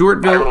 So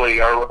Stewartville, I really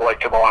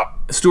liked him a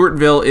lot.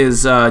 Stewartville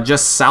is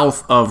just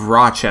south of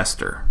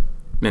Rochester,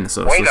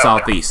 Minnesota, Way so down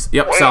southeast.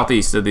 there. Yep,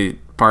 southeast of the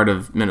part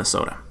of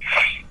Minnesota.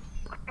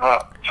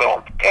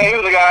 So he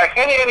was a guy,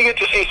 and you get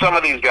to see some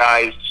of these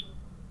guys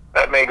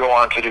that may go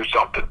on to do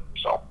something.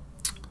 So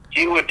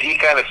he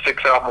kind of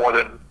sticks out more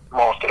than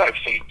most that I've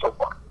seen so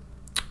far.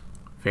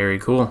 Very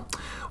cool.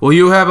 Well,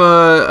 you have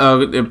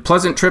a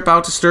pleasant trip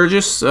out to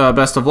Sturgis.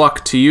 Best of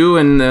luck to you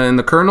and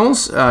the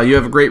Colonels. You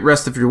have a great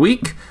rest of your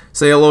week.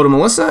 Say hello to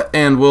Melissa,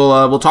 and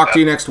we'll talk to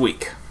you next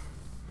week.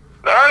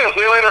 All right, I'll see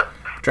you later.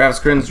 Travis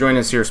Crins joining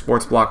us here,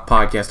 Sports Block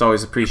Podcast.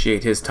 Always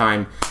appreciate his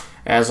time,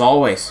 as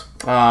always.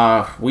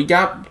 We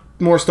got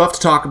more stuff to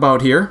talk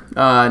about here.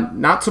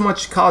 Not so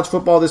much college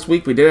football this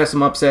week. We did have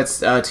some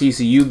upsets.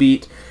 TCU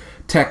beat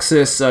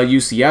Texas.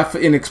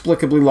 UCF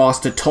inexplicably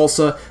lost to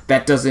Tulsa.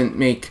 That doesn't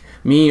make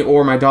me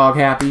or my dog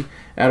happy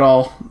at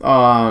all.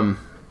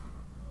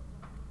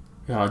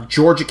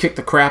 Georgia kicked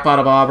the crap out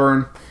of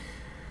Auburn.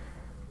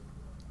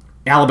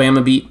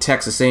 Alabama beat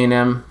Texas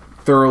A&M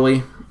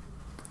thoroughly.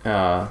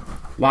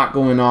 Lot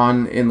going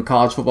on in the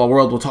college football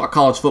world. We'll talk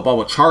college football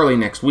with Charlie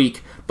next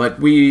week, but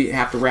we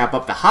have to wrap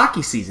up the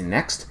hockey season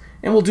next,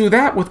 and we'll do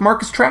that with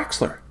Marcus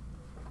Traxler.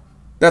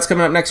 That's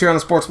coming up next here on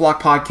the Sports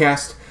Block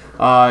Podcast.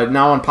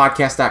 Now on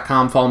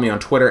podcast.com. Follow me on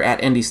Twitter at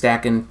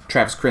Stacken,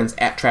 Travis Crins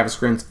at Travis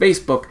Crins,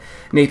 Facebook,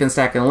 Nathan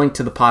Stacken. A link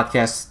to the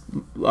podcast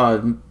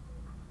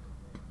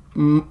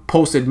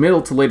posted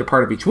middle to later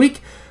part of each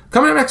week.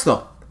 Coming up next,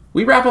 though,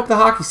 we wrap up the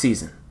hockey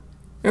season,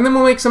 and then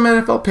we'll make some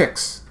NFL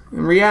picks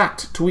and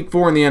react to Week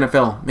 4 in the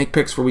NFL. Make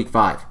picks for Week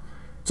 5.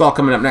 It's all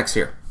coming up next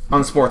here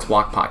on the Sports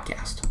Block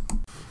Podcast.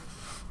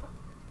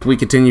 We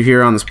continue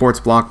here on the Sports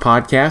Block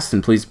Podcast,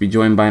 and pleased to be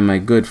joined by my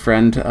good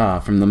friend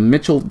from the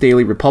Mitchell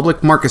Daily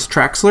Republic, Marcus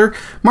Traxler.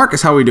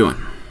 Marcus, how are we doing?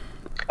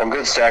 I'm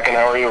good, Stacken.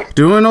 How are you?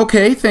 Doing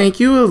okay,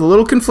 thank you. A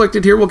little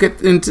conflicted here. We'll get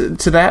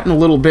into that in a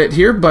little bit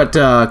here, but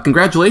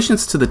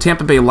congratulations to the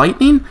Tampa Bay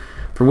Lightning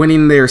for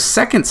winning their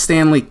second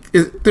Stanley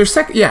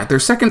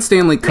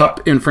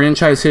Cup in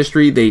franchise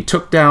history. They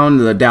took down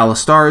the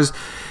Dallas Stars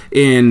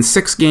in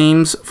 6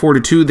 games,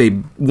 4-2.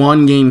 They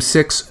won Game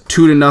 6,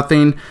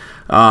 2-0.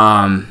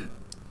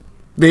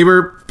 They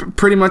were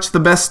pretty much the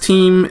best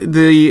team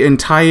the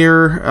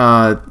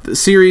entire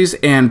series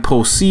and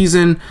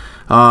postseason,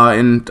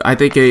 and I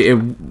think a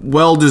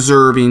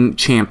well-deserving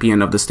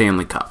champion of the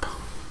Stanley Cup.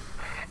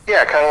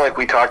 Yeah, kind of like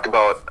we talked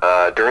about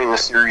during the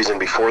series and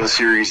before the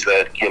series,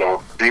 that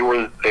they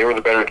were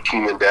the better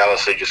team than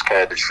Dallas. They just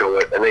kind of had to show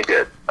it, and they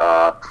did.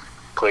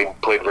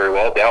 Played very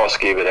well. Dallas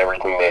gave it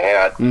everything they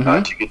had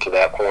to get to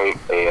that point,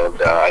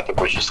 and I think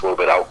was just a little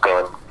bit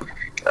outgunned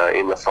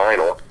in the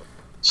final.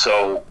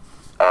 So,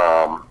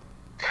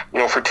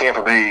 for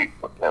Tampa Bay,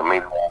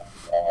 maybe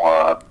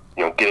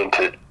we'll get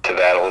into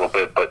that a little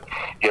bit, but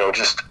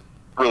just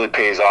really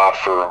pays off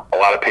for a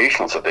lot of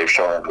patience that they've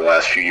shown over the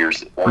last few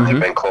years when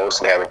they've been close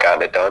and haven't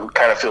gotten it done.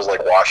 Kind of feels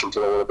like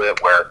Washington a little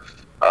bit, where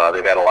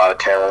they've had a lot of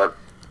talent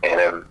and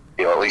have,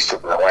 at least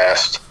in the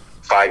last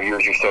 5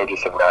 years or so,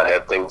 just have not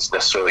had things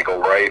necessarily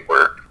go right.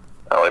 Where,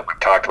 like we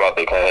talked about,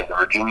 they kind of had the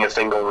Virginia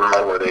thing going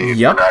on, where they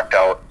were knocked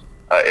out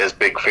as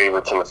big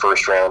favorites in the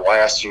first round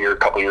last year. A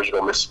couple years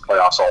ago, missed the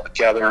playoffs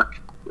altogether.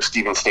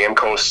 Steven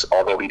Stamkos,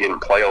 although he didn't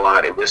play a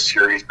lot in this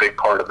series, big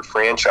part of the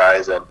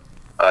franchise, and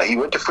he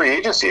went to free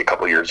agency a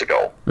couple years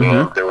ago.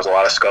 And there was a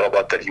lot of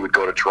scuttlebutt that he would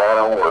go to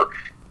Toronto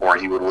or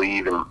he would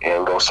leave and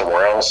go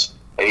somewhere else.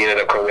 And he ended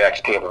up coming back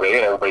to Tampa Bay,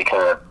 and everybody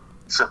kind of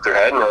shook their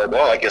head and they're like,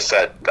 well, I guess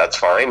that's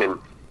fine, and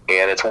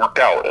it's worked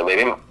out. And they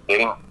didn't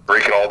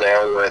break it all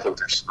down. I think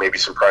there's maybe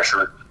some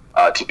pressure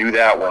to do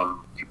that when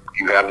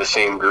you have the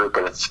same group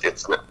and it's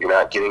you're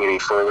not getting any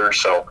further.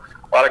 So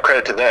a lot of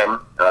credit to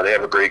them. They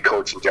have a great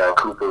coach in John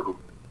Cooper, who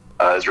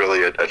is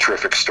really a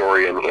terrific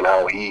story in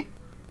how he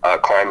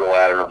climbed the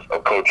ladder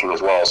of coaching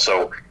as well.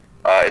 So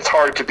it's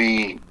hard to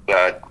be,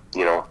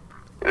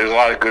 there's a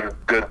lot of good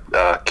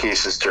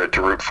cases to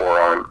root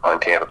for on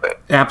Tampa Bay.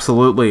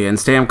 Absolutely. And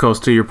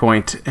Stamkos, to your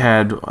point,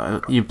 had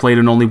you played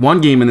in only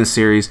one game in this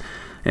series,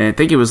 and I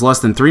think it was less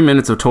than 3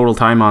 minutes of total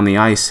time on the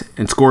ice,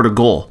 and scored a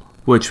goal,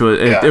 which was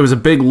it was a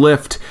big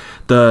lift.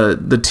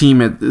 The team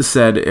had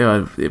said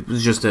it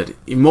was just an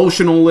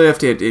emotional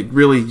lift. It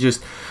really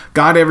just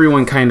got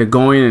everyone kind of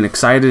going and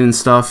excited and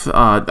stuff.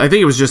 I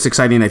think it was just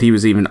exciting that he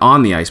was even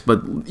on the ice,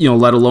 but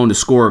let alone to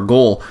score a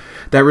goal.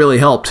 That really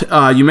helped.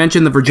 You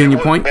mentioned the Virginia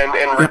point.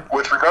 And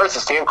with regards to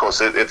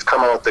Stamkos, it's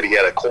come out that he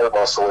had a core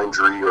muscle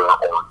injury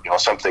or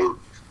something,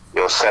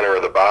 center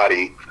of the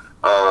body.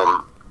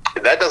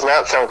 That does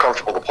not sound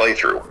comfortable to play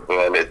through.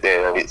 And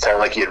it sounded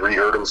like he had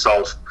re-hurt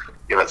himself,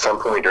 at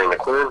some point during the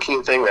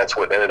quarantine thing, that's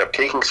what ended up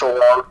taking so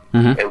long.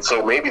 Mm-hmm. And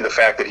so maybe the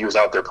fact that he was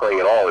out there playing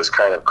at all is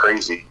kind of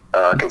crazy,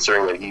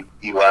 considering that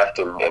he left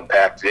and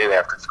packed it in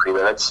after 3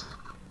 minutes.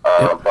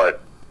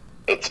 But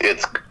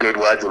it's good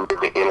legend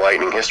in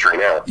Lightning history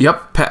now.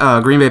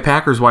 Yep. Green Bay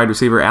Packers wide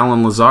receiver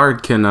Alan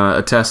Lazard can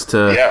attest to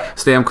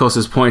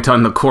Stamkos's point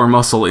on the core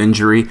muscle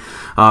injury,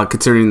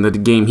 considering the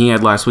game he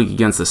had last week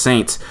against the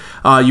Saints.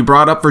 You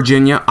brought up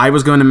Virginia. I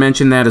was going to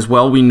mention that as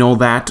well. We know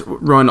that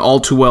run all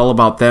too well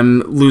about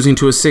them losing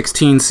to a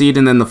 16 seed,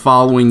 and then the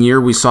following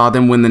year we saw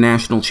them win the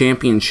national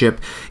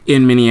championship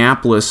in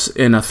Minneapolis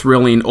in a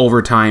thrilling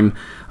overtime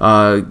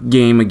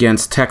game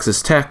against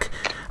Texas Tech.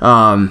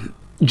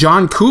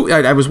 John Cooper,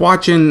 I was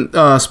watching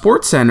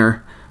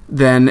SportsCenter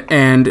then,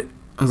 and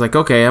I was like,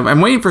 okay, I'm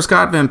waiting for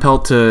Scott Van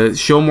Pelt to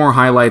show more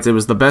highlights. It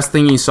was the best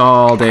thing he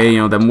saw all day,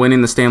 them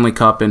winning the Stanley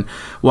Cup and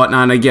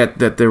whatnot. And I get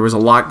that there was a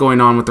lot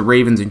going on with the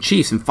Ravens and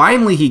Chiefs. And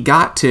finally he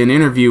got to an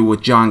interview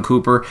with John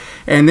Cooper,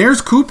 and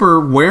there's Cooper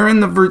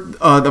wearing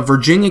the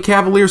Virginia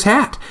Cavaliers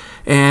hat.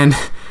 And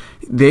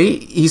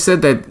he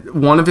said that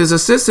one of his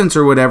assistants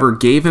or whatever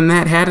gave him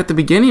that hat at the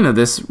beginning of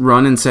this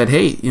run and said,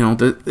 hey,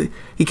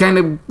 he kind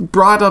of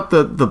brought up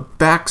the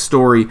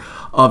backstory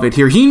of it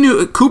here.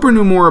 Cooper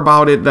knew more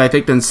about it, I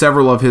think, than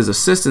several of his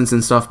assistants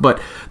and stuff,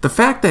 but the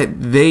fact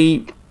that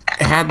they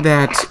had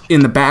that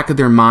in the back of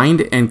their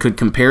mind and could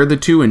compare the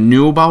two and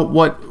knew about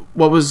what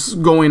was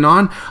going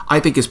on,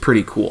 I think is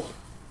pretty cool.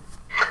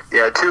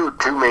 Yeah, two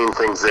main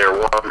things there.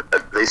 One,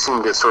 they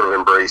seem to sort of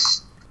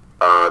embrace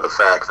the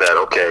fact that,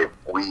 okay,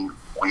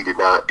 we did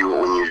not do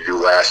what we needed to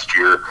do last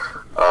year.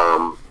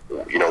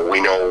 We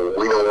know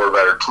we're a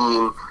better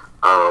team.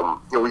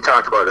 We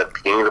talked about at the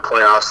beginning of the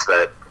playoffs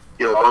that,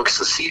 amongst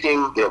the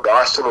seeding,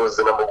 Boston was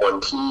the number one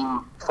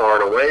team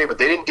far and away, but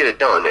they didn't get it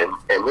done.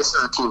 And this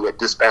is a team that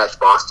dispatched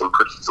Boston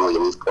pretty easily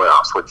in these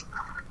playoffs, which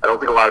I don't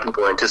think a lot of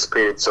people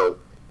anticipated. So you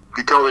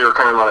could tell they were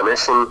kind of on a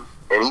mission.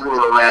 And even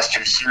in the last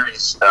two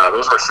series,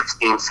 those were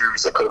 6-game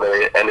series that could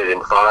have ended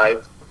in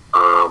 5.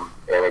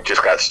 And it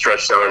just got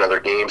stretched out another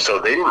game.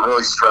 So they didn't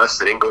really stress.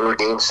 They didn't go to a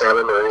game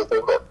 7 or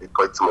anything. They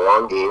played some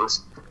long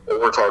games,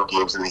 overtime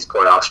games in these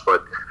playoffs.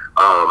 But,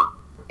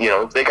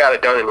 they got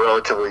it done in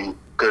relatively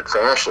good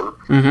fashion.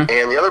 Mm-hmm.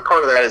 And the other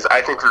part of that is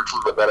I think their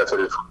team that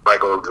benefited by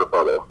going to the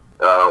bubble.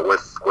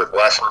 With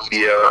less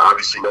media,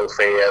 obviously no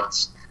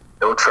fans,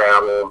 no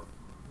travel.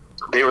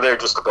 They were there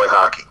just to play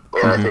hockey.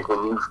 And I think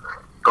when you've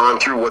gone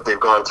through what they've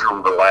gone through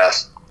in the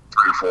last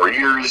 3 or 4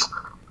 years,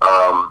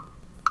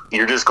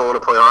 you're just going to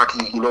play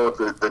hockey. You know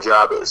what the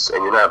job is,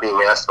 and you're not being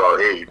asked about,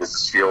 hey, does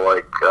this feel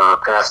like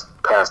past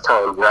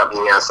time? You're not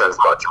being asked that as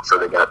much. I'm sure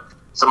they got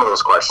some of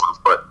those questions,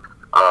 but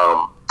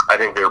I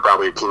think they were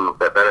probably a team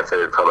that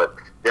benefited from it.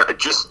 Yeah,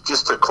 just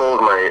to close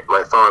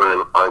my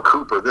thought on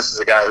Cooper, this is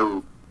a guy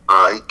who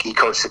he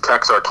coached the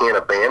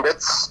Texarkana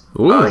Bandits.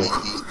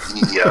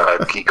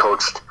 He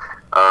coached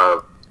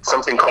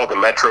something called the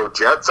Metro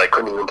Jets. I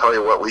couldn't even tell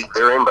you what league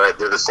they're in, but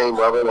they're the same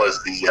level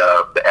as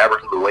the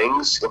Aberdeen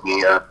Wings in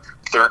the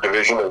 3rd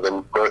division of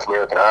the North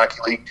American Hockey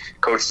League.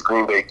 Coached the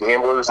Green Bay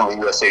Gamblers in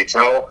the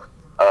USHL,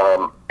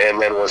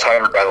 and then was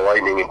hired by the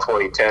Lightning in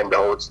 2010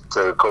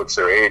 to coach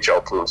their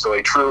AHL team. So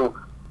a true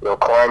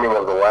climbing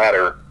of the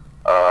ladder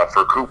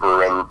for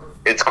Cooper, and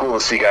it's cool to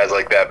see guys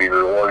like that be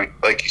rewarded.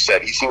 Like you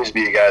said, he seems to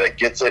be a guy that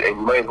gets it, and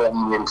you might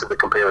lean into the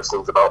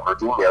comparisons about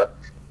Virginia.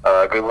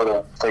 A good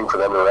little thing for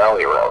them to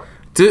rally around.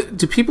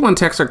 Do people in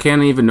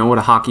Texarkana even know what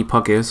a hockey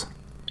puck is?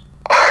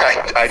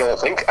 I don't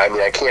think. I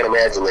mean, I can't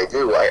imagine they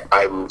do.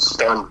 I'm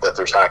stunned that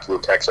there's hockey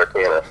in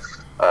Texarkana,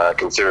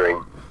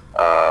 considering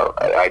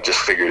I just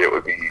figured it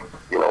would be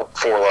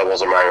 4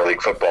 levels of minor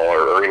league football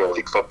or arena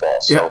league football.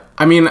 So. Yeah,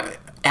 I mean,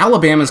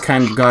 Alabama's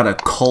kind of got a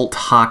cult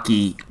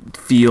hockey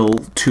feel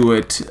to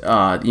it.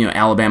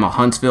 Alabama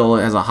Huntsville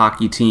has a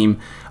hockey team.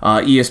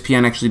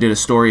 ESPN actually did a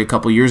story a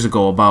couple years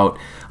ago about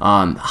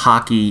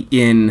hockey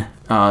in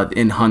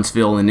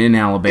Huntsville and in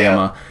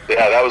Alabama.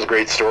 Yeah, that was a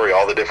great story.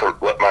 All the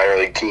different minor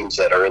league teams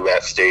that are in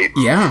that state.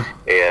 Yeah.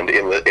 And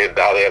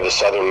now they have the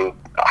Southern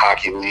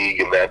Hockey League,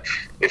 and that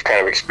they've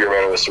kind of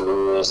experimented with some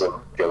rules. And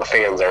the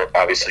fans aren't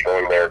obviously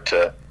going there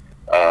to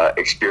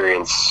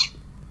experience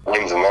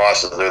wins and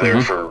losses. They're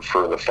there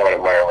for the fun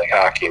of minor league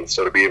hockey, and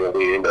so to be able to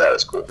lean into that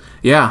is cool.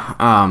 Yeah,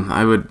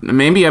 I would.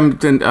 Maybe I'm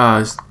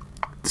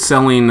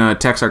selling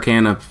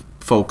Texarkana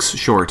folks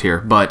short here,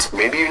 but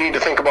maybe you need to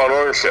think about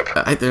ownership.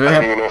 I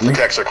don't even know if the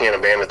Texarkana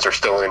Bandits are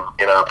still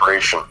in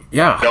operation.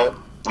 Yeah.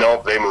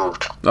 Nope, they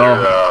moved.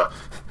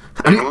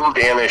 They moved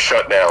and they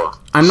shut down.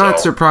 I'm not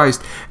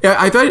surprised. Yeah,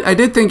 I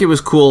did think it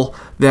was cool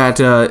that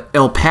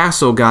El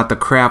Paso got the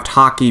Kraft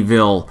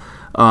Hockeyville.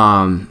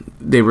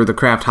 They were the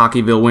Kraft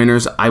Hockeyville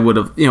winners. I would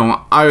have, I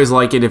always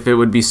like it if it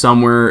would be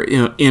somewhere,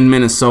 in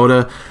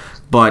Minnesota,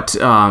 but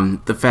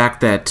the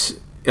fact that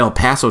El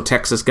Paso,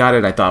 Texas got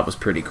it, I thought was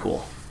pretty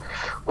cool.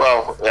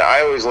 Well,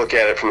 I always look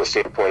at it from the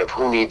standpoint of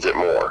who needs it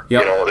more.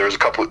 Yep. There was a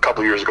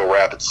couple years ago,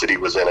 Rapid City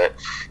was in it,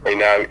 and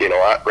now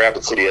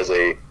Rapid City has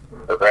a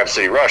Rapid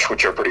City Rush,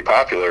 which are pretty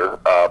popular,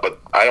 but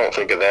I don't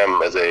think of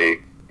them as a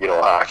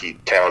hockey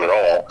town at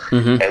all.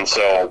 Mm-hmm. And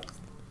so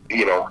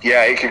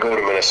it could go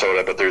to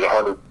Minnesota, but there's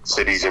 100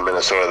 cities in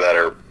Minnesota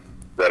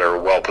that are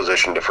well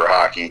positioned for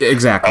hockey.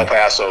 Exactly. El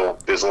Paso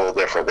is a little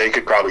different. They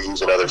could probably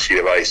use another sheet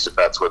of ice if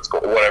that's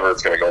whatever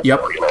it's going to go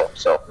for.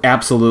 So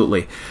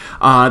absolutely.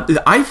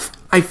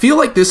 I feel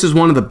like this is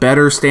one of the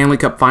better Stanley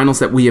Cup Finals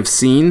that we have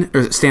seen,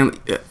 or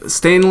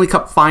Stanley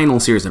Cup Final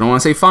series. I don't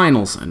want to say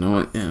finals. I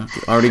know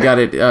already got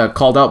it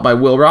called out by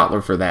Will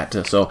Rottler for that.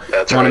 So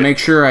I want to make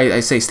sure I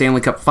say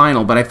Stanley Cup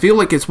Final. But I feel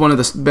like it's one of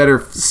the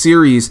better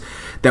series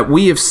that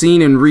we have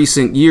seen in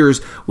recent years.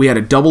 We had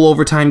a double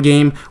overtime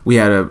game. We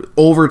had an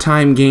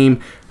overtime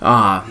game.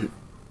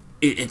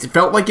 It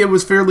felt like it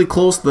was fairly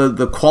close.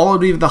 The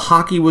quality of the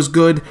hockey was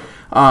good.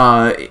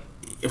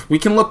 If we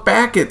can look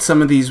back at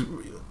some of these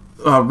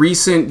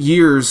recent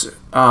years,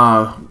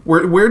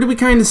 where do we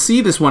kind of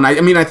see this one?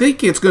 I mean, I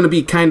think it's going to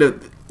be kind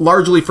of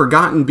largely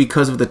forgotten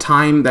because of the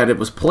time that it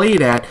was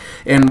played at,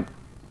 and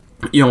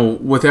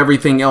with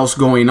everything else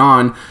going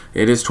on,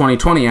 it is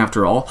 2020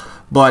 after all.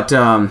 But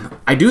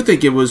I do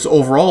think it was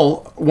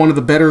overall one of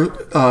the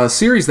better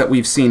series that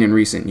we've seen in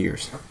recent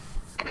years.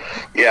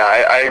 Yeah,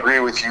 I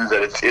agree with you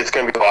that it's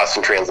going to be lost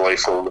in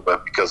translation a little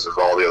bit because of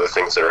all the other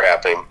things that are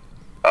happening,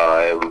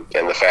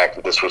 and the fact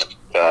that this was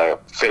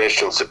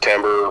finished in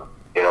September,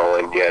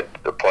 and yet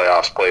the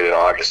playoffs played in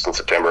August and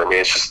September. I mean,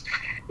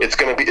 it's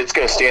going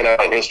to stand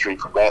out in history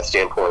from that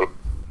standpoint.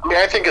 I mean,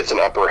 I think it's an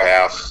upper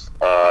half,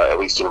 at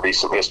least in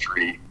recent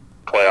history,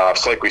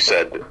 playoffs. Like we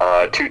said,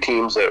 two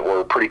teams that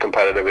were pretty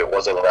competitive. It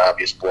wasn't an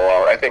obvious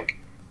blowout. I think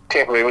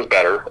Tampa Bay was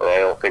better, and I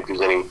don't think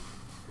there's anything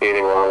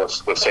wrong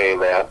with saying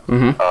that.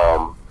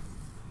 Mm-hmm.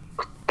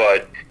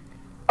 But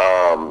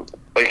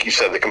like you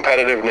said, the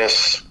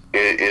competitiveness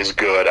is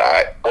good.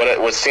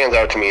 What stands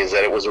out to me is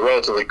that it was a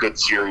relatively good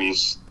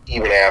series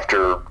even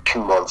after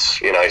 2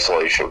 months in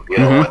isolation.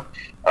 Mm-hmm.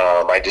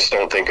 I just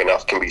don't think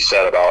enough can be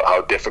said about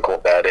how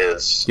difficult that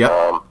is. Yep.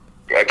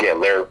 Again,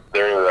 they're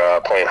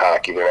playing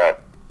hockey. They're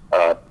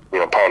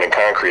not pounding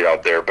concrete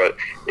out there, but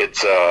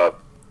it's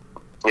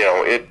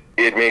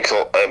it makes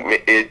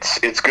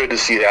it's good to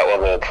see that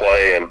level of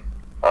play, and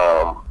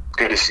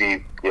good to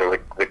see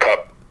the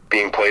cup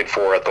being played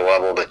for at the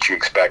level that you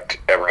expect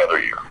every other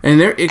year.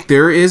 And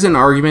there is an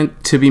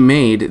argument to be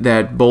made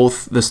that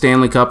both the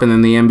Stanley Cup and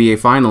then the NBA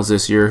Finals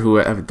this year,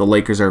 the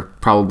Lakers are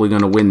probably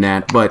going to win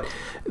that, but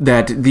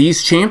that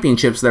these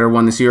championships that are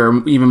won this year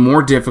are even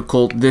more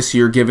difficult this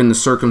year given the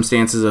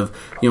circumstances of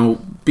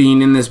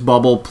being in this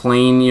bubble,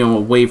 playing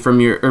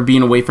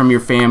being away from your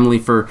family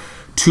for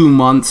 2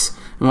 months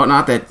and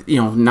whatnot, that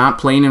not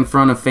playing in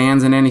front of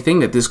fans and anything,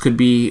 that this could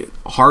be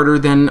harder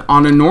than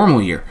on a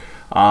normal year.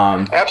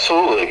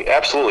 Absolutely.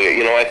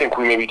 I think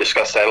we maybe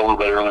discussed that a little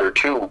bit earlier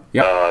too.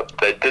 Yep.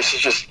 That this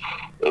is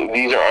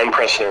these are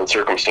unprecedented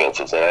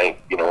circumstances, and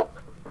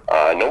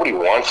nobody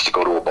wants to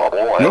go to a bubble.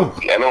 No.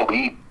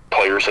 MLB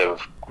players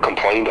have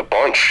complained a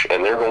bunch,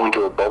 and they're going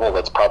to a bubble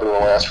that's probably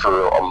going to last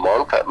for a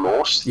month at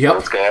most. Yep.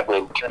 It's going to happen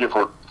in two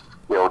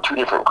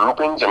different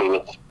groupings. I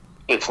mean,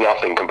 it's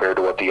nothing compared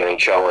to what the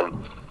NHL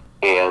and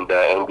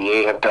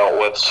NBA have dealt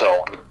with.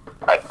 So,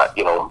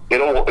 it'll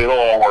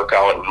all work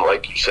out. And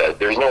like you said,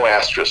 there's no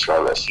asterisk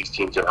on this. These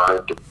teams have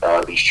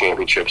earned these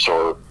championships,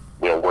 or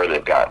where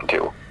they've gotten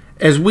to.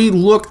 As we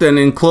look then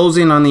in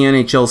closing on the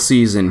NHL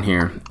season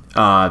here,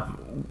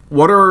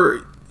 what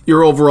are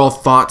your overall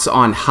thoughts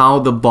on how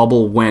the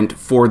bubble went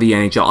for the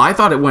NHL? I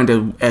thought it went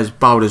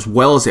about as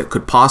well as it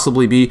could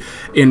possibly be,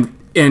 and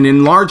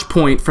in large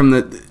point from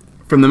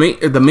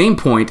the main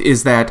point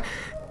is that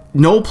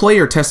no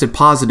player tested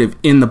positive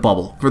in the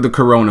bubble for the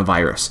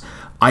coronavirus.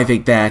 I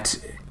think that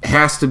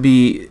has to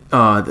be,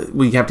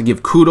 we have to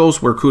give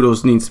kudos where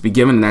kudos needs to be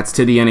given, and that's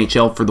to the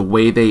NHL for the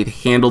way they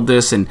handled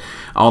this and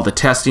all the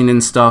testing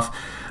and stuff.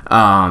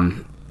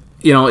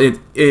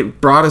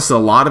 It brought us a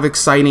lot of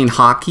exciting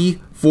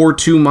hockey for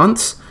 2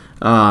 months.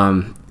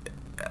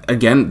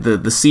 Again,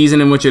 the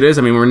season in which it is,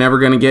 I mean, we're never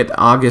going to get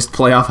August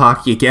playoff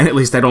hockey again. At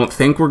least I don't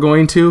think we're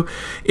going to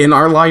in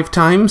our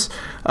lifetimes.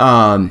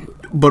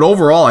 But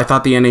overall, I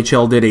thought the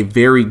NHL did a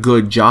very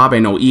good job. I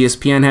know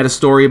ESPN had a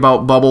story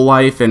about bubble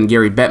life, and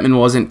Gary Bettman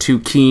wasn't too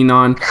keen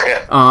on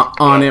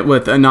it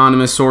with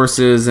anonymous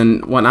sources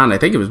and whatnot. I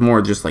think it was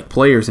more just like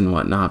players and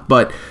whatnot.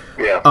 But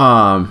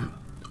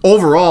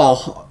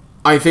overall,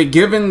 I think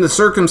given the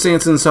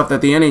circumstances and stuff,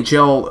 that the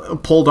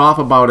NHL pulled off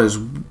about as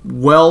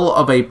well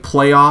of a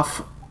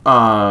playoff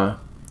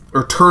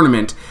or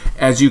tournament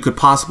as you could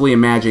possibly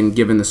imagine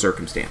given the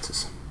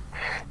circumstances.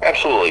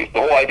 Absolutely.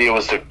 The whole idea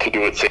was to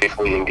do it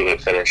safely and get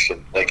it finished.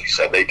 And like you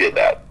said, they did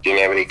that.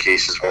 Didn't have any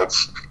cases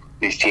once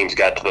these teams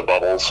got to the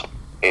bubbles,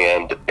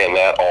 and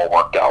that all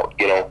worked out.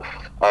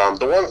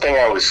 The one thing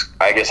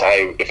if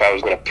I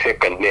was going to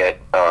pick a nit,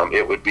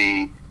 it would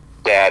be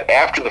that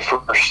after the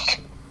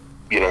first,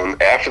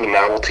 after the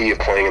novelty of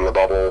playing in the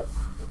bubble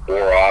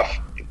wore off,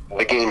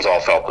 the games all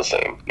felt the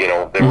same.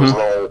 There was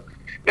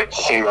it's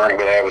the same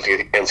argument I have with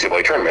the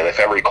NCAA tournament. If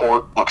every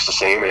court looks the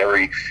same and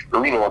every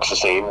arena looks the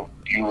same,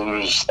 you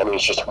lose. I mean,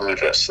 it's just really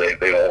this.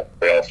 They all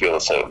feel the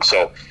same.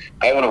 So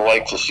I would have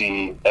liked to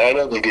see. And I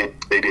know they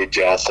did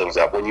jazz things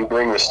up. When you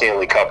bring the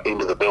Stanley Cup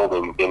into the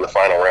building in the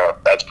final round,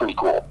 that's pretty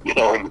cool.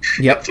 And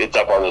it's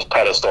up on this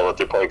pedestal that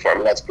they're playing for. I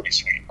mean, that's pretty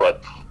sweet.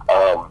 But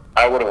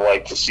I would have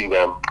liked to see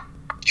them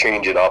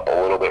change it up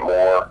a little bit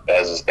more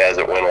as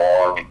it went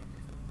along.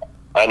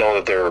 I know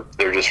that they're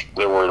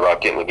worried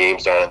about getting the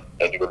games done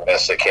and doing the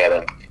best they can,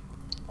 and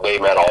they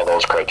met all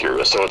those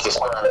criteria. So it's a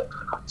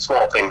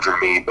small thing for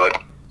me,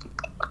 but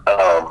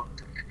I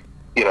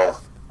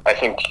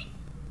think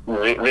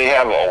they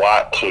have a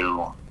lot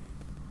to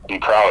be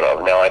proud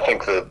of. Now, I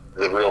think the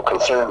real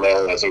concern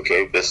now is,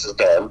 okay, this is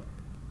done.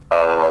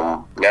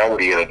 Now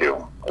what are you going to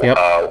do? Yep.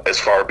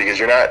 Because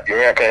you're not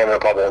going to have a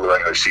bubble in the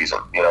regular season.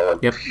 Yep.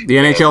 The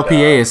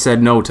NHLPA has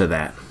said no to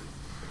that.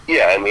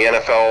 Yeah, and the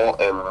NFL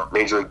and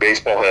Major League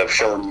Baseball have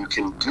shown you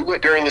can do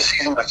it during the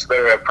season, but you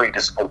better have pretty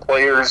disciplined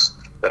players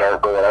that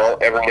aren't going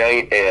out every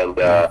night. And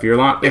if you're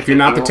not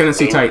the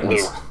Tennessee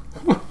Titans.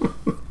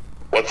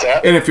 What's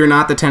that? And if you're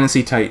not the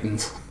Tennessee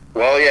Titans.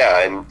 Well,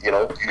 yeah, and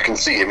you can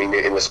see. I mean,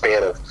 in the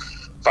span of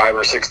 5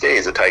 or 6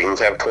 days, the Titans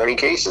have 20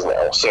 cases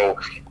now. So,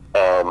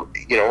 and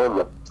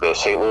the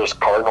St. Louis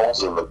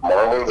Cardinals and the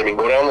Marlins. I mean,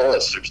 go down the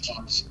list. There's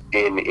teams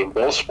in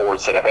both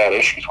sports that have had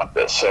issues with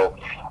this. So.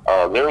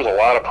 There is a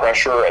lot of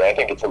pressure, and I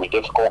think it's going to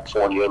be difficult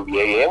for the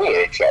NBA and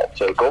the NHL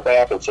to go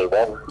back and say,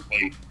 well, we're going to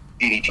play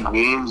 82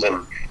 games,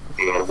 and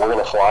we're going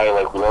to fly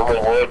like we normally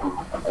would,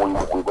 and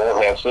we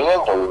won't have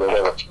fans, or we're going to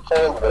have a few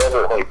fans,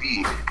 whatever it might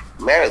be.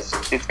 And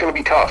it's going to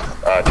be tough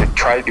to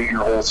try to do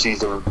your whole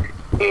season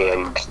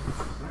and,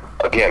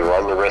 again,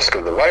 run the risk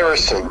of the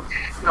virus. And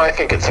I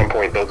think at some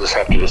point they'll just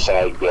have to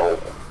decide, kind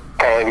of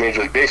like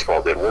Major League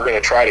Baseball did, we're going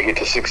to try to get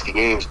to 60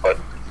 games, but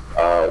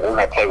we're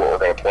going to play what we're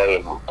going to play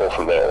and go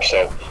from there.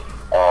 So,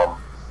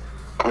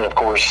 and of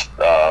course,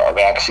 a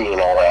vaccine and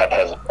all that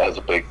has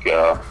a big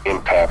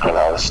impact on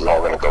how this is all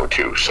going to go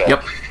too. So,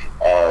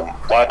 a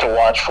lot to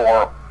watch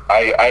for.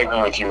 I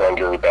agree with you on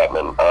Gary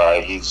Bettman.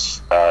 He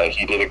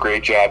did a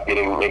great job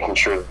making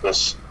sure that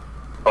this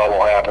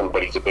bubble happened,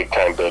 but he's a big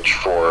time bitch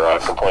for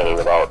complaining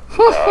about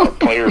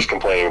players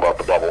complaining about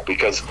the bubble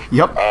because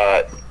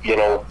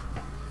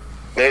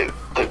They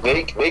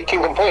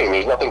can complain.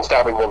 There's nothing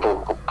stopping them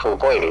from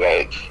complaining.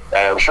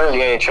 I'm sure the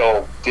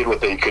NHL did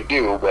what they could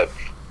do, but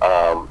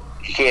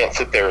you can't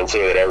sit there and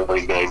say that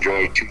everybody's going to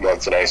enjoy 2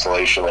 months in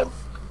isolation and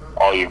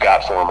all you've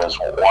got for them is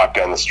walk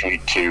down the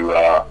street to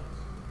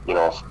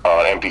an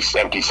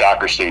empty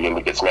soccer stadium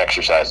to get some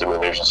exercise. I mean,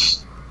 there's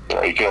just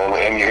you can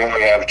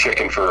only have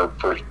chicken for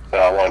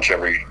lunch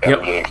every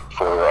day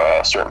for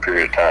a certain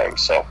period of time.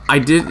 So I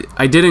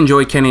did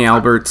enjoy Kenny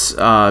Albert's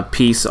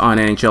piece on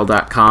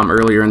NHL.com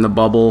earlier in the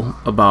bubble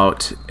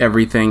about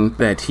everything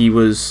that he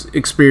was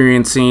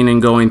experiencing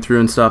and going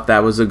through and stuff.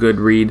 That was a good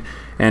read.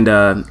 And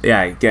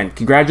again,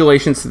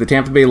 congratulations to the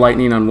Tampa Bay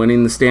Lightning on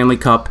winning the Stanley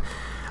Cup.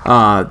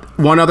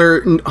 One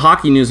other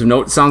hockey news of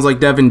note, it sounds like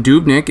Devin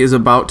Dubnyk is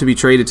about to be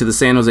traded to the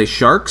San Jose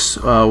Sharks.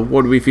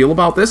 What do we feel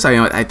about this?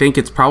 I think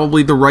it's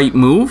probably the right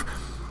move.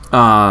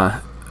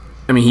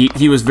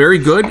 He was very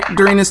good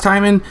during his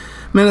time in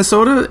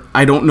Minnesota.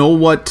 I don't know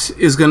what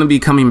is going to be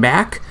coming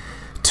back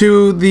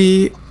to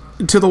the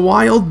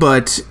Wild,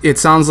 but it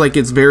sounds like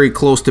it's very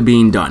close to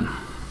being done.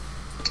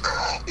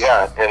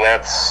 Yeah, and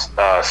that's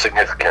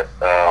significant.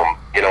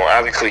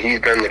 Obviously he's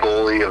been the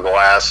goalie of the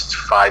last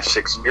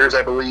 5-6 years,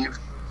 I believe.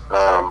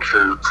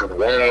 For the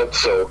Wild,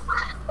 so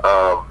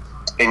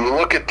and you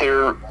look at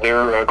their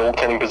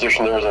goaltending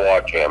position. There's a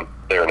logjam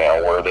there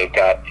now, where they've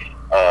got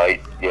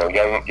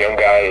young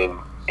guy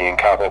in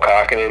Kaapo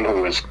Kähkönen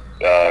who is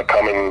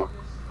coming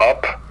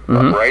up,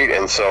 right,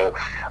 and so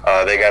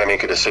they got to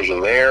make a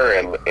decision there,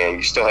 and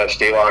you still have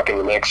Stalock in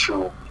the mix.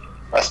 Who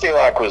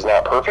Stalock was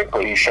not perfect,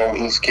 but he's shown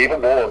he's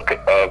capable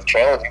of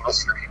challenging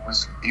this year.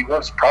 He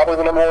was probably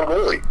the number one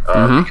goalie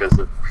because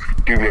of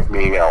Dubnyk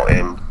being out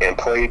and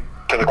played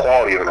to the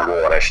quality of a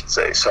number one, I should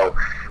say. So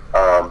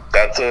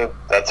that's a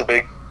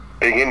big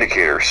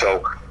indicator.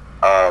 So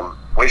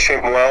wish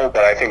him well,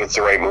 but I think it's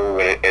the right move,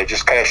 and it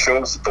just kind of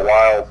shows that the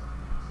Wild,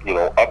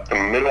 up the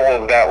middle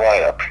of that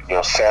lineup,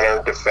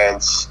 center,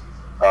 defense,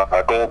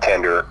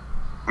 goaltender,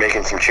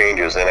 making some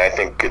changes, and I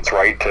think it's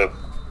right to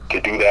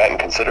do that and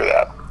consider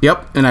that.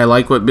 Yep, and I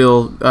like what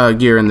Bill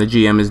Guerin, the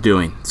GM, is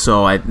doing.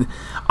 So I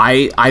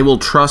will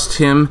trust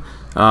him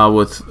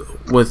with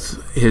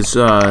his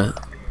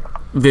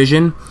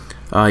vision.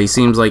 He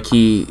seems like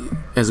he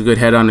has a good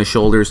head on his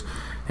shoulders,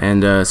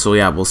 and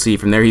we'll see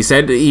from there. He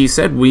said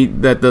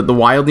that the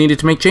Wild needed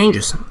to make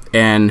changes,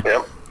 and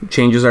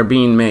changes are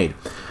being made.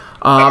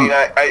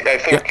 I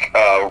think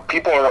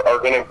people are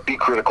going to be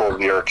critical of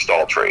the Eric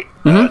Staal trade,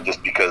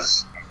 just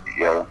because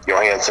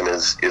Johansson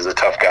is a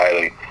tough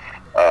guy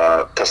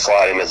to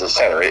slot in as a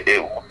center.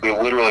 It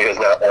literally has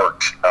not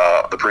worked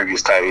the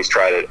previous time he's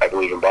tried it, I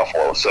believe, in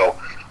Buffalo. So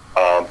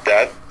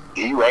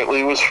he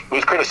rightly was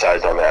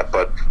criticized on that.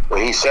 But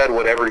when he said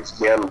whatever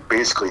GM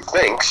basically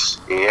thinks,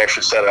 he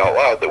actually said it out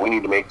loud that we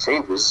need to make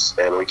changes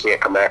and we can't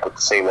come back with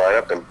the same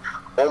lineup, and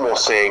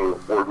almost saying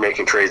we're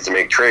making trades to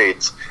make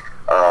trades.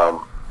 I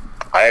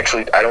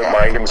don't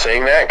mind him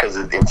saying that, because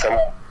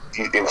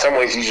in some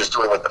ways he's just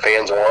doing what the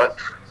fans want.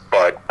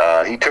 But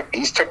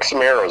he's took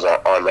some arrows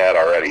on that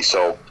already.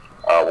 So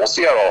we'll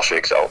see how it all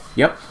shakes out.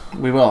 Yep,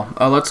 we will.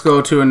 Let's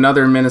go to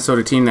another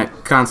Minnesota team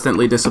that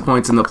constantly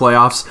disappoints in the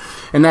playoffs,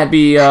 and that'd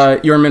be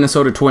your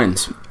Minnesota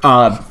Twins.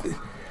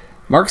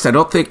 Marcus, I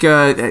think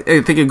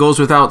it goes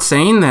without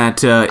saying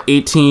that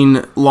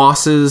 18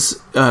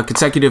 losses,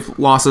 consecutive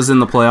losses in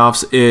the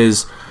playoffs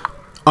is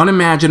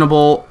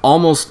unimaginable,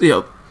 almost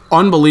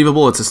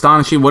unbelievable. It's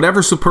astonishing.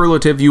 Whatever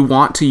superlative you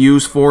want to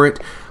use for it,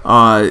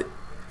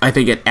 I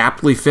think it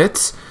aptly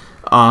fits.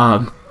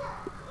 I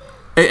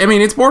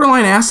mean, it's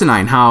borderline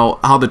asinine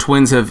how the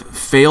Twins have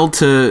failed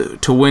to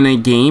win a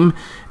game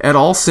at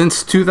all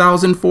since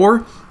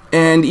 2004,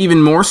 and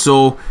even more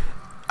so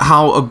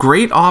how a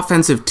great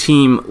offensive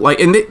team,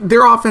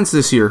 their offense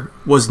this year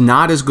was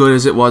not as good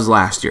as it was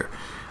last year.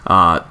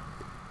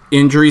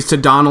 Injuries to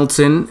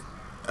Donaldson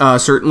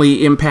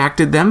certainly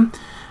impacted them,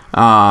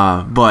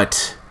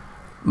 but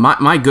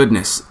my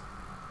goodness,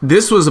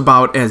 this was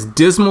about as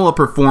dismal a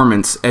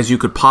performance as you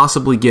could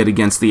possibly get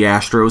against the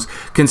Astros,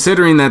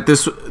 considering that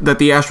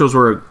the Astros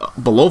were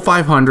below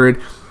 500,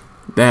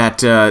 that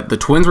the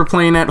Twins were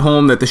playing at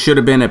home, that this should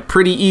have been a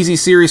pretty easy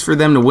series for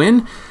them to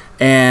win.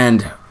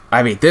 And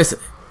I mean,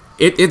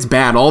 it's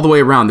bad all the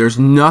way around. There's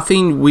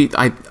nothing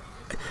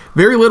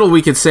very little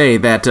we could say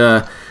that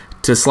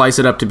to slice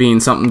it up to being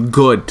something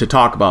good to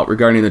talk about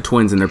regarding the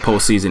Twins and their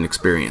postseason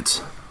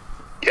experience.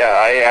 Yeah,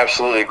 I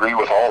absolutely agree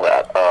with all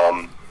that.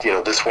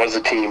 This was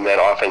a team that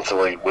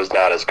offensively was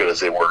not as good as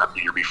they were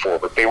the year before,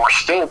 but they were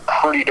still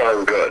pretty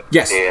darn good.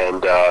 Yes.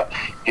 And,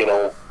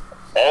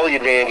 all the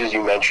advantages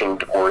you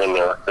mentioned were in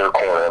their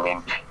corner. I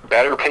mean,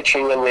 better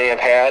pitching than they have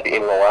had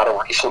in a lot of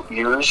recent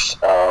years.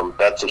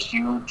 That's a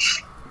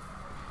huge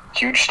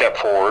step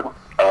forward.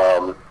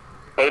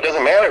 But it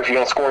doesn't matter if you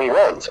don't score any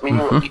runs. I mean,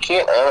 you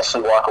can't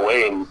honestly walk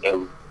away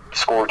and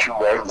score 2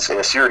 runs in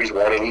a series,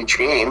 1 in each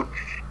game,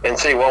 and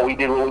say, well, we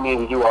did what we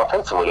needed to do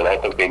offensively. And I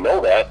think they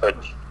know that, but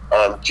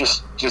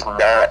just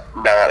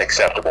not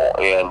acceptable.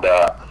 And,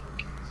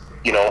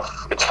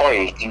 it's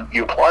funny.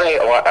 You apply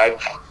a lot.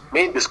 I've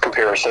made this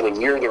comparison,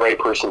 and you're the right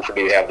person for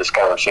me to have this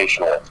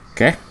conversation with.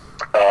 Okay.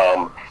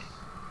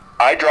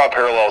 I draw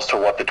parallels to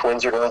what the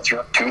Twins are going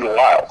through to the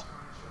Wild,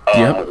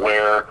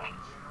 where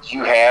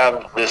you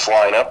have this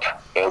lineup,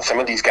 and some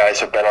of these guys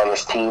have been on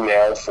this team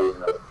now for,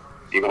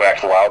 you go back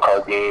to the wild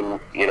card game,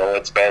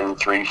 it's been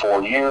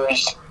 3-4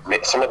 years,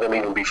 some of them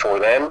even before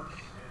then.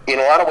 In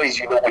a lot of ways,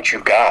 you know what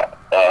you've got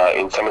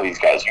in some of these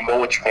guys. You know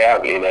what you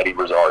have in Eddie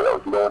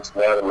Rosario. You know what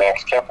you have in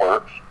Max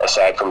Kepler,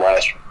 aside from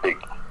last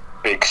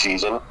big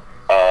season.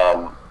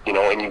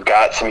 And you've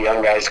got some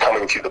young guys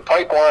coming through the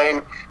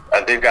pipeline.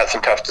 They've got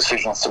some tough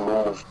decisions to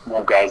move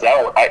guys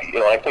out. I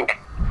think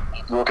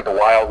you look at the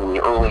Wild in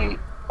the early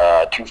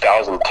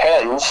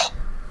 2010s,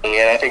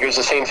 and I think it was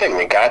the same thing.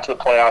 They got to the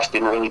playoffs,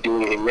 didn't really do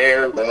anything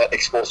there. They're not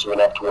explosive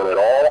enough to win at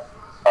all.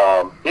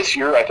 This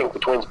year, I think the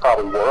Twins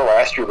probably were.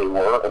 Last year, they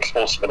were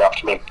explosive enough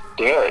to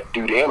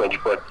do damage,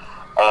 but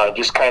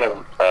just kind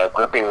of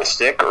gripping the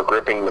stick or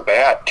gripping the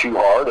bat too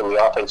hard, and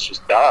the offense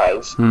just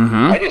dies.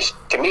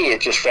 To me,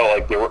 it just felt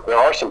like there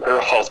are some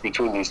parallels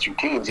between these two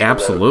teams.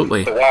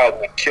 Absolutely. The Wild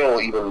would kill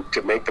even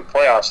to make the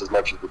playoffs as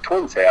much as the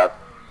Twins have,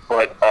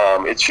 but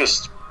it's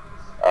just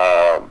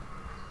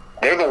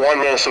they're the one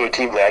Minnesota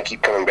team that I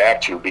keep coming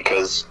back to,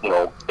 because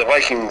the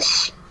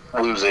Vikings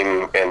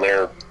losing and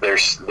their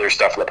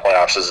stuff in the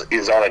playoffs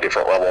is on a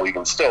different level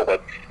even still,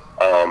 but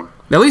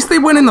at least they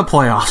win in the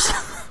playoffs.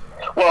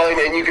 Well,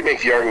 and you could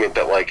make the argument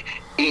that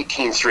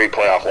 18 straight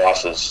playoff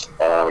losses,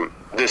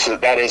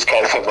 that is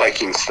kind of a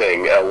Vikings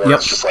thing, where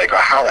it's just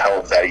how the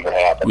hell does that even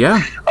happen? Yeah.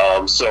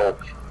 So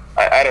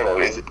I don't know.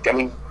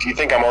 Do you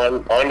think I'm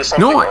on to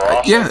something? No,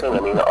 something? I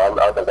mean,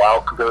 on the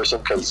Wild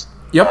comparison, because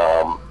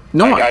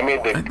I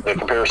made the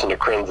comparison to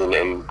Crinz,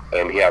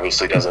 and he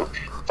obviously doesn't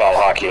follow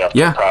hockey enough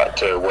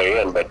to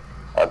weigh in, but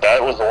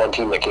that was the one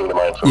team that came to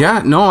mind for me.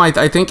 Yeah, no,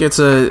 I think it's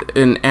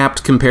an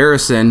apt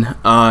comparison.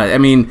 I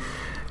mean,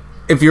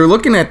 if you're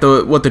looking at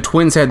what the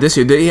Twins had this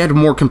year, they had a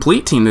more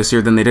complete team this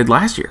year than they did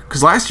last year.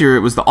 Because last year it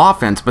was the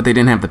offense, but they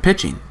didn't have the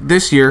pitching.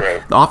 This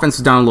year, the offense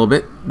was down a little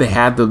bit. They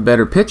had the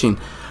better pitching.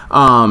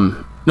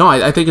 No,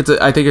 I think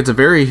it's a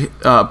very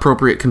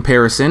appropriate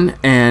comparison,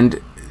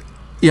 and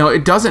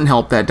it doesn't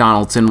help that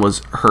Donaldson was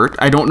hurt.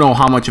 I don't know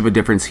how much of a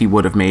difference he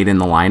would have made in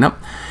the lineup.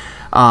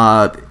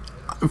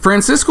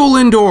 Francisco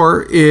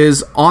Lindor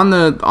is on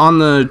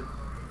the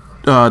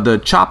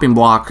chopping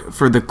block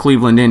for the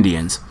Cleveland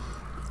Indians.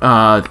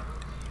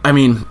 I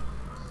mean,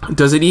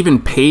 does it even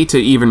pay to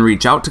even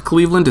reach out to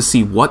Cleveland to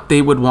see what they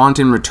would want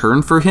in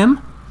return for him?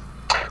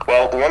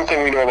 Well, the one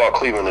thing we know about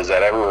Cleveland is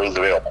that everyone is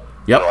available.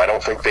 Yep. I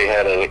don't think they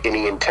had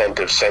any intent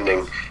of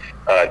sending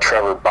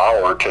Trevor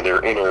Bauer to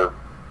their inner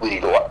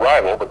league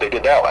rival, but they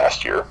did that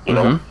last year.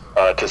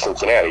 to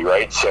Cincinnati,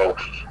 right? So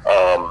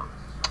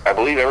I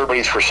believe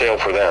everybody's for sale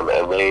for them,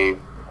 and they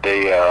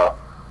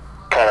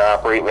kind of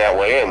operate in that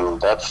way, and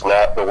that's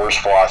not the worst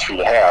philosophy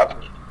to have.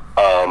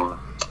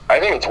 I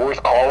think it's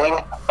worth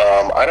calling.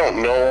 I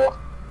don't know.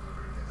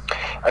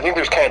 I think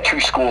there's kind of two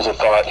schools of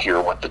thought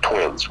here with the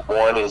Twins.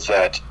 One is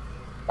that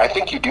I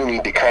think you do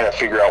need to kind of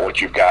figure out what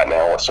you've got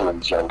now with some of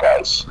these young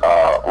guys.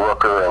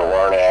 Rooker and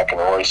Larnack and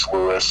Royce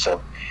Lewis, and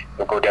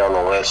we'll go down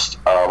the list.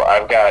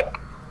 I've got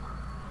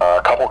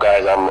a couple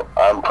guys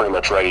I'm pretty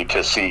much ready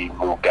to see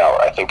moved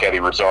out. I think Eddie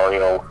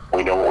Rosario,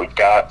 we know what we've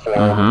got for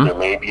him. There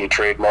may be a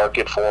trade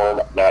market for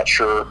him. Not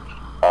sure.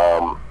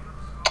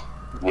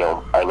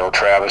 I know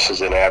Travis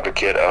is an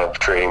advocate of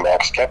trading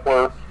Max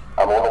Kepler.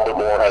 I'm a little bit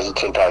more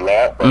hesitant on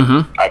that,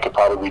 but I could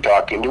probably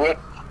talk into it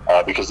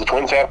because the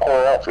Twins have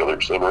corner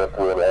outfielders. They were and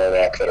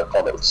Larnack that are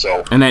coming.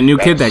 So, and that new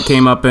kid that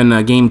came up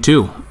in Game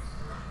 2.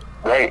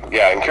 Right,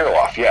 yeah, and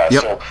Kirilloff, yeah.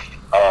 Yep. So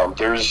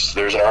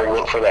there's an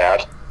argument for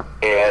that.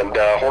 And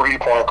Jorge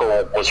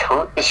Polanco was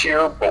hurt this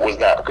year, but was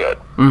not good.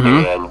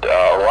 And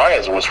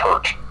Arias was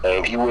hurt,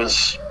 and he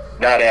was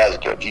not as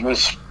good. He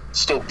was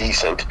still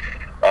decent.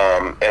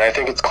 And I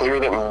think it's clear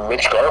that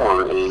Mitch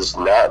Garver is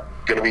not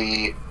going to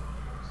be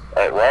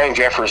Ryan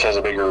Jeffers has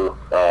a bigger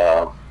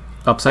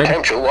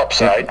potential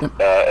upside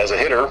as a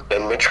hitter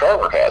than Mitch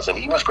Garver has, and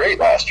he was great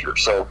last year.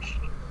 So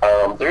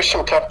there's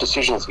some tough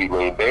decisions to be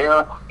made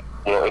there.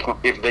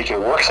 If they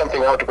can work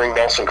something out to bring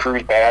Nelson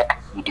Cruz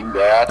back, you do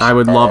that. I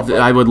would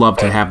love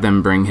to have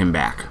them bring him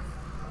back.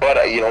 But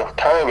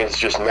time is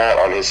just not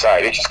on his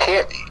side. It just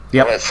can't be.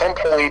 Yep. At some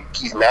point,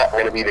 he's not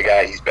going to be the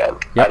guy he's been.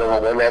 Yep. I don't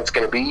know when that's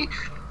going to be.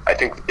 I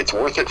think it's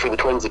worth it for the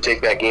Twins to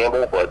take that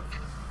gamble, but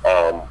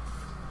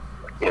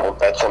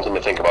that's something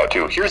to think about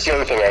too. Here's the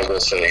other thing I was going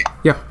to say.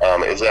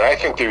 Is that I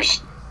think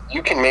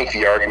you can make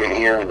the argument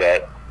here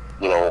that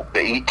the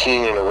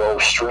 18 in a row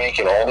streak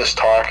and all this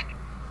talk,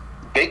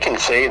 they can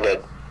say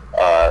that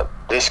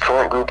this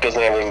current group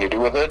doesn't have anything to do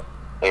with it,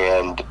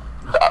 and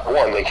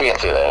one, they can't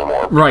say that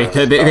anymore. Right,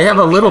 they have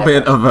a little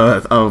bit of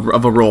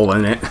a role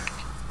in it.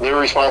 They're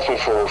responsible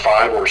for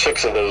 5 or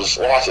 6 of those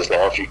losses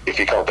now, if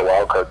you count the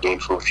wild card game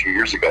from a few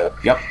years ago.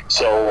 Yep.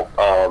 So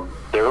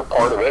they're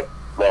part of it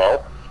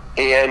now,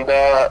 and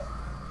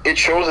it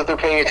shows that they're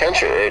paying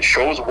attention. It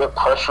shows what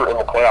pressure in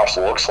the playoffs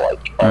looks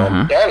like.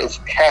 That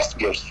has to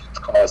be a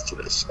cause to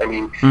this. I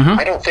mean,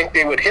 I don't think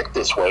they would hit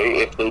this way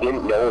if they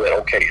didn't know that,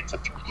 okay, it's a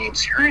 3-game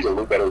series and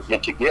we better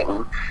get to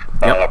getting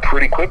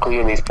pretty quickly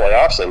in these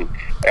playoffs, and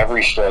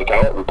every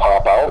strikeout and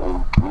pop out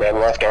and men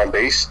left on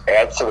base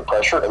adds to the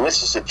pressure. And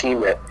this is a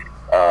team that,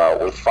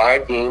 with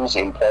 5 games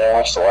in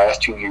playoffs the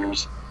last 2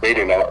 years, they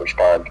did not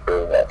respond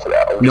very well to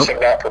that, or at least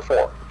have not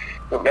performed.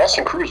 Well,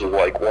 Nelson Cruz was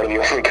like one of the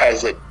only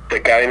guys that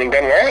got anything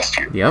done last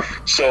year. Yep.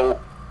 So,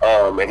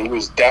 and he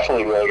was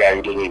definitely the only guy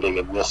who did anything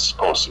in this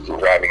postseason,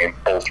 driving in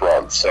both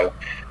runs. So,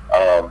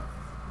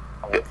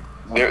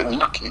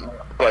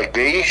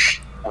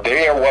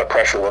 they are what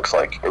pressure looks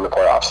like in the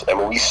playoffs. I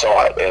mean, we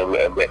saw it, and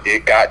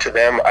it got to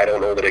them. I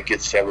don't know that it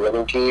gets to every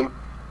other team.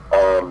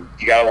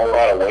 You got to learn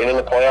how to win in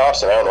the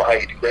playoffs, and I don't know how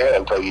you do that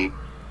until you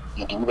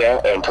do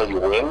that, until you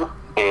win.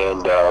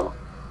 And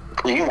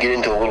you can get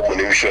into the little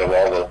minutia of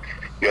all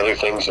the other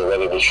things, and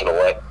whether they should have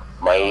let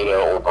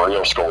Maeda or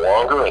Barrios go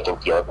longer. I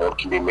think the argument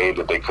can be made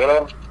that they could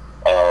have.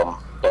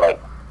 But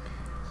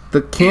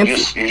you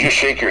just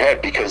shake your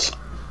head, because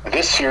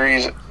this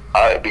series,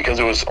 because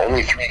it was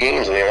only 3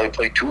 games and they only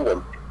played 2 of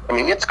them, I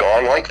mean, it's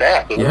gone like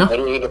that. They were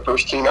literally the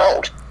first team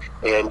out.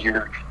 And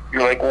you're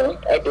like, well,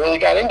 I barely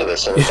got into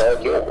this, and it's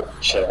already over.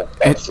 So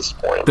that's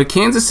disappointing. The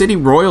Kansas City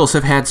Royals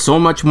have had so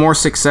much more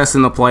success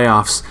in the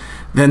playoffs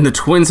than the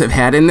Twins have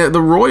had, and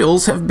the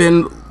Royals have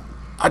been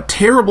a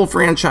terrible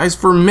franchise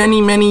for many,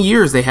 many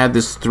years. They had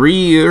this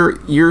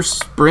 3-year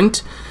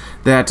sprint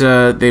that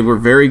they were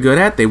very good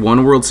at. They won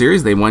a World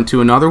Series. They went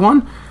to another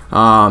one.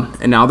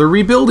 And now they're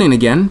rebuilding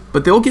again,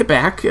 but they'll get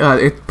back.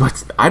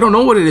 But I don't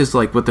know what it is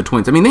like with the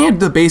Twins. I mean, they had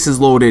the bases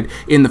loaded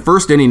in the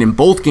first inning in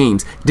both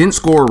games, didn't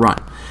score a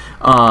run.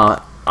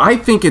 I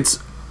think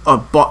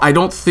I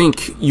don't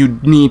think you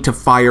need to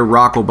fire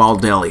Rocco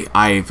Baldelli.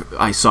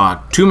 I saw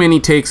too many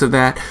takes of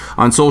that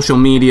on social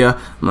media.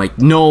 I'm like,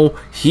 no,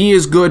 he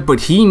is good,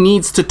 but he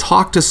needs to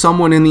talk to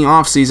someone in the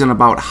offseason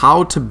about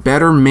how to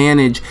better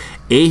manage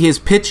his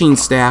pitching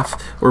staff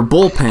or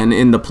bullpen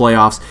in the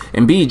playoffs,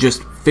 and B,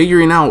 just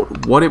figuring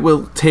out what it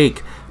will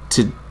take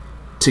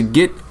to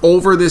get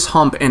over this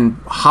hump and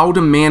how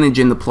to manage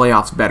in the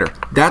playoffs better.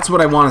 That's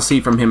what I want to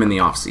see from him in the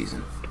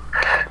offseason.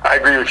 I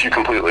agree with you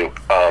completely.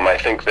 I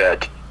think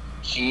that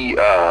he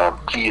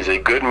is a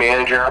good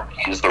manager.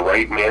 He's the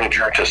right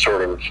manager to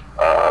sort of,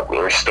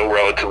 he's still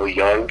relatively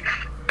young,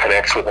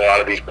 connects with a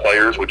lot of these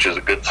players, which is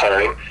a good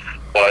sign.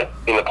 But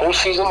in the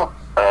postseason,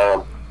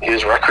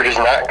 his record is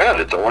not good.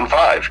 It's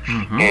 0-5.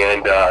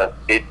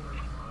 And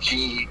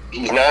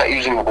he's not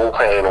using the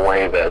bullpen in a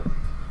way that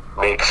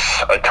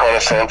makes a ton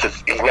of sense.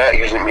 He's not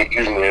using it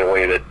in a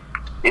way that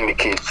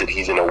indicates that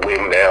he's in a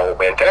win-now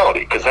mentality,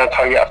 because that's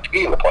how you have to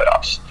be in the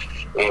playoffs.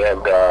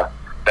 And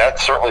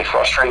that's certainly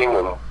frustrating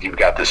when you've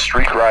got this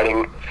streak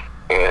riding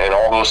and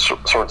all those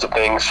sorts of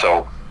things.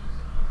 So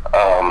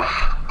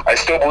I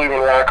still believe in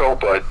Rocco,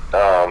 but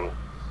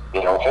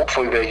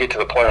hopefully they get to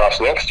the playoffs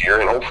next year,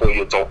 and hopefully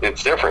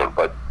it's different.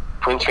 But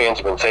Twins fans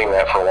have been saying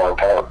that for a long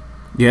time.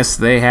 Yes,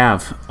 they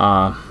have.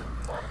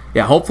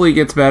 Hopefully it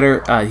gets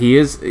better. He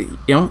is,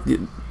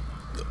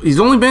 he's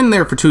only been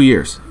there for 2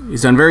 years.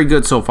 He's done very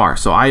good so far.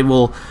 So I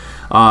will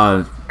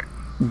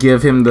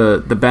give him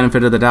the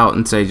benefit of the doubt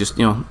and say, just,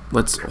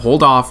 let's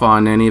hold off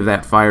on any of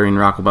that firing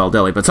Rocco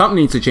Baldelli. But something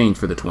needs to change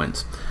for the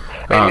Twins.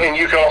 And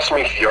you can also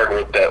make the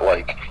argument that,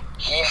 like,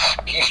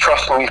 he's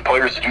trusting these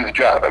players to do the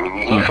job. I mean,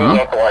 he fills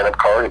out the lineup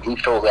card, and he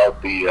fills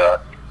out the,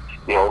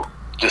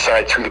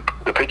 decides who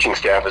the pitching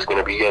staff is going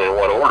to be in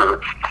what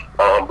order.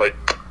 But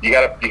you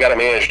got to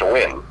manage to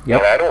win. Yep.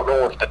 And I don't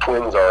know if the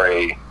Twins are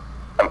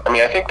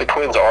I think the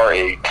Twins are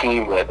a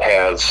team that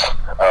has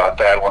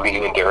Thad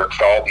Levine and Derek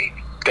Falvey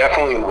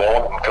definitely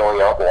involved in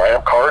filling out the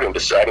lineup card and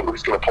deciding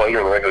who's going to play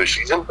during the regular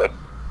season. But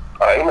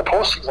in the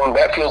postseason,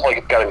 that feels like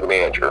it's got to be the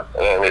manager,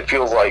 and it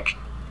feels like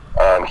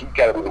he's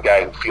got to be the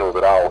guy who feels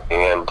it out.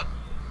 And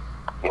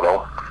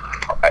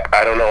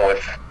I don't know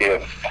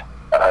if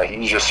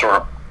he's just sort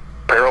of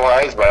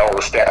paralyzed by all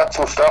the stats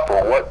and stuff,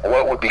 or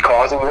what would be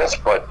causing this.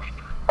 But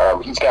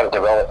he's got to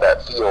develop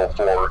that feel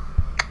for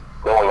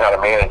knowing how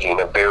to manage in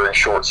a very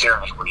short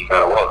series when you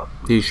got to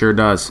win. He sure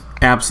does.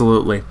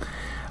 Absolutely.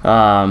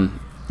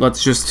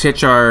 Let's just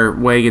hitch our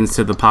wagons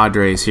to the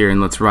Padres here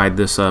and let's ride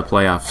this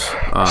playoffs.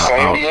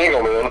 San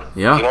Diego, man.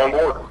 Yeah. Get on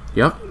board.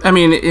 Yep. I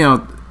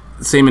mean,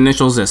 same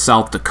initials as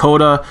South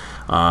Dakota,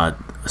 a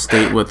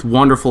state with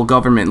wonderful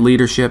government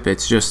leadership.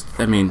 It's just,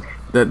 I mean,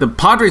 the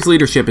Padres'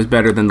 leadership is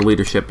better than the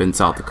leadership in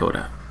South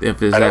Dakota. Is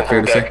that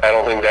fair to say? I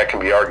don't think that can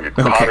be argued.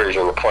 The Padres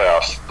are in the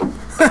playoffs.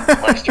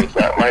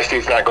 My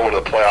state's not going to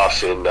the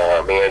playoffs in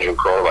managing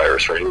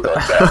coronavirus or anything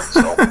like that.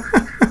 So.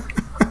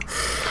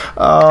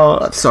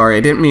 Oh, sorry, I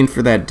didn't mean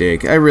for that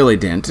dig. I really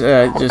didn't.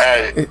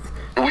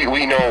 We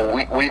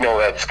know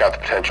that's got the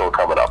potential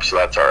coming up, so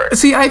that's all right.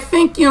 See, I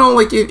think,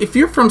 like, if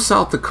you're from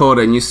South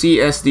Dakota and you see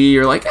SD,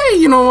 you're like, hey,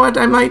 you know what,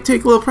 I might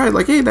take a little pride.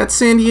 Like, hey, that's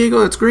San Diego,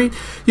 that's great.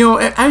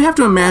 I have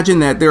to imagine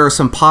that there are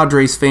some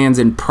Padres fans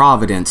in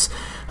Providence.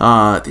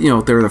 They're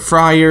the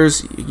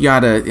Friars. You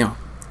gotta,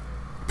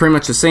 pretty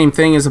much the same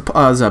thing as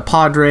a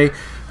Padre.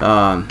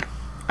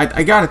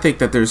 I gotta think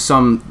that there's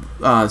some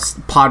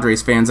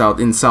Padres fans out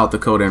in South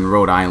Dakota and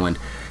Rhode Island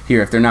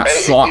here, if they're not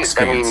Sox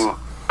fans. I mean,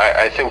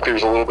 I think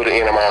there's a little bit of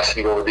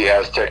animosity over the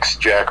Aztecs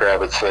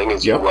Jackrabbits thing,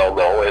 as you well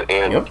know,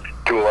 and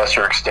to a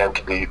lesser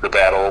extent the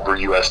battle over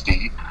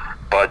USD.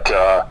 But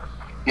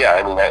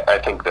I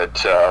think that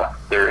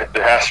there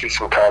has to be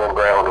some common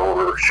ground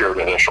over shared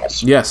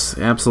initials. Yes,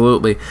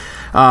 absolutely.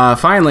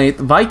 Finally,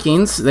 the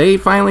Vikings, they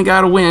finally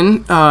got a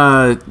win.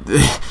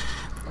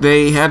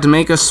 They had to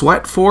make us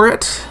sweat for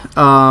it.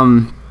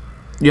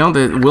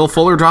 Will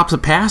Fuller drops a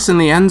pass in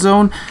the end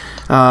zone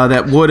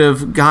that would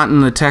have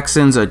gotten the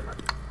Texans with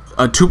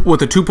a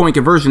 2-point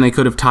conversion. They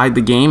could have tied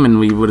the game, and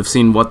we would have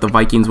seen what the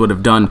Vikings would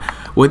have done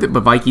with it.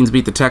 But Vikings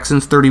beat the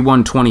Texans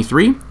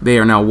 31-23. They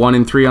are now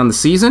 1-3 on the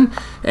season,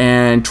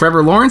 and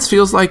Trevor Lawrence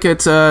feels like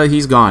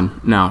he's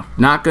gone now.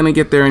 Not going to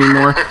get there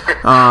anymore.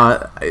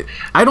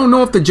 I don't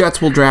know if the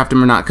Jets will draft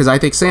him or not, because I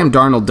think Sam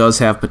Darnold does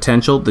have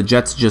potential. The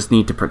Jets just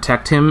need to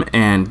protect him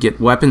and get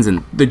weapons,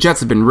 and the Jets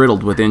have been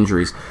riddled with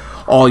injuries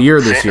all year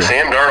this year.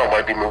 Sam Darnold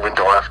might be moving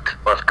to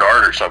left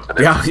guard or something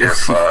if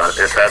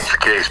that's the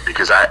case,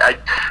 because I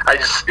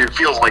just, it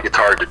feels like it's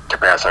hard to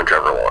pass on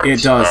Trevor Lawrence.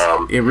 It does.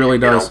 It really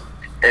does.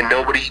 And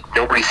nobody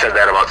said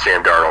that about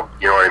Sam Darnold.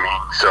 You know what I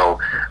mean? So,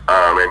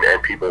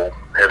 and people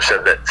have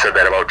said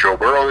that about Joe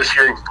Burrow this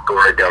year. You can go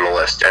right down the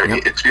list. I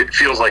mean, it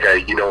feels like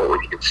when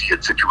you can see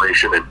it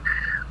situation, and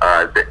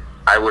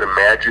I would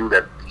imagine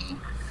that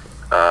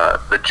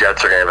the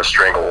Jets are going to have a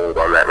stranglehold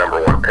on that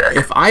number one pick.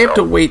 If I have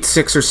to wait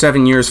 6 or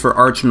 7 years for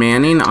Arch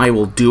Manning, I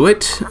will do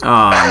it.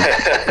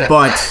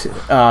 But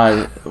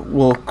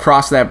we'll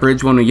cross that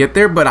bridge when we get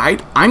there. But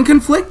I'm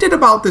conflicted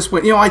about this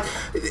one. I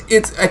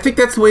think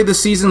that's the way the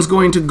season's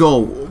going to go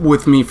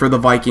with me for the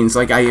Vikings.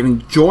 Like, I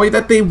enjoy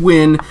that they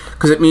win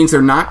because it means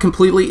they're not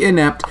completely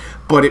inept,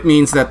 but it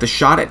means that the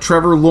shot at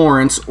Trevor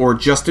Lawrence or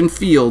Justin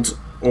Fields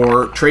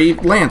or Trey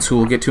Lance, who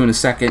we'll get to in a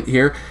second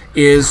here,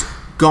 is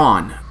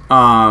gone.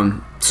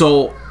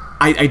 So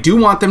I do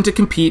want them to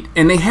compete,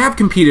 and they have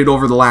competed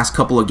over the last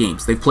couple of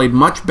games. They've played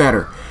much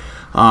better.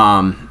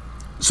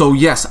 So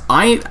yes,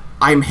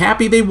 I'm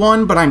happy they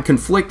won, but I'm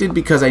conflicted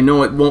because I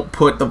know it won't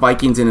put the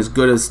Vikings in as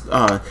good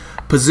a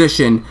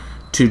position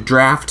to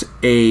draft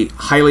a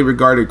highly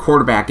regarded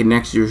quarterback in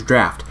next year's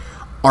draft.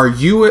 Are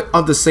you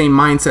of the same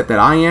mindset that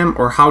I am,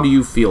 or how do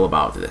you feel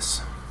about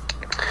this?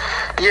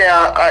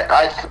 Yeah,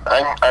 I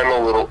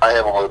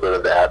have a little bit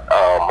of that.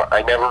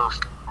 I never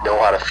know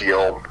how to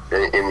feel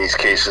in these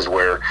cases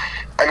where,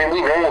 I mean,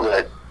 we know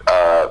that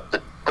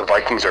the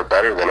Vikings are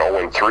better than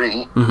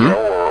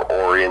 0-3,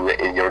 or in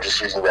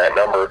just using that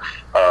number,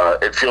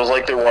 it feels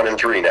like they're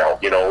 1-3 now.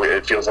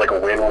 It feels like a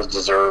win was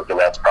deserved, and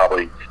that's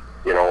probably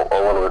a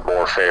little bit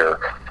more fair.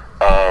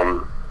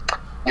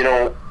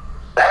 it's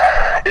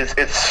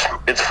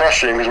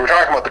frustrating because we're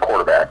talking about the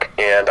quarterback,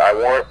 and I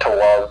want to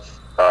love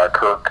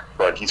Kirk,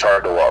 but he's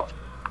hard to love.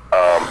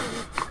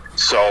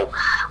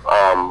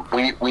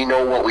 We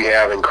know what we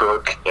have in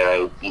Kirk,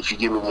 and if you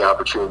give me the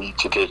opportunity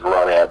to take a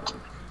run at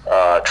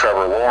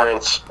Trevor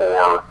Lawrence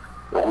or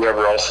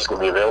whoever else is going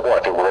to be available, I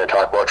think we're going to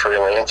talk about Trey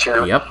Lance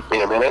here in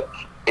a minute.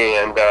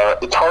 And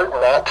it's hard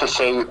not to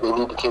say they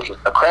need to take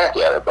a crack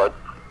at it, but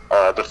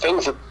the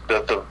things that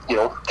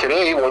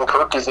today when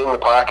Kirk is in the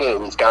pocket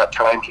and he's got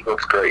time, he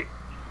looks great,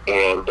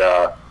 and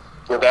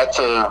that's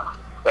a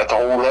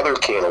whole other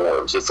can of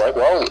worms. It's like,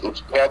 well, if you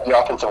had the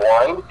offensive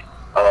line,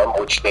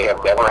 which they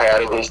have never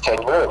had in his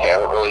tenure and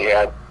haven't really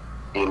had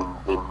in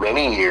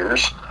many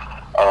years,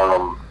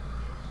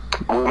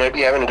 we might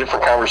be having a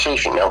different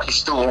conversation. Now, he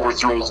still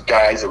overthrows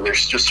guys, and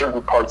there's just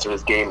certain parts of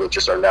his game that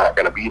just are not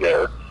going to be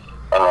there,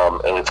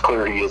 and it's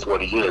clear he is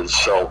what he is.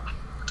 So,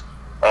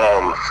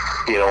 I'm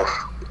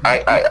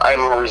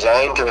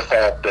resigned to the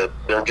fact that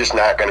they're just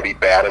not going to be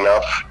bad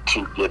enough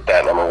to get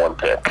that number one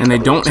pick. And they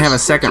don't have a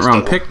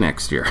second-round pick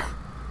next year.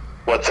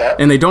 What's that?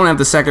 And they don't have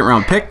the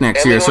second-round pick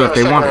next year, so if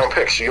they want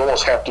it. So you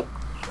almost have to,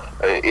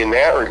 in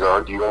that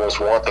regard, you almost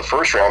want the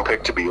first-round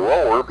pick to be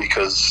lower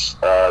because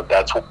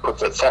that's what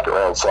puts that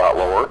second-round slot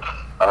lower.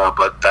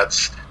 But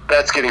that's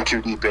getting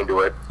too deep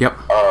into it. Yep.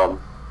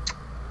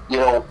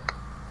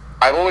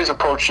 I've always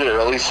approached it, or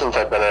at least since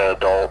I've been an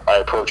adult, I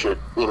approach it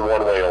in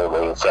one way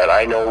only. It's that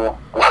I know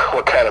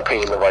what kind of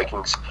pain the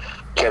Vikings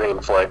can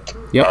inflict.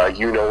 Yep.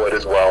 You know it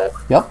as well.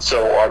 Yep.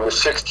 So on the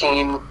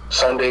 16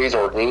 Sundays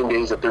or game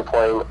days that they're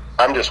playing,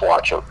 I'm just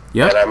watching.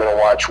 Yep. And I'm going to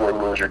watch win,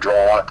 lose, or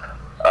draw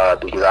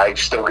because I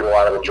still get a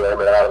lot of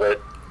enjoyment out of it.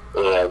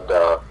 And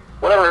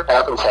whatever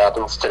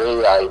happens.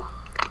 Today I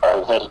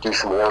had to do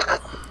some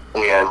work.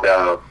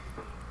 And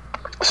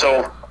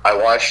so I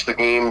watched the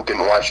game,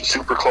 didn't watch it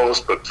super close,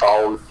 but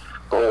followed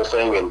the whole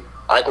thing, and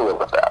I can live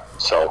with that.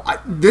 So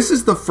this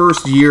is the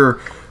first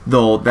year,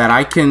 though, that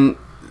I can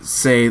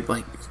say,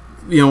 like,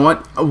 you know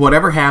what,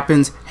 whatever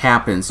happens.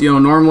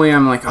 Normally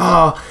I'm like,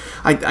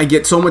 I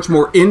get so much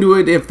more into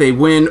it if they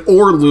win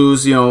or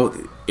lose.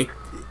 I'm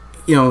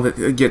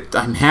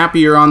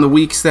happier on the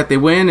weeks that they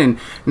win and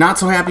not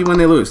so happy when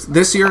they lose.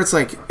 This year it's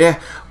like,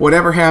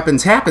 whatever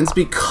happens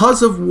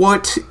because of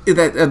what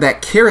that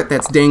carrot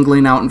that's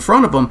dangling out in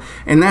front of them,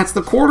 and that's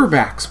the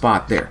quarterback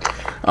spot there.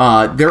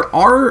 There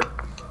are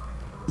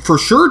for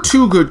sure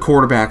two good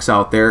quarterbacks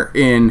out there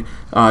in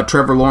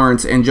Trevor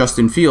Lawrence and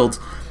Justin Fields.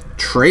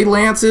 Trey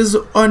Lance is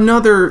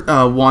another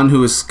one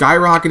who is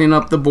skyrocketing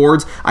up the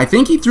boards. I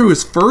think he threw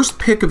his first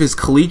pick of his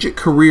collegiate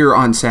career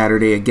on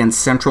Saturday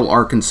against Central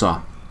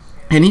Arkansas.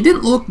 And he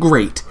didn't look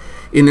great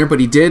in there,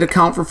 but he did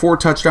account for 4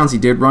 touchdowns. He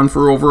did run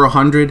for over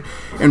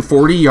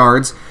 140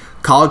 yards.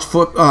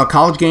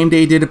 College Game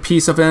Day did a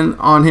piece of it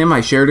on him.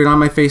 I shared it on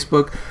my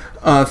Facebook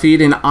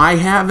feed, and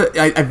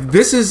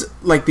this is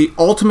like the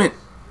ultimate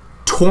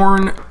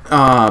torn.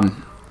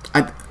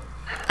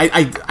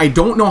 I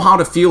don't know how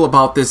to feel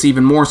about this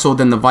even more so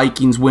than the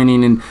Vikings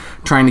winning and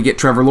trying to get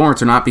Trevor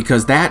Lawrence or not,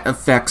 because that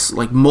affects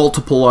like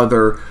multiple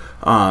other.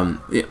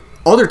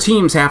 Other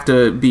teams have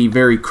to be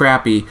very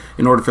crappy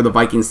in order for the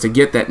Vikings to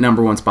get that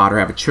number one spot or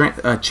have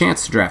a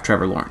chance to draft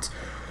Trevor Lawrence.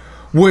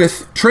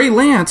 With Trey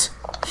Lance,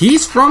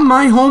 he's from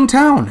my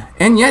hometown,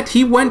 and yet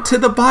he went to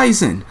the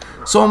Bison.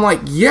 So I'm like,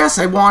 yes,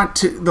 I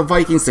want the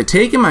Vikings to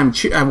take him.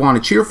 I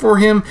want to cheer for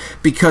him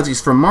because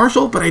he's from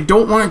Marshall, but I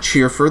don't want to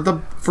cheer for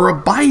a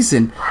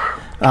Bison.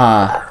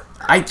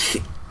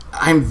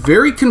 I'm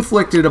very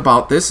conflicted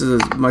about this, as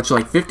much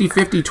like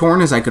 50-50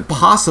 torn as I could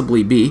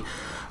possibly be.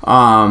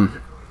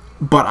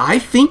 But I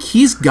think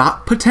he's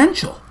got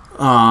potential.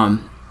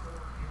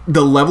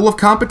 The level of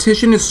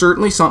competition is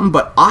certainly something,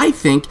 but I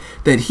think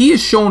that he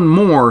has shown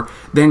more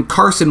than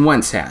Carson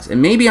Wentz has. And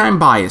maybe I'm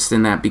biased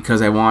in that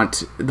because I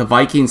want the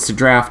Vikings to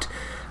draft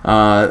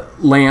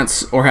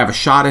Lance or have a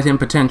shot at him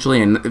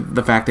potentially, and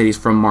the fact that he's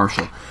from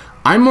Marshall.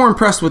 I'm more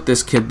impressed with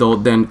this kid, though,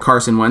 than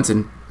Carson Wentz,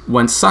 and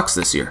Wentz sucks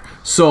this year.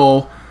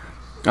 So,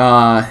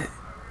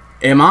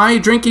 am I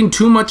drinking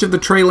too much of the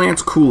Trey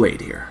Lance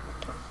Kool-Aid here?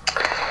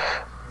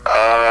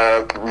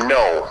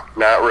 No,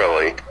 not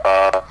really.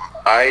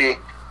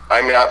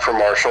 I'm not from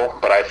Marshall,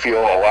 but I feel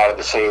a lot of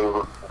the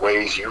same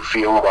ways you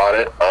feel about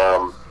it.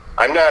 I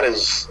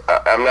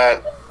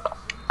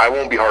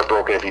won't be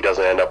heartbroken if he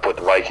doesn't end up with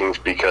the Vikings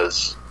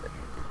because,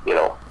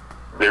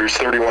 there's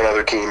 31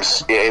 other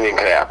teams. Anything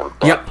can happen.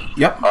 But,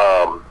 Yep.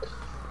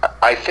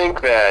 I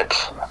think that,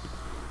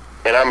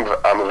 and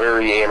I'm a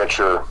very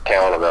amateur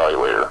talent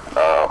evaluator.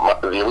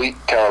 The elite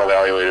talent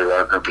evaluator in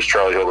our group is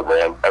Charlie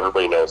Hildebrand.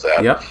 Everybody knows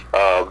that. Yep.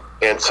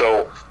 And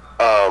so,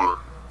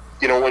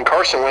 when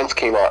Carson Wentz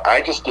came out,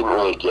 I just didn't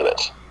really get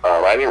it.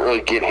 I didn't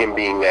really get him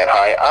being that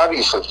high.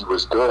 Obviously, he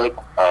was good.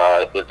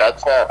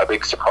 That's not a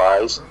big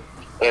surprise.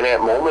 And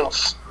at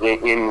moments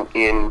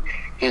in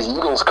his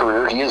Eagles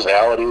career, he is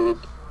validated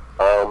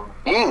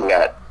being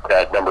that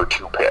number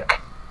 2 pick.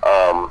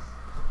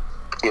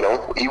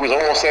 He was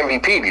almost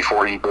MVP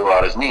before he blew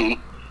out his knee.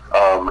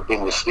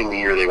 in the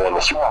year they won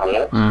the Super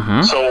Bowl.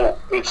 Mm-hmm. So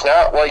it's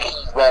not like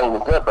he's not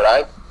even good, but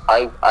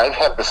I've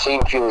had the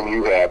same feeling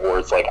you have, where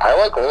it's like I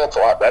like Lance a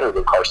lot better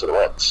than Carson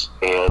Wentz.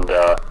 And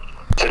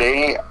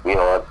today,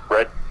 I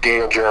read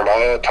Daniel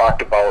Jeremiah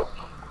talked about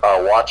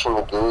watching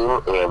the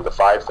game and the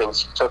 5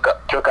 things he took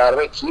out of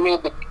it. He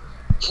made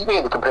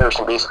the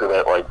comparison basically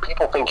that like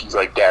people think he's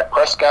like Dak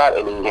Prescott,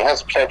 and he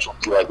has potential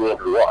to be like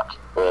Andrew Luck.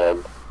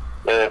 And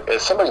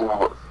as somebody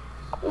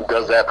who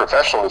does that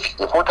professionally,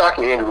 if we're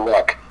talking Andrew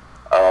Luck,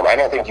 I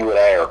don't think you and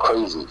I are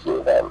crazy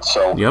here then.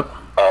 So, yep.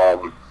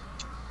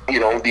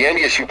 The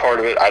NDSU part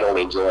of it, I don't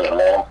enjoy at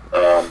all,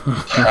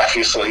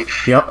 obviously.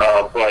 Yep.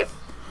 But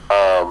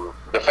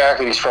the fact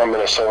that he's from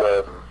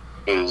Minnesota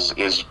is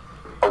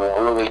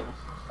a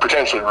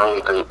potentially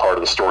really great part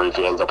of the story if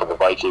he ends up with the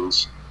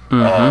Vikings.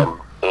 Mm-hmm.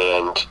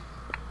 And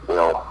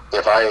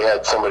if I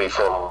had somebody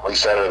from Lee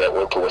Center that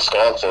went to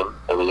Wisconsin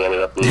and he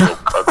ended up being a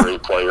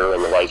great player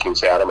and the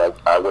Vikings had him,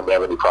 I wouldn't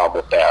have any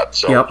problem with that.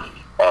 So, yep.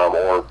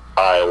 Or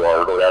Iowa,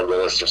 or go down the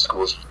list of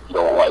schools you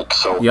don't like.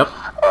 So, yep.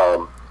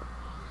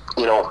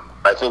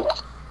 I think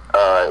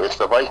if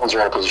the Vikings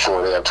are in a position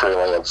where they have Trey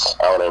Lance,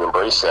 I would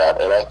embrace that.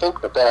 And I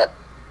think that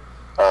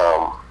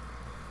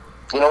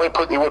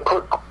it would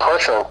put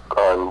pressure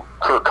on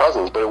Kirk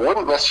Cousins, but it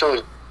wouldn't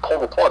necessarily pull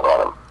the plug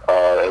on him.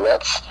 And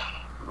that's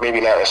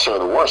maybe not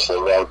necessarily the worst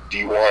thing. Now, do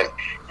you want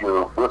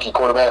your rookie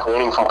quarterback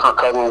winning from Kirk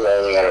Cousins?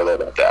 I don't know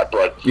about that.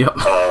 But, yep.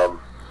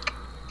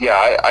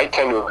 I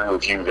tend to agree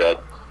with you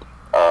that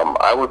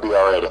I would be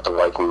all right if the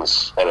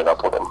Vikings ended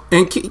up with him.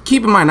 And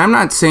keep in mind, I'm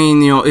not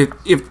saying,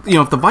 if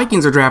the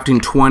Vikings are drafting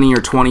 20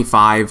 or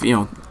 25,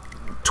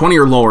 20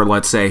 or lower,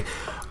 let's say,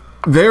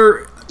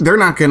 they're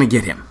not going to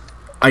get him.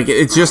 Like,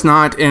 it's just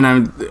not,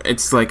 and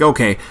it's like,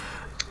 okay,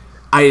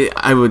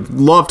 I would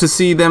love to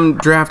see them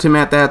draft him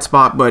at that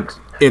spot, but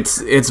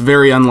it's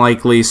very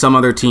unlikely. Some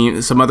other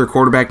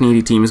quarterback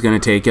needy team is going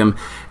to take him,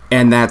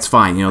 and that's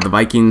fine. The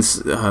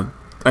Vikings,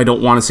 I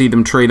don't want to see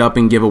them trade up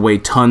and give away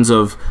tons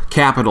of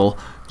capital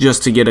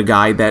just to get a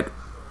guy that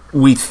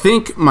we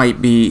think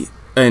might be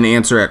an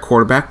answer at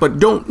quarterback, but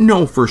don't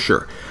know for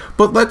sure.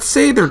 But let's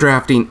say they're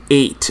drafting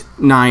 8,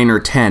 9,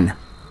 or 10.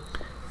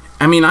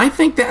 I mean, I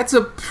think that's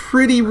a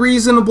pretty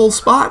reasonable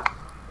spot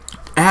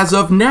as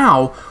of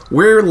now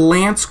where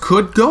Lance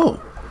could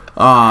go.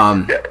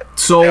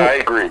 So I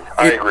agree.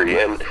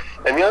 And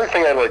the other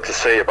thing I'd like to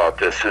say about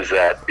this is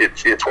that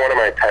it's one of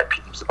my pet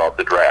peeves about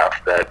the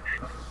draft that,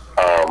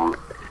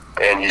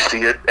 and you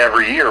see it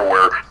every year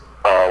where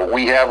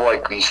we have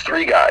like these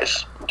 3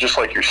 guys, just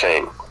like you're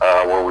saying,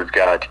 where we've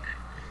got,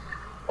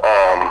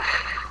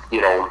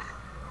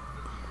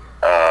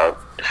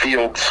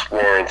 Fields,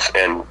 Lawrence,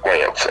 and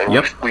Lance. And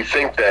yep. we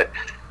think that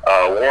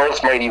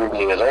Lawrence might even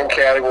be in his own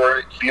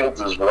category.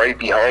 Fields is right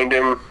behind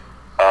him.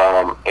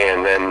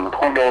 And then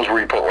who knows where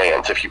you put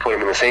Lance. If you put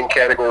him in the same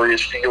category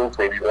as Fields,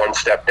 maybe one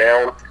step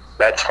down,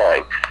 that's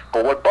fine.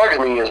 But what bugs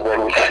me is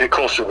when we get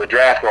closer to the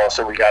draft and all of a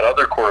sudden we got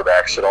other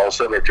quarterbacks that all of a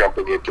sudden are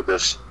jumping into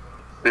this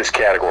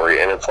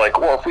category. And it's like,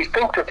 well, if we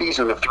think that these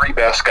are the 3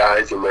 best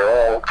guys and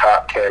they're all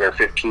top 10 or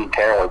 15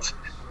 talents,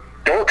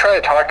 don't try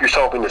to talk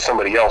yourself into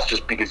somebody else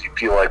just because you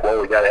feel like, well,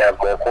 we got to have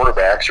more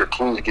quarterbacks or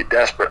teams get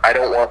desperate. I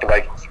don't want the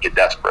Vikings to get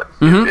desperate.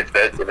 Mm-hmm. If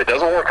it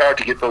doesn't work out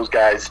to get those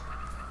guys,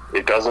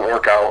 it doesn't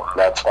work out,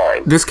 that's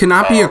fine. This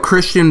cannot be a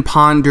Christian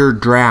Ponder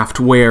draft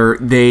where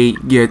they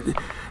get,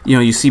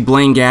 you see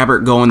Blaine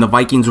Gabbert go and the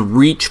Vikings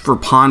reach for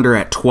Ponder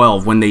at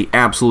 12 when they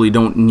absolutely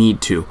don't need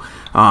to.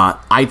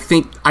 I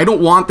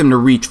don't want them to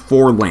reach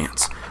for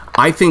Lance.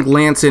 I think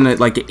Lance in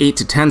like an 8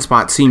 to 10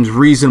 spot seems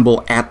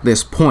reasonable at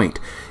this point.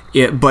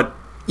 But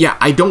yeah,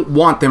 I don't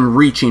want them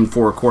reaching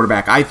for a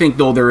quarterback. I think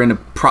though they're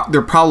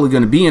probably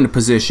going to be in a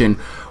position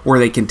where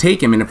they can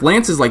take him. And if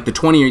Lance is like the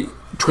 20th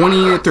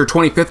or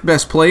 25th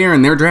best player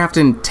and they're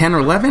drafting 10 or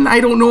 11, I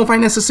don't know if I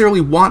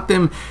necessarily want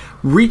them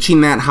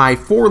reaching that high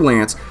for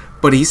Lance.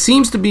 But he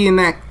seems to be in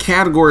that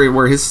category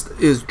where his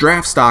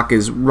draft stock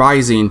is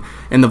rising,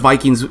 and the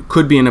Vikings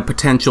could be in a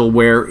potential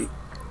where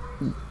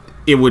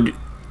it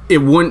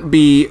wouldn't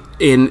be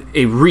in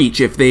a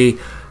reach if they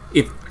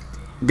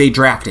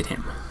drafted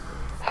him.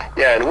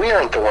 Yeah, and we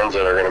aren't the ones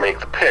that are going to make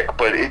the pick,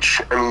 but you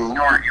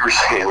were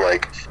saying,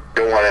 like,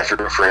 don't want to have to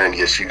do for an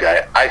NDSU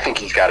guy. I think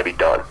he's got to be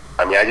done.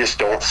 I mean, I just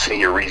don't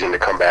see a reason to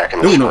come back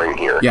in the spring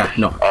here. Yeah,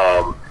 no.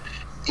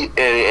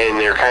 And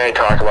they're kind of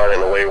talking about it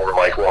in a way where,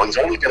 like, well, he's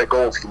only going to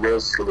go if he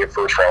knows he's going to be a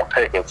first-round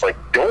pick. And it's like,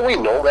 don't we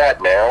know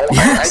that now?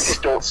 Yes. I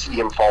just don't see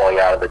him falling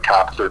out of the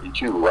top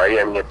 32, right?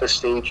 I mean, at this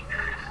stage,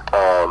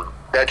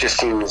 that just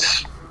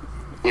seems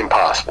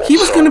impossible. He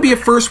was going to be a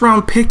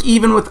first-round pick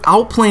even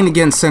without playing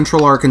against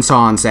Central Arkansas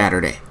on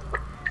Saturday.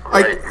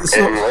 Right.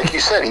 And like you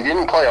said, he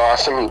didn't play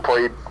awesome. He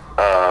played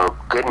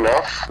good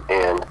enough,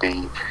 and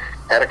he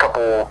had a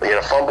fumble,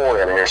 he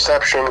had an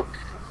interception.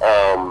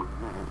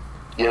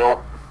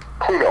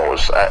 Who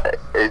knows?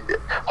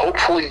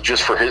 Hopefully,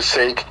 just for his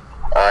sake,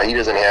 he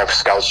doesn't have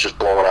scouts just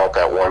blowing out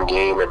that one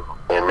game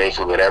and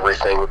making it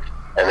everything.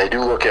 And they do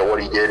look at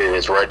what he did in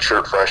his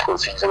redshirt freshman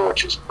season,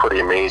 which is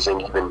pretty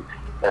amazing, even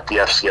at the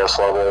FCS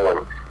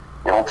level.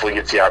 hopefully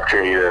gets the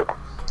opportunity to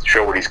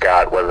show what he's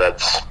got, whether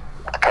that's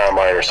the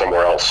combine or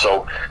somewhere else.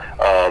 So,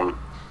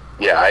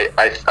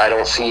 I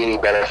don't see any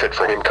benefit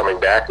for him coming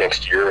back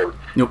next year,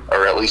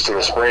 or at least in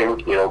the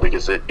spring,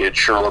 because it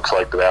sure looks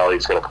like the Valley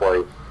is going to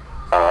play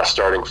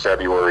starting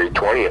February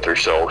 20th or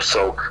so.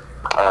 So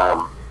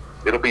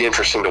it'll be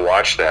interesting to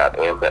watch that.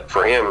 And that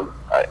for him,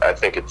 I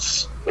think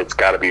it's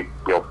got to be,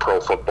 pro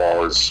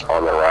football is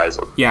on the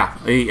horizon. Yeah,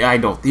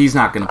 he's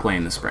not going to play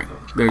in the spring.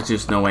 There's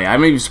just no way.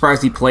 I'm even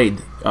surprised he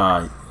played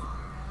on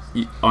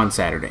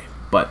Saturday.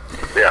 But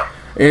yeah.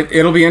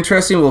 It'll be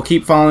interesting. We'll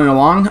keep following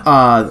along.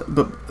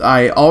 But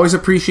I always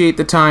appreciate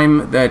the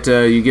time that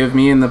you give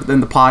me in the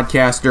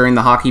podcast during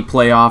the hockey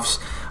playoffs.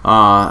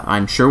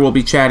 I'm sure we'll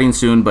be chatting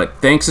soon. But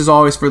thanks as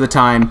always for the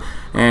time,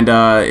 and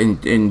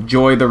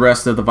enjoy the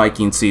rest of the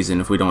Vikings season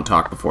if we don't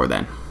talk before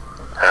then.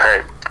 All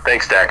right.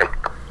 Thanks, Stacken.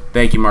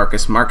 Thank you,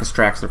 Marcus. Marcus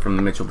Traxler from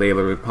the Mitchell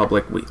Daily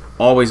Republic. We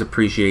always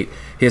appreciate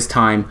his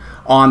time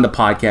on the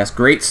podcast.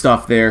 Great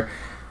stuff there.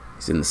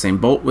 He's in the same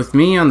boat with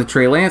me on the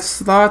Trey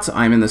Lance thoughts.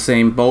 I'm in the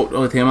same boat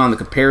with him on the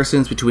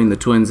comparisons between the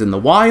Twins and the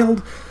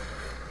Wild.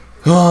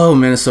 Oh,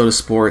 Minnesota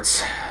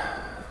sports.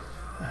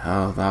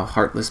 Oh, thou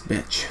heartless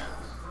bitch.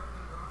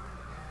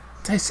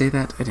 Did I say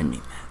that? I didn't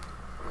mean that.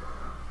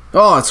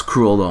 Oh, it's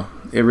cruel, though.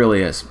 It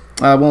really is.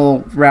 We'll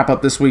wrap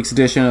up this week's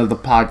edition of the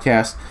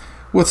podcast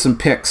with some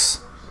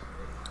picks.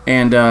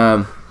 And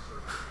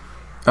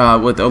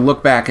with a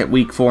look back at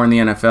Week 4 in the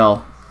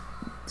NFL.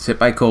 It's hit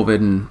by COVID,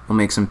 and we'll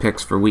make some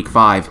picks for Week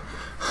 5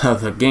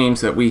 of the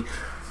games that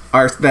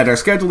are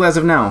scheduled as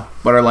of now,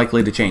 but are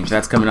likely to change.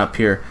 That's coming up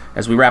here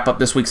as we wrap up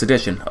this week's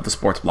edition of the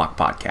Sports Block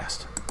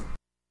Podcast.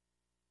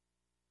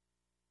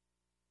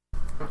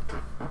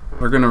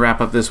 We're going to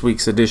wrap up this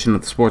week's edition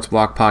of the Sports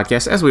Block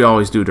Podcast, as we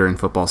always do during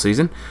football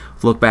season.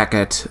 Look back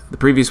at the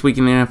previous week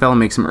in the NFL and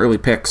make some early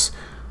picks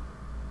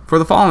for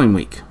the following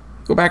week.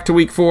 Go back to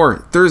Week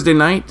 4. Thursday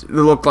night, it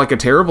looked like a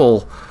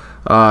terrible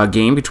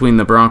game between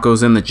the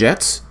Broncos and the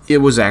Jets. It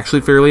was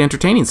actually fairly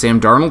entertaining.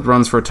 Sam Darnold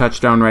runs for a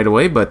touchdown right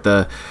away, but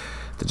the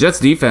Jets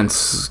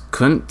defense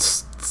couldn't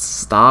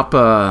stop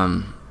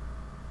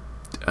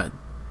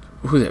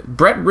who's it?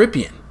 Brett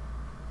Ripien.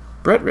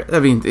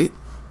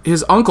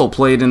 His uncle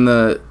played in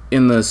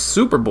the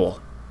Super Bowl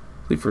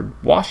for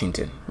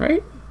Washington,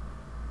 right?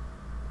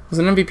 Was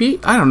it an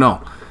MVP? I don't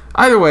know.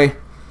 Either way,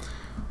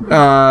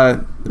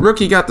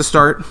 rookie got the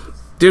start.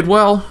 Did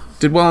well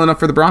enough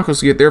for the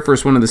Broncos to get their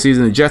first win of the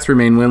season. The Jets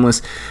remain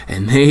winless,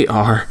 and they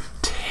are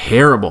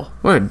terrible.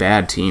 What a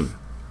bad team.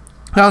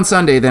 On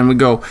Sunday, then, we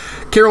go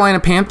Carolina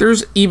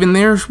Panthers, even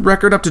their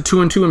record up to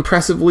 2-2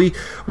 impressively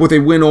with a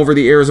win over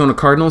the Arizona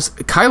Cardinals.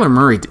 Kyler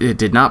Murray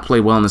did not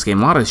play well in this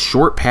game. A lot of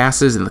short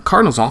passes, and the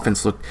Cardinals'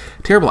 offense looked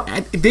terrible.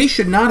 They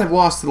should not have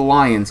lost to the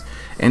Lions,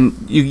 and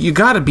you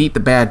got to beat the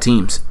bad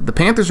teams. The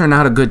Panthers are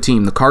not a good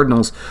team. The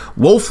Cardinals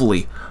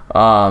woefully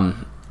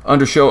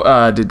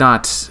did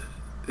not.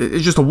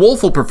 It's just a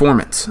woeful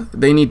performance.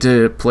 They need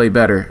to play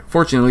better.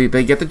 Fortunately,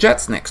 they get the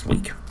Jets next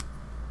week.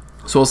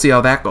 So we'll see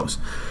how that goes.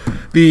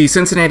 The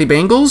Cincinnati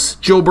Bengals,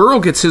 Joe Burrow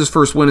gets his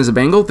first win as a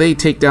Bengal. They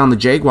take down the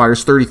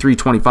Jaguars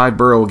 33-25.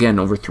 Burrow again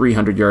over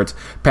 300 yards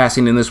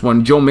passing in this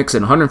one. Joe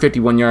Mixon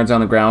 151 yards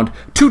on the ground.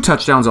 2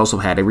 touchdowns, also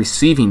had a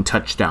receiving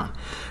touchdown.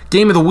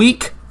 Game of the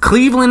week,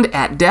 Cleveland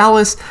at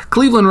Dallas.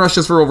 Cleveland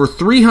rushes for over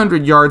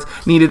 300 yards,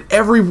 needed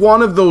every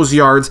one of those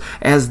yards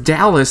as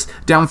Dallas,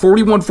 down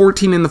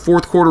 41-14 in the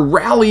fourth quarter,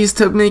 rallies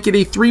to make it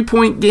a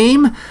 3-point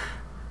game.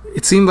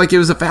 It seemed like it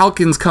was a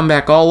Falcons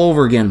comeback all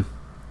over again.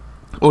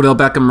 Odell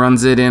Beckham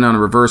runs it in on a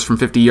reverse from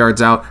 50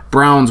 yards out.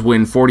 Browns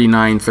win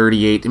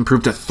 49-38,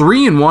 improved to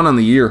 3-1 on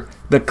the year.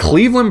 The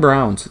Cleveland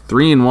Browns,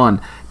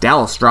 3-1.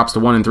 Dallas drops to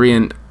 1-3,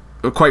 and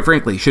quite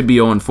frankly, should be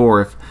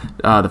 0-4 if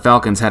the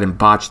Falcons hadn't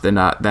botched that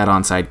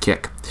onside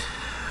kick.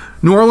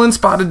 New Orleans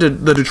spotted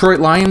the Detroit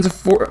Lions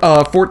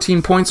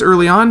 14 points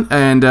early on,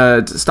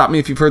 and stop me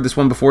if you've heard this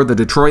one before, the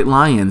Detroit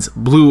Lions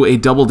blew a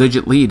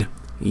double-digit lead.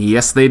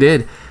 Yes, they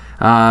did.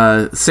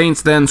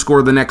 Saints then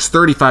score the next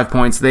 35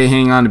 points. They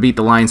hang on to beat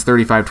the Lions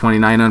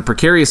 35-29. On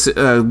precarious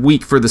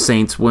week for the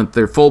Saints with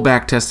their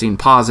fullback testing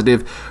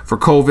positive for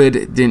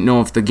COVID. Didn't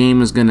know if the game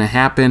was going to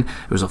happen.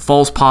 It was a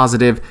false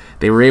positive.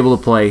 They were able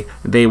to play.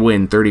 They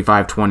win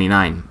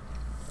 35-29.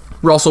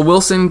 Russell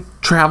Wilson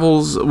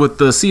travels with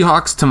the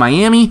Seahawks to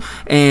Miami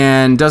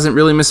and doesn't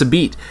really miss a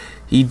beat.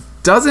 He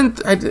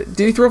doesn't... Did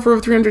he throw for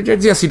over 300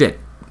 yards? Yes, he did.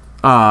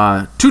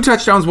 2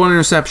 touchdowns, 1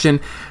 interception.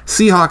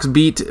 Seahawks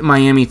beat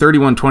Miami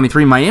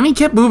 31-23. Miami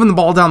kept moving the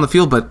ball down the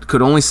field, but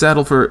could only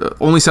settled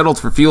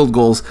for field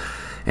goals.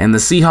 And the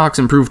Seahawks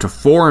improved to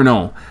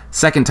 4-0.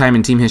 Second time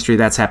in team history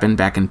that's happened,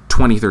 back in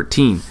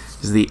 2013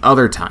 is the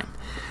other time.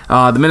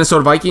 The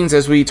Minnesota Vikings,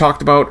 as we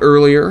talked about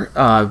earlier,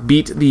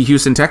 beat the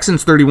Houston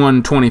Texans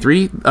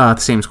 31-23, the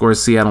same score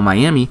as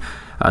Seattle-Miami.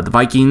 The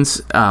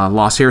Vikings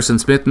lost Harrison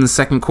Smith in the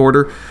second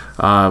quarter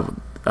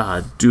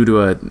due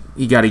to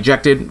he got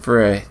ejected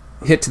for a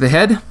hit to the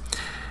head.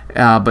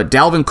 But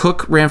Dalvin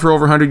Cook ran for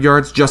over 100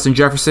 yards. Justin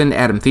Jefferson,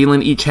 Adam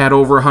Thielen each had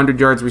over 100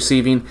 yards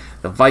receiving.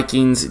 The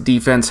Vikings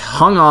defense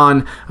hung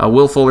on.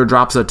 Will Fuller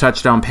drops a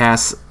touchdown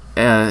pass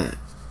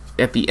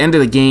at the end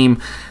of the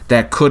game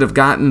that could have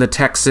gotten the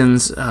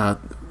Texans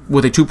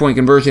with a 2-point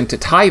conversion to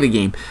tie the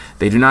game.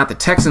 They do not. The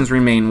Texans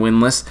remain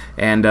winless,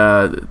 and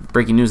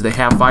breaking news, they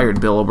have fired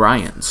Bill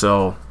O'Brien.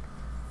 So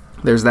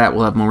there's that.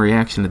 We'll have more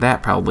reaction to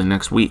that probably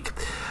next week.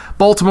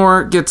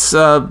 Baltimore gets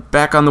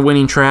back on the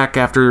winning track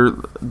after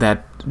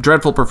that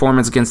dreadful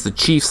performance against the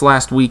Chiefs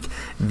last week.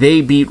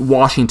 They beat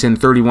Washington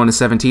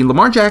 31-17.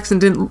 Lamar Jackson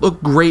didn't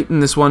look great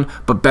in this one,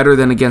 but better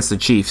than against the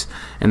Chiefs.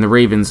 And the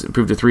Ravens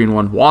improved to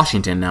 3-1.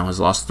 Washington now has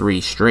lost 3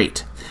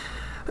 straight.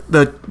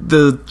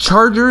 The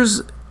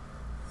Chargers,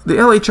 the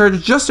LA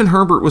Chargers, Justin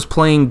Herbert was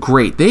playing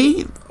great.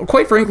 They,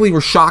 quite frankly,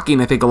 were shocking,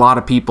 I think, a lot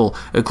of people,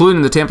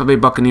 including the Tampa Bay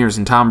Buccaneers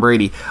and Tom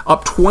Brady.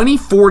 Up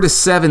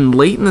 24-7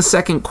 late in the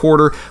second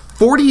quarter.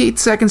 48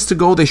 seconds to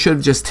go. They should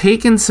have just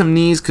taken some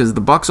knees because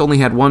the Bucs only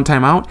had 1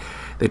 timeout.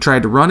 They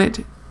tried to run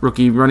it.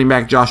 Rookie running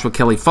back Joshua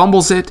Kelly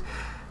fumbles it.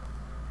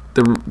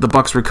 The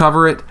Bucs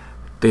recover it.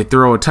 They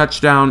throw a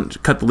touchdown,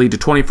 cut the lead to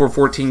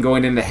 24-14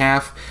 going into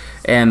half,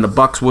 and the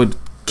Bucs would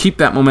keep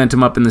that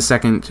momentum up in the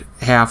second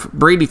half.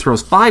 Brady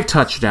throws 5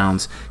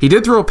 touchdowns. He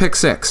did throw a pick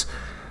 6,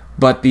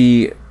 but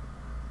the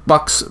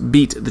Bucs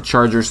beat the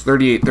Chargers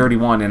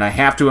 38-31, and I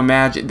have to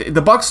imagine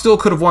the Bucs still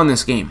could have won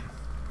this game.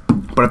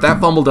 But if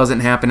that fumble doesn't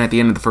happen at the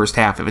end of the first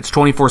half, if it's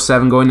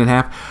 24-7 going into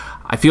half,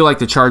 I feel like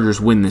the Chargers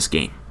win this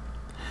game.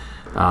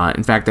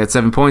 In fact, that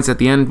 7 points at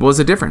the end was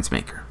a difference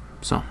maker.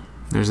 So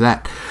there's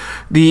that.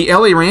 The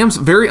LA Rams,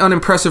 very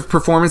unimpressive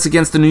performance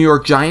against the New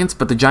York Giants,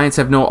 but the Giants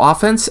have no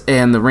offense,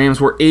 and the Rams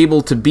were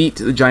able to beat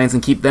the Giants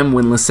and keep them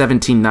winless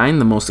 17-9.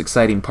 The most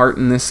exciting part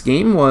in this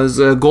game was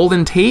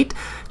Golden Tate,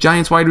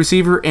 Giants wide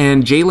receiver,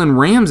 and Jalen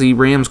Ramsey,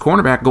 Rams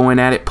cornerback, going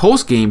at it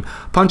post-game.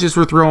 Punches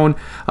were thrown.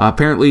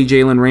 Apparently,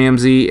 Jalen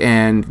Ramsey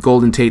and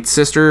Golden Tate's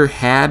sister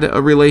had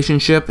a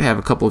relationship, have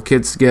a couple of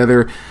kids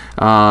together,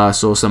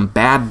 so some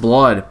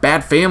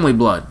bad family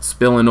blood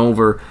spilling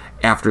over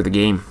after the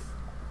game.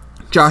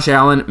 Josh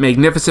Allen,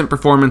 magnificent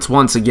performance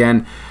once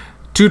again.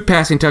 2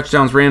 passing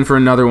touchdowns, ran for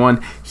another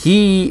one.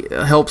 He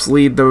helps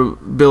lead the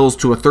Bills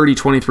to a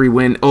 30-23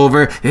 win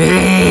over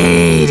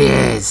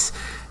Raiders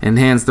and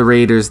hands the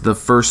Raiders their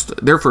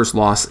first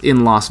loss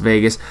in Las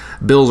Vegas.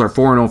 Bills are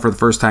 4-0 for the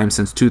first time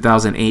since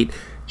 2008.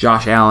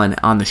 Josh Allen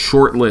on the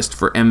short list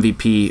for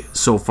MVP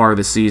so far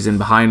this season,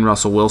 behind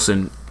Russell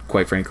Wilson,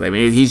 quite frankly. I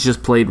mean, he's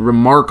just played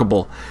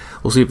remarkable.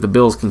 We'll see if the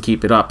Bills can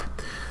keep it up.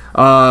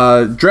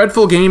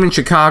 Dreadful game in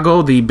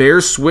Chicago. The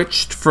Bears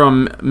switched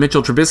from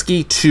Mitchell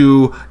Trubisky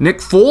to Nick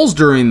Foles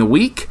during the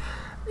week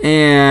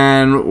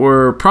and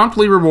were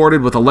promptly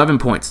rewarded with 11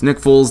 points. Nick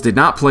Foles did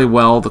not play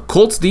well. The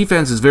Colts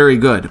defense is very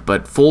good,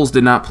 but Foles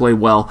did not play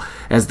well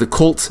as the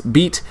Colts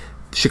beat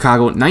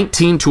Chicago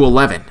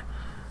 19-11.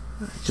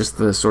 Just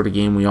the sort of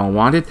game we all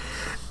wanted.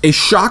 A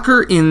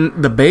shocker in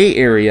the Bay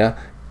Area.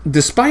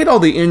 Despite all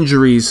the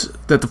injuries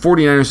that the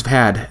 49ers have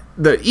had,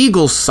 the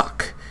Eagles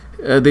suck.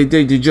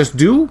 They just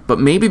do, but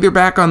maybe they're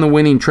back on the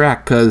winning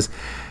track because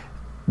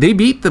they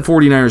beat the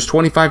 49ers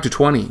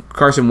 25-20.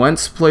 Carson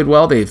Wentz played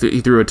well. He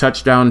threw a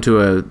touchdown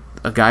to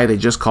a guy they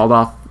just called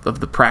off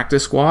of the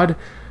practice squad,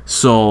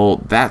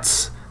 so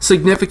that's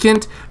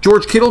significant.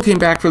 George Kittle came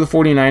back for the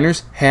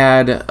 49ers,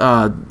 had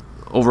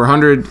over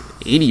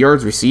 180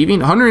 yards receiving,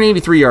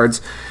 183 yards,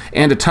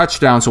 and a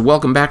touchdown, so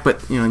welcome back.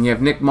 But you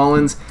have Nick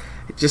Mullins.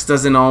 It just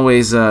doesn't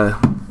always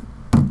get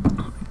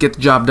the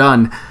job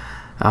done.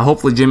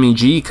 Hopefully Jimmy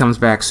G comes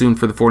back soon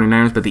for the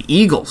 49ers, but the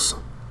Eagles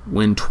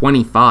win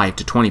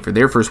 25-20 for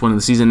their first win of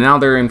the season. Now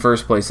they're in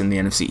first place in the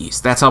NFC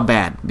East. That's how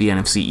bad the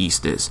NFC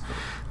East is.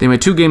 They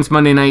made 2 games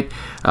Monday night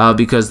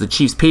because the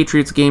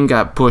Chiefs-Patriots game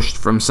got pushed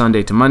from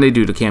Sunday to Monday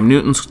due to Cam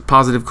Newton's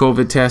positive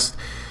COVID test.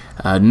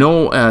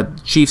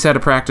 Chiefs had a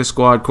practice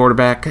squad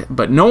quarterback,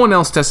 but no one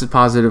else tested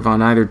positive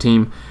on either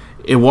team.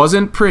 It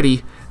wasn't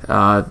pretty.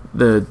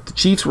 The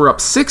Chiefs were up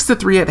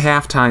 6-3 at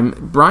halftime.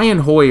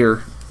 Brian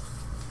Hoyer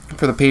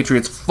for the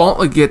Patriots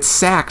gets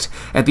sacked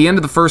at the end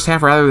of the first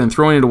half rather than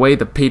throwing it away.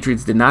 The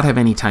Patriots did not have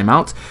any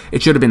timeouts.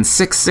 It should have been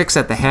 6-6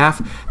 at the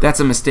half. That's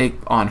a mistake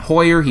on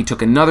Hoyer. He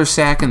took another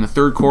sack in the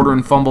third quarter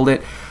and fumbled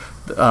it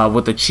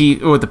with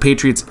the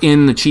Patriots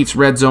in the Chiefs'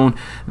 red zone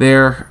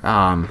there.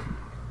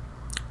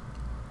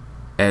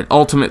 And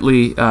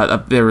ultimately,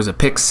 there was a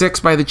pick 6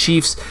 by the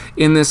Chiefs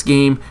in this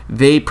game.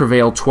 They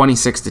prevailed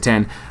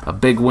 26-10. A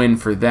big win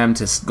for them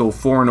to go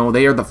 4-0.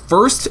 They are the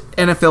first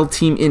NFL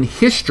team in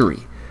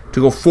history to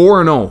go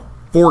 4-0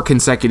 4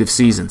 consecutive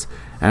seasons.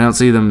 I don't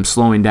see them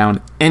slowing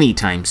down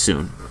anytime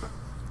soon.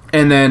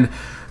 And then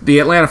the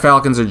Atlanta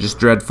Falcons are just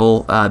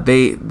dreadful.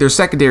 Their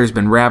secondary has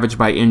been ravaged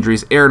by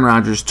injuries. Aaron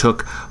Rodgers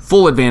took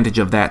full advantage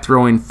of that,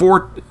 throwing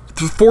four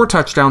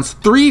touchdowns,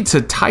 3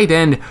 to tight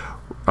end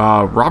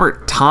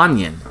Robert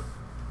Tonyan.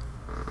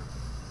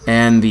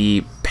 And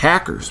the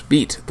Packers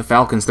beat the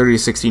Falcons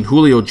 30-16.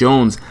 Julio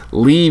Jones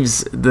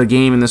leaves the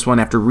game in this one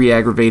after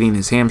re-aggravating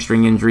his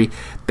hamstring injury.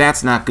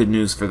 That's not good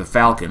news for the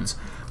Falcons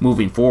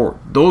moving forward.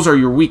 Those are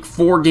your Week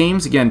 4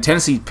 games. Again,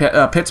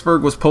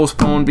 Pittsburgh was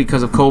postponed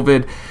because of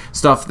COVID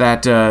stuff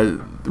that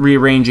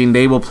rearranging.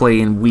 They will play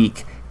in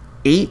Week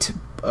 8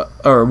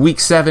 or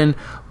Week 7.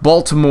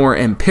 Baltimore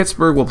and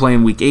Pittsburgh will play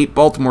in Week 8.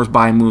 Baltimore's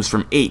bye moves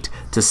from 8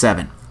 to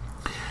 7.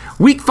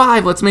 Week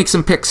 5, let's make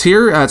some picks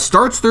here. It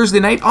starts Thursday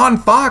night on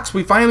Fox.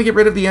 We finally get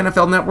rid of the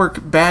NFL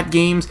Network bad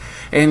games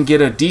and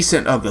get a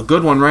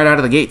good one right out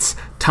of the gates.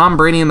 Tom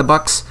Brady and the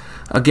Bucs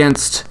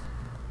against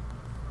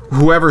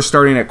whoever's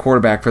starting at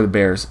quarterback for the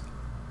Bears.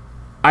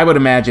 I would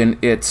imagine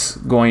it's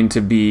going to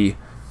be...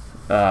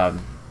 I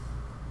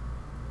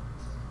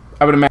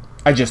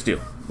just do.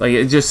 Like,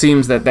 it just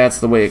seems that that's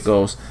the way it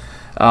goes.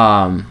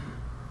 But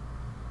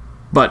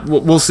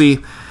we'll see.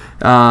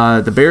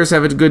 The Bears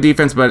have a good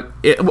defense, but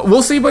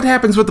we'll see what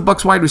happens with the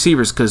Bucs wide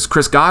receivers, because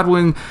Chris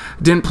Godwin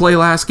didn't play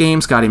last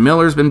game. Scotty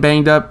Miller's been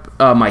banged up.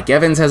 Mike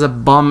Evans has a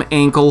bum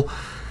ankle.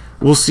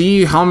 We'll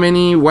see how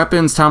many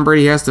weapons Tom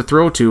Brady has to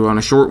throw to on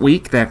a short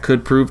week. That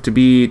could prove to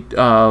be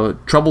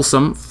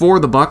troublesome for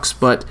the Bucs,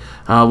 but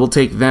we'll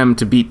take them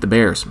to beat the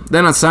Bears.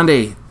 Then on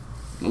Sunday,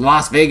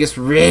 Las Vegas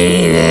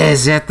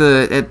Raiders at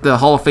the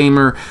Hall of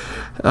Famer.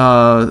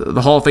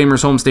 The Hall of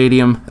Famers' home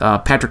stadium,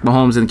 Patrick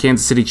Mahomes and the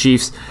Kansas City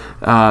Chiefs.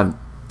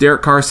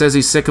 Derek Carr says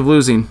he's sick of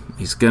losing.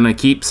 He's going to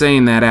keep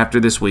saying that after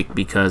this week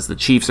because the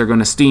Chiefs are going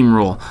to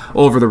steamroll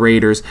over the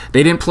Raiders.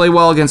 They didn't play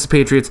well against the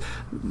Patriots.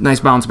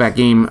 Nice bounce-back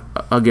game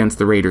against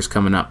the Raiders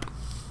coming up.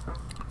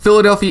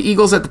 Philadelphia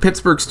Eagles at the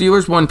Pittsburgh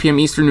Steelers, 1 p.m.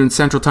 Eastern, noon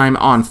Central Time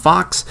on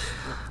Fox.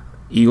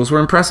 Eagles were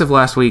impressive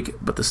last week,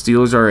 but the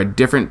Steelers are a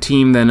different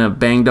team than a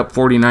banged-up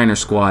 49er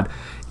squad.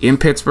 In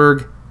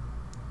Pittsburgh,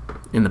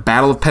 in the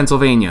Battle of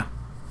Pennsylvania,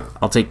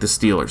 I'll take the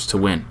Steelers to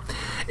win.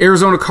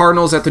 Arizona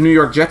Cardinals at the New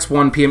York Jets,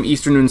 1 p.m.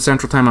 Eastern, noon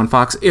Central Time on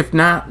Fox. If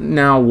not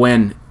now,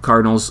 when,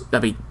 Cardinals? I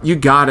mean, you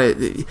got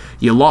it.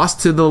 You lost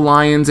to the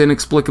Lions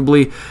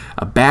inexplicably.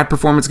 A bad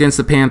performance against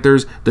the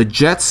Panthers. The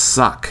Jets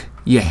suck.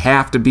 You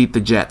have to beat the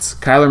Jets.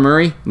 Kyler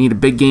Murray, need a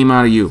big game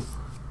out of you.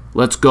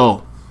 Let's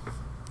go.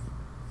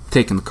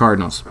 Taking the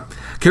Cardinals.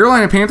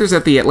 Carolina Panthers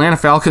at the Atlanta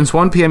Falcons,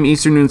 1 p.m.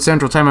 Eastern, noon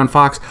Central Time on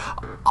Fox.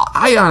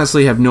 I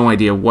honestly have no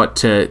idea what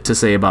to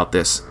say about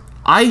this.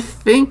 I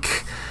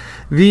think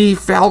the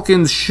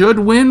Falcons should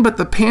win, but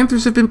the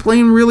Panthers have been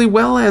playing really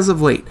well as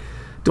of late.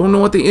 Don't know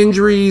what the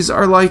injuries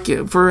are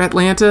like for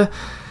Atlanta,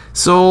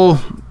 so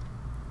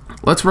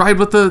let's ride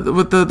with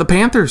the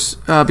Panthers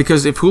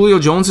because if Julio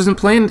Jones isn't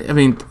playing, I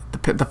mean,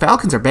 the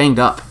Falcons are banged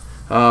up.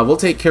 We'll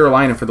take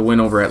Carolina for the win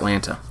over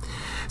Atlanta.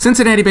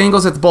 Cincinnati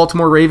Bengals at the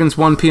Baltimore Ravens,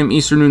 1 p.m.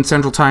 Eastern, noon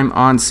Central Time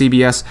on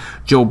CBS.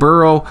 Joe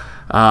Burrow.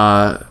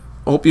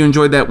 Hope you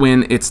enjoyed that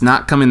win. It's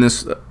not coming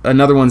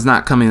another one's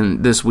not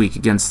coming this week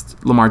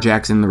against Lamar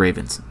Jackson and the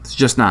Ravens. It's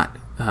just not.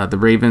 The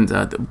Ravens.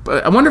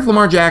 I wonder if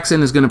Lamar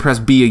Jackson is going to press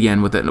B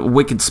again with a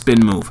wicked spin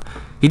move.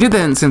 He did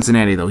that in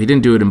Cincinnati, though. He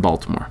didn't do it in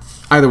Baltimore.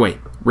 Either way,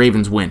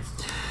 Ravens win.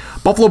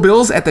 Buffalo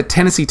Bills at the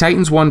Tennessee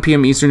Titans, 1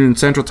 p.m. Eastern and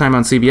Central Time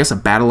on CBS. A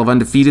battle of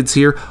undefeateds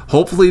here.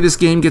 Hopefully this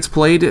game gets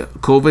played.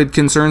 COVID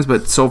concerns,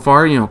 but so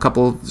far, a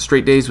couple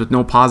straight days with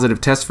no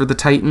positive tests for the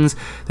Titans.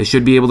 They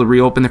should be able to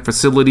reopen their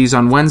facilities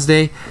on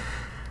Wednesday.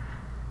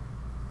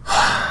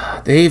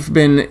 They've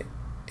been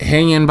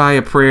hanging by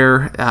a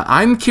prayer.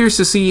 I'm curious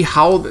to see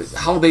how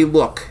they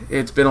look.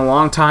 It's been a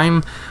long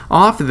time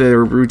off.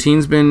 Their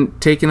routine's been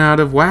taken out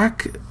of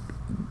whack.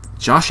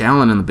 Josh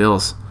Allen and the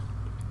Bills.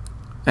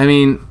 I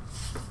mean,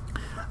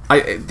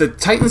 the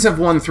Titans have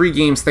won 3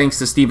 games thanks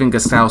to Steven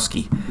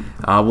Gostkowski.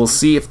 We'll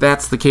see if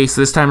that's the case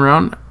this time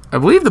around. I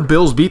believe the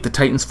Bills beat the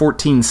Titans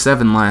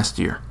 14-7 last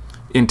year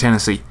in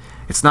Tennessee.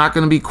 It's not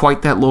going to be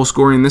quite that low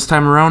scoring this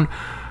time around.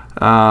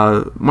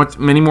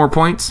 Many more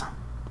points,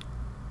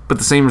 but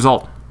the same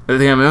result. I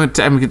think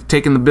I'm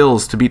taking the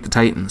Bills to beat the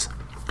Titans.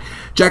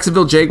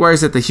 Jacksonville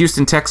Jaguars at the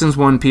Houston Texans,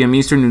 1 p.m.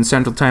 Eastern and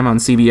Central Time on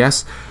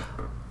CBS.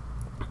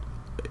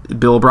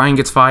 Bill O'Brien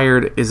gets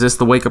fired. Is this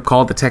the wake-up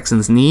call the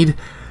Texans need?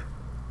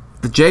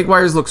 The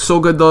Jaguars looked so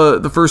good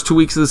the first 2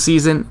 weeks of the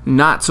season,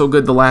 not so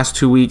good the last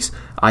 2 weeks.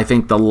 I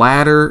think the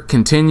latter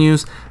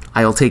continues.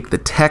 I'll take the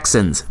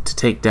Texans to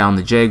take down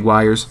the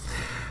Jaguars.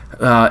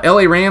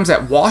 LA Rams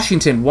at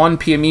Washington, 1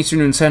 p.m. Eastern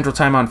and Central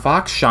Time on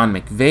Fox. Sean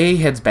McVay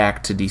heads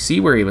back to D.C.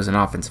 where he was an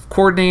offensive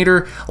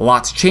coordinator. A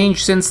lot's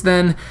changed since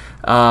then,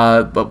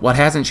 but what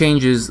hasn't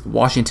changed is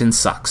Washington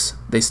sucks.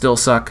 They still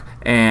suck,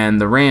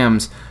 and the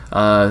Rams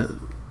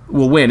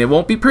will win. It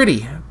won't be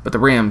pretty, but the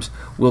Rams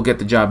will get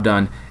the job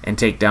done and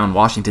take down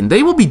Washington.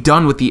 They will be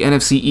done with the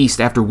NFC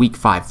East after Week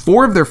 5.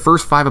 4 of their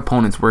first 5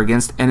 opponents were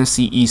against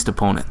NFC East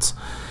opponents.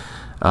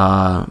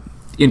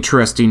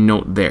 Interesting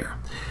note there.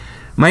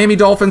 Miami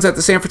Dolphins at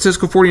the San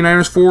Francisco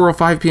 49ers,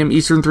 4:05 p.m.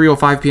 Eastern,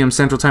 3:05 p.m.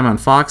 Central Time on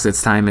Fox.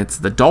 It's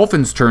the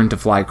Dolphins' turn to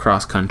fly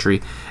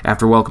cross-country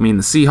after welcoming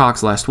the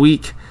Seahawks last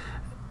week.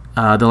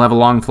 They'll have a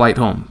long flight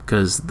home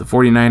because the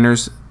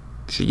 49ers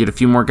should get a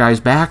few more guys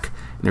back,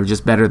 and they're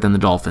just better than the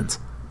Dolphins.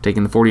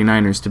 Taking the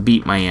 49ers to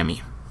beat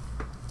Miami.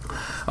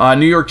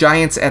 New York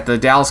Giants at the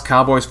Dallas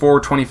Cowboys,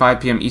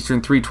 4:25 p.m.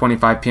 Eastern,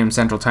 3:25 p.m.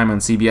 Central Time on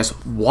CBS.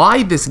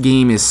 Why this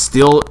game is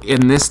still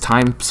in this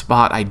time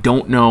spot, I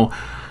don't know.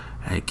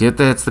 I get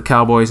that it's the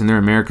Cowboys and they're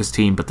America's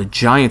team, but the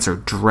Giants are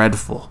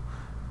dreadful.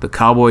 The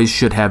Cowboys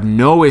should have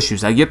no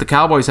issues. I get the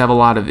Cowboys have a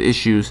lot of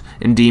issues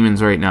and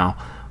demons right now,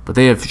 but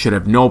they should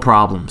have no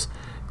problems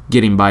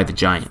getting by the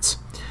Giants.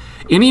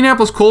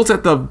 Indianapolis Colts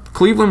at the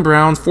Cleveland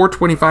Browns,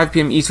 4:25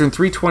 p.m. Eastern,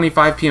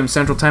 3:25 p.m.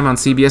 Central Time on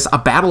CBS. A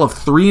battle of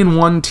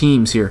 3-1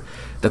 teams here.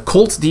 The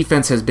Colts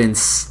defense has been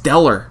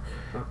stellar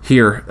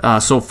here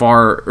so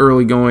far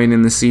early going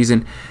in the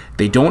season.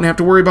 They don't have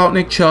to worry about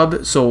Nick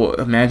Chubb, so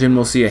imagine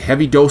we'll see a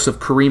heavy dose of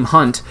Kareem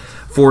Hunt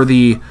for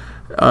the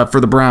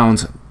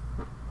Browns.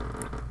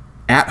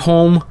 At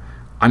home,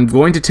 I'm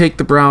going to take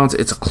the Browns.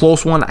 It's a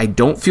close one. I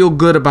don't feel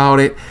good about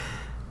it.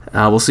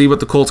 We'll see what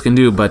the Colts can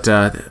do, but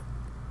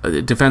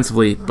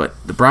defensively. But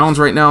the Browns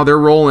right now, they're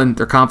rolling.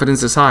 Their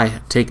confidence is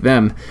high. Take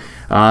them.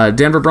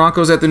 Denver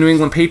Broncos at the New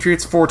England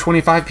Patriots,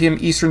 4:25 p.m.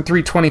 Eastern,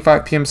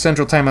 3:25 p.m.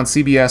 Central Time on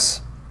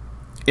CBS.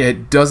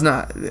 It does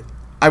not...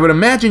 I would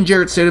imagine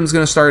Jarrett Stidham's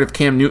going to start if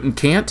Cam Newton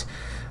can't.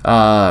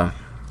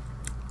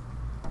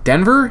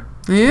 Denver?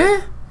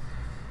 Yeah?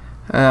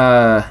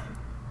 I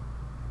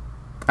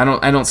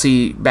don't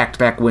see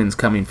back-to-back wins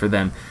coming for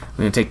them. I'm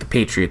going to take the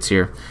Patriots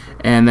here.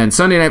 And then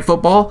Sunday Night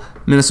Football,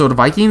 Minnesota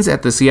Vikings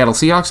at the Seattle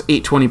Seahawks,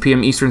 8:20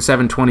 p.m. Eastern,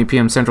 7:20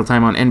 p.m. Central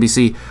Time on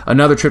NBC.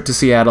 Another trip to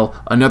Seattle,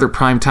 another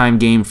primetime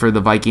game for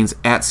the Vikings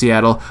at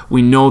Seattle.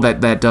 We know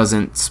that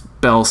doesn't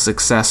spell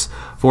success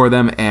for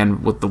them,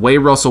 and with the way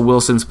Russell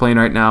Wilson's playing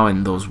right now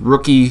and those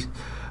rookie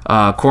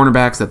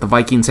cornerbacks that the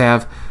Vikings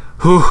have,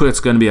 it's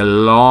going to be a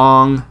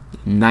long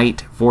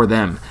night for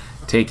them,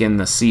 taking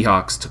the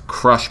Seahawks to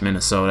crush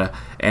Minnesota.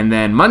 And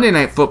then Monday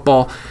Night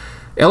Football,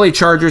 LA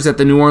Chargers at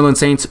the New Orleans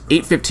Saints,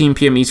 8:15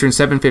 p.m. Eastern,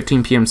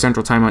 7:15 p.m.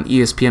 Central Time on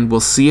ESPN. We'll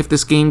see if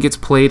this game gets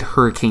played.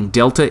 Hurricane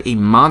Delta, a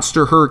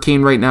monster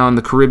hurricane right now in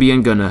the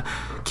Caribbean, gonna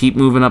keep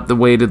moving up the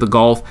way to the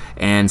Gulf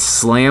and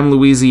slam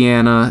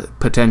Louisiana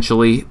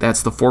potentially.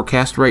 That's the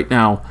forecast right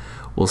now.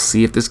 We'll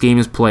see if this game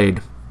is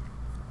played.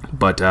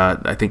 But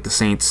I think the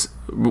Saints,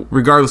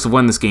 regardless of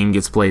when this game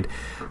gets played,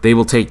 they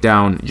will take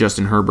down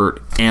Justin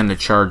Herbert and the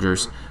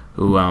Chargers,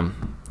 who,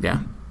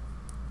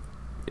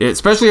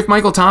 especially if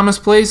Michael Thomas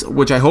plays,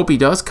 which I hope he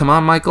does. Come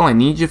on, Michael, I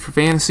need you for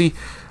fantasy.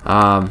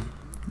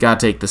 Gotta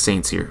take the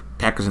Saints here.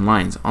 Packers and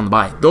Lions on the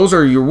bye. Those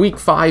are your Week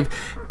 5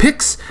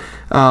 picks.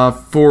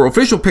 For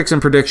official picks and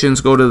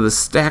predictions, go to the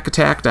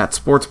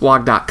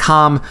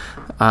stackattack.sportsblog.com.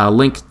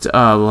 Linked.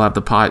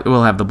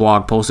 We'll have the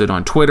blog posted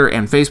on Twitter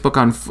and Facebook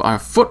on our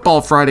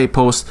Football Friday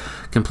post,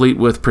 complete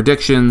with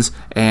predictions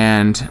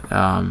and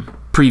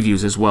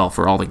previews as well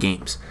for all the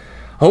games.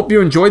 Hope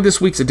you enjoyed this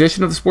week's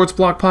edition of the Sports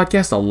Blog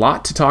Podcast. A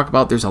lot to talk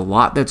about. There's a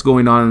lot that's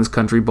going on in this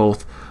country,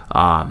 both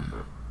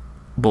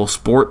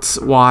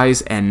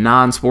sports-wise and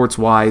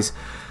non-sports-wise.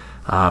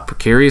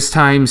 Precarious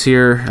times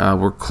here.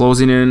 We're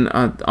closing in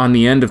on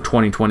the end of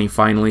 2020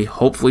 finally.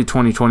 Hopefully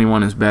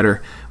 2021 is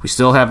better. We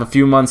still have a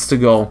few months to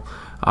go.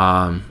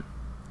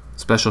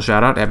 Special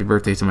shout out, happy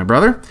birthday to my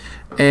brother.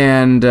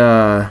 And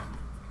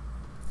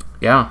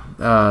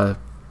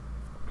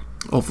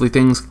hopefully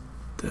things...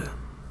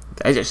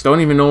 I just don't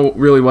even know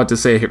really what to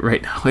say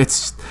right now.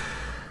 It's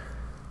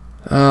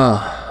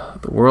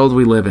the world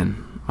we live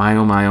in. My,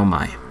 oh my, oh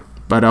my.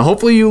 But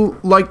hopefully you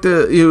liked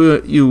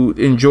you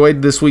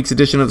enjoyed this week's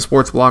edition of the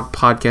Sports Blog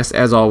Podcast.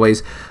 As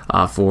always,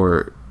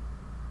 for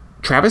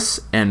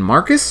Travis and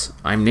Marcus,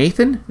 I'm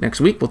Nathan.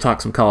 Next week we'll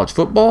talk some college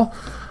football,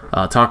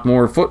 talk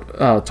more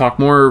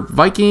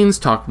Vikings,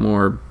 talk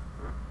more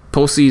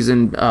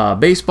postseason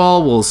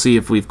baseball. We'll see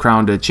if we've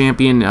crowned a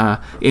champion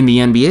in the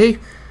NBA.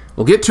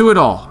 We'll get to it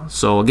all.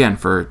 So again,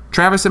 for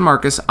Travis and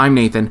Marcus, I'm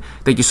Nathan.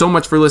 Thank you so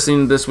much for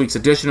listening to this week's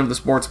edition of the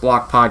Sports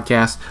Block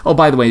Podcast. Oh,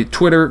 by the way,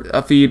 Twitter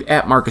feed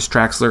at Marcus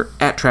Traxler,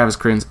 at Travis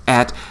Crins,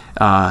 at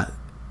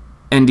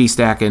ND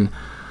Stacken.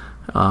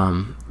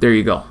 There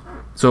you go.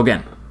 So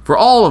again, for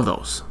all of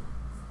those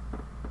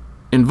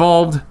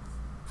involved,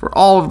 for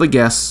all of the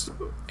guests,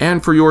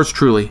 and for yours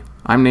truly,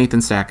 I'm Nathan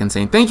Stacken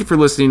saying thank you for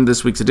listening to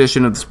this week's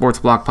edition of the Sports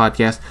Block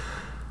Podcast,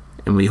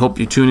 and we hope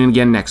you tune in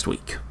again next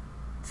week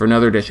for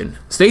another edition.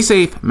 Stay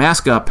safe,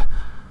 mask up,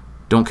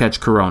 don't catch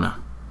corona.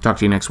 Talk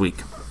to you next week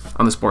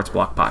on the Sports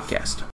Block Podcast.